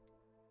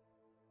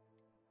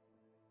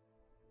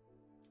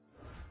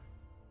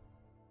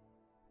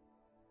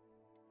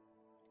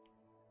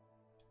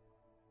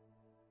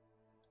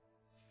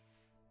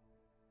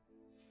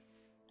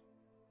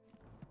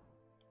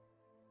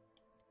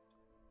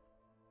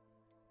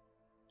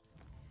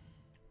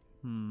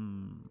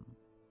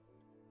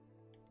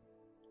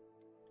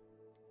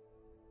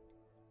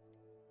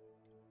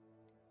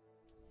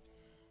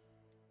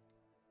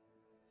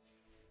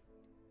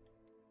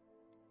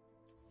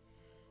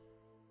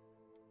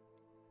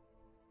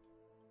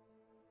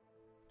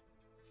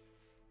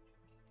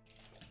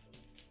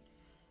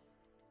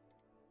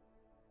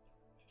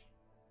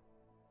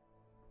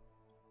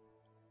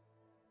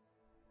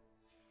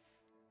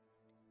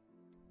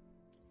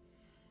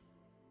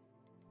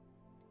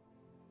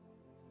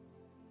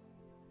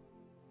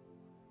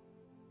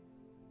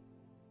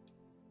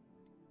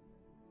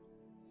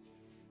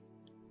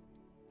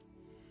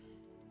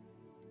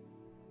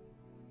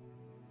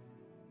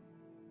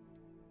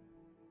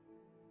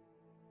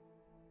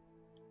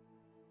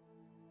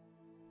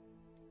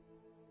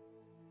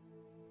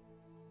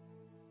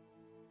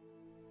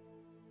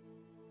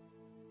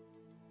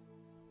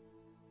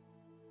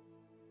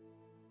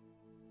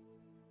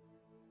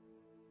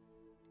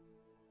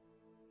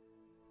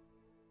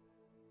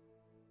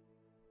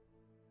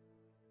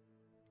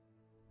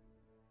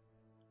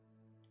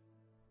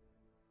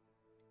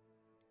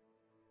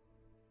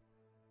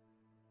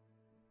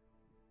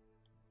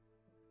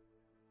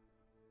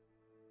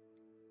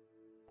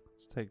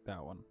 Let's take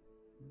that one.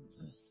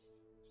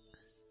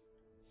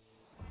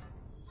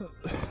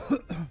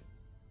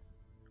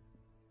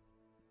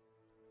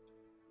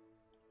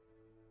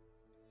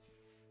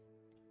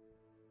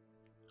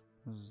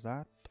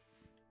 That.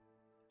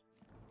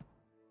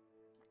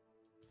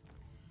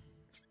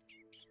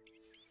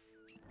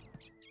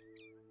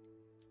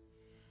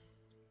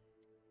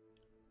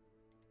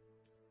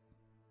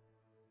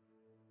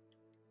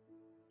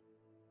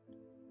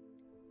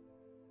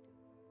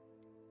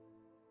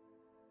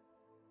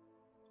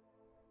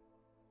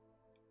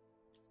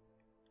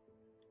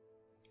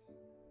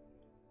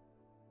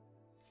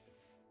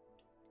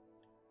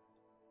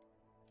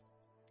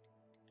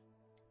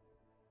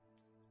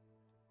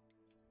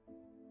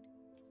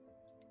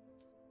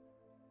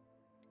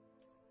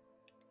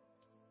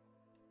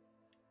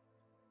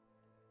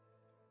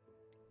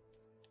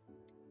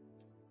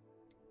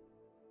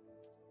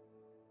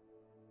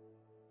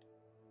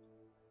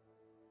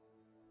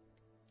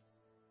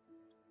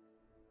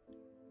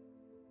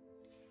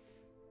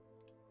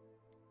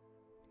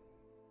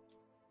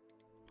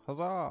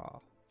 Huzzah!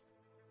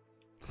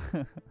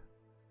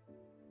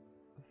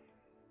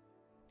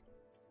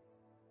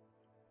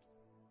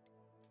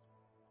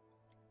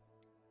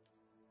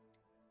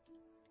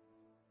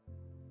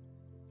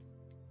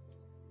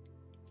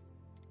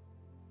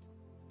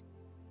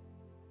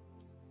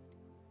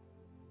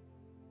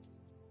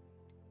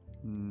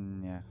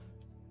 Yeah.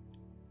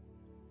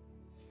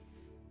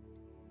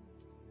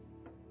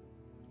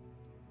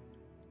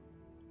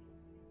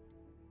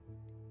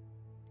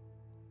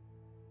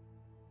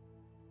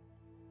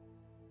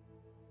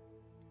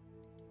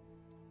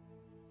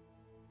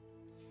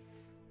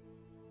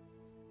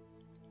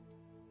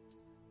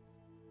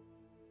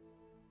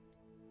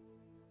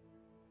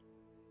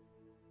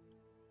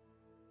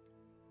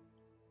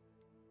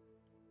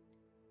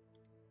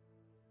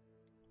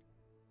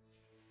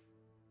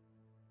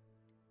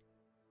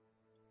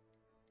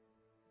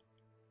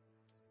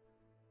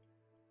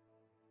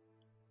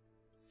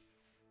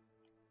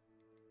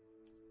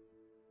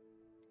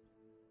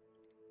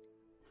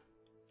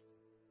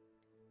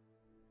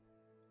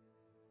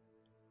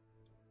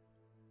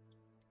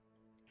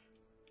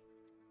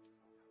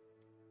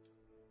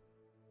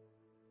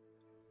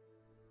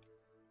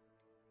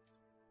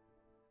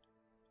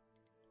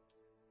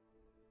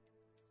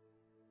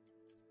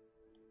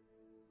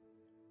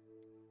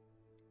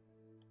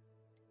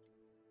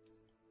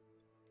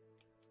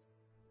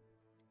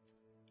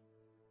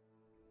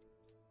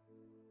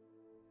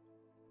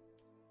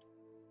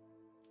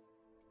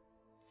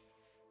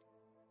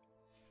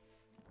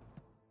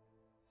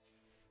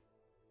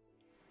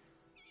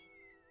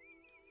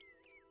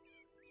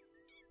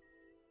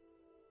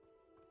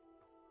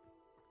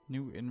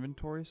 New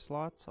inventory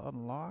slots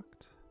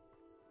unlocked?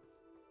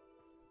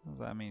 What does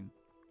that mean?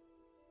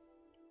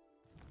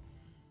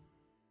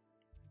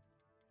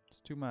 It's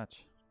too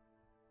much.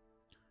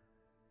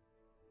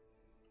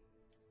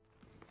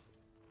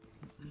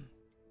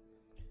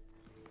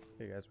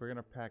 Hey guys, we're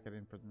gonna pack it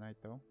in for the night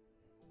though.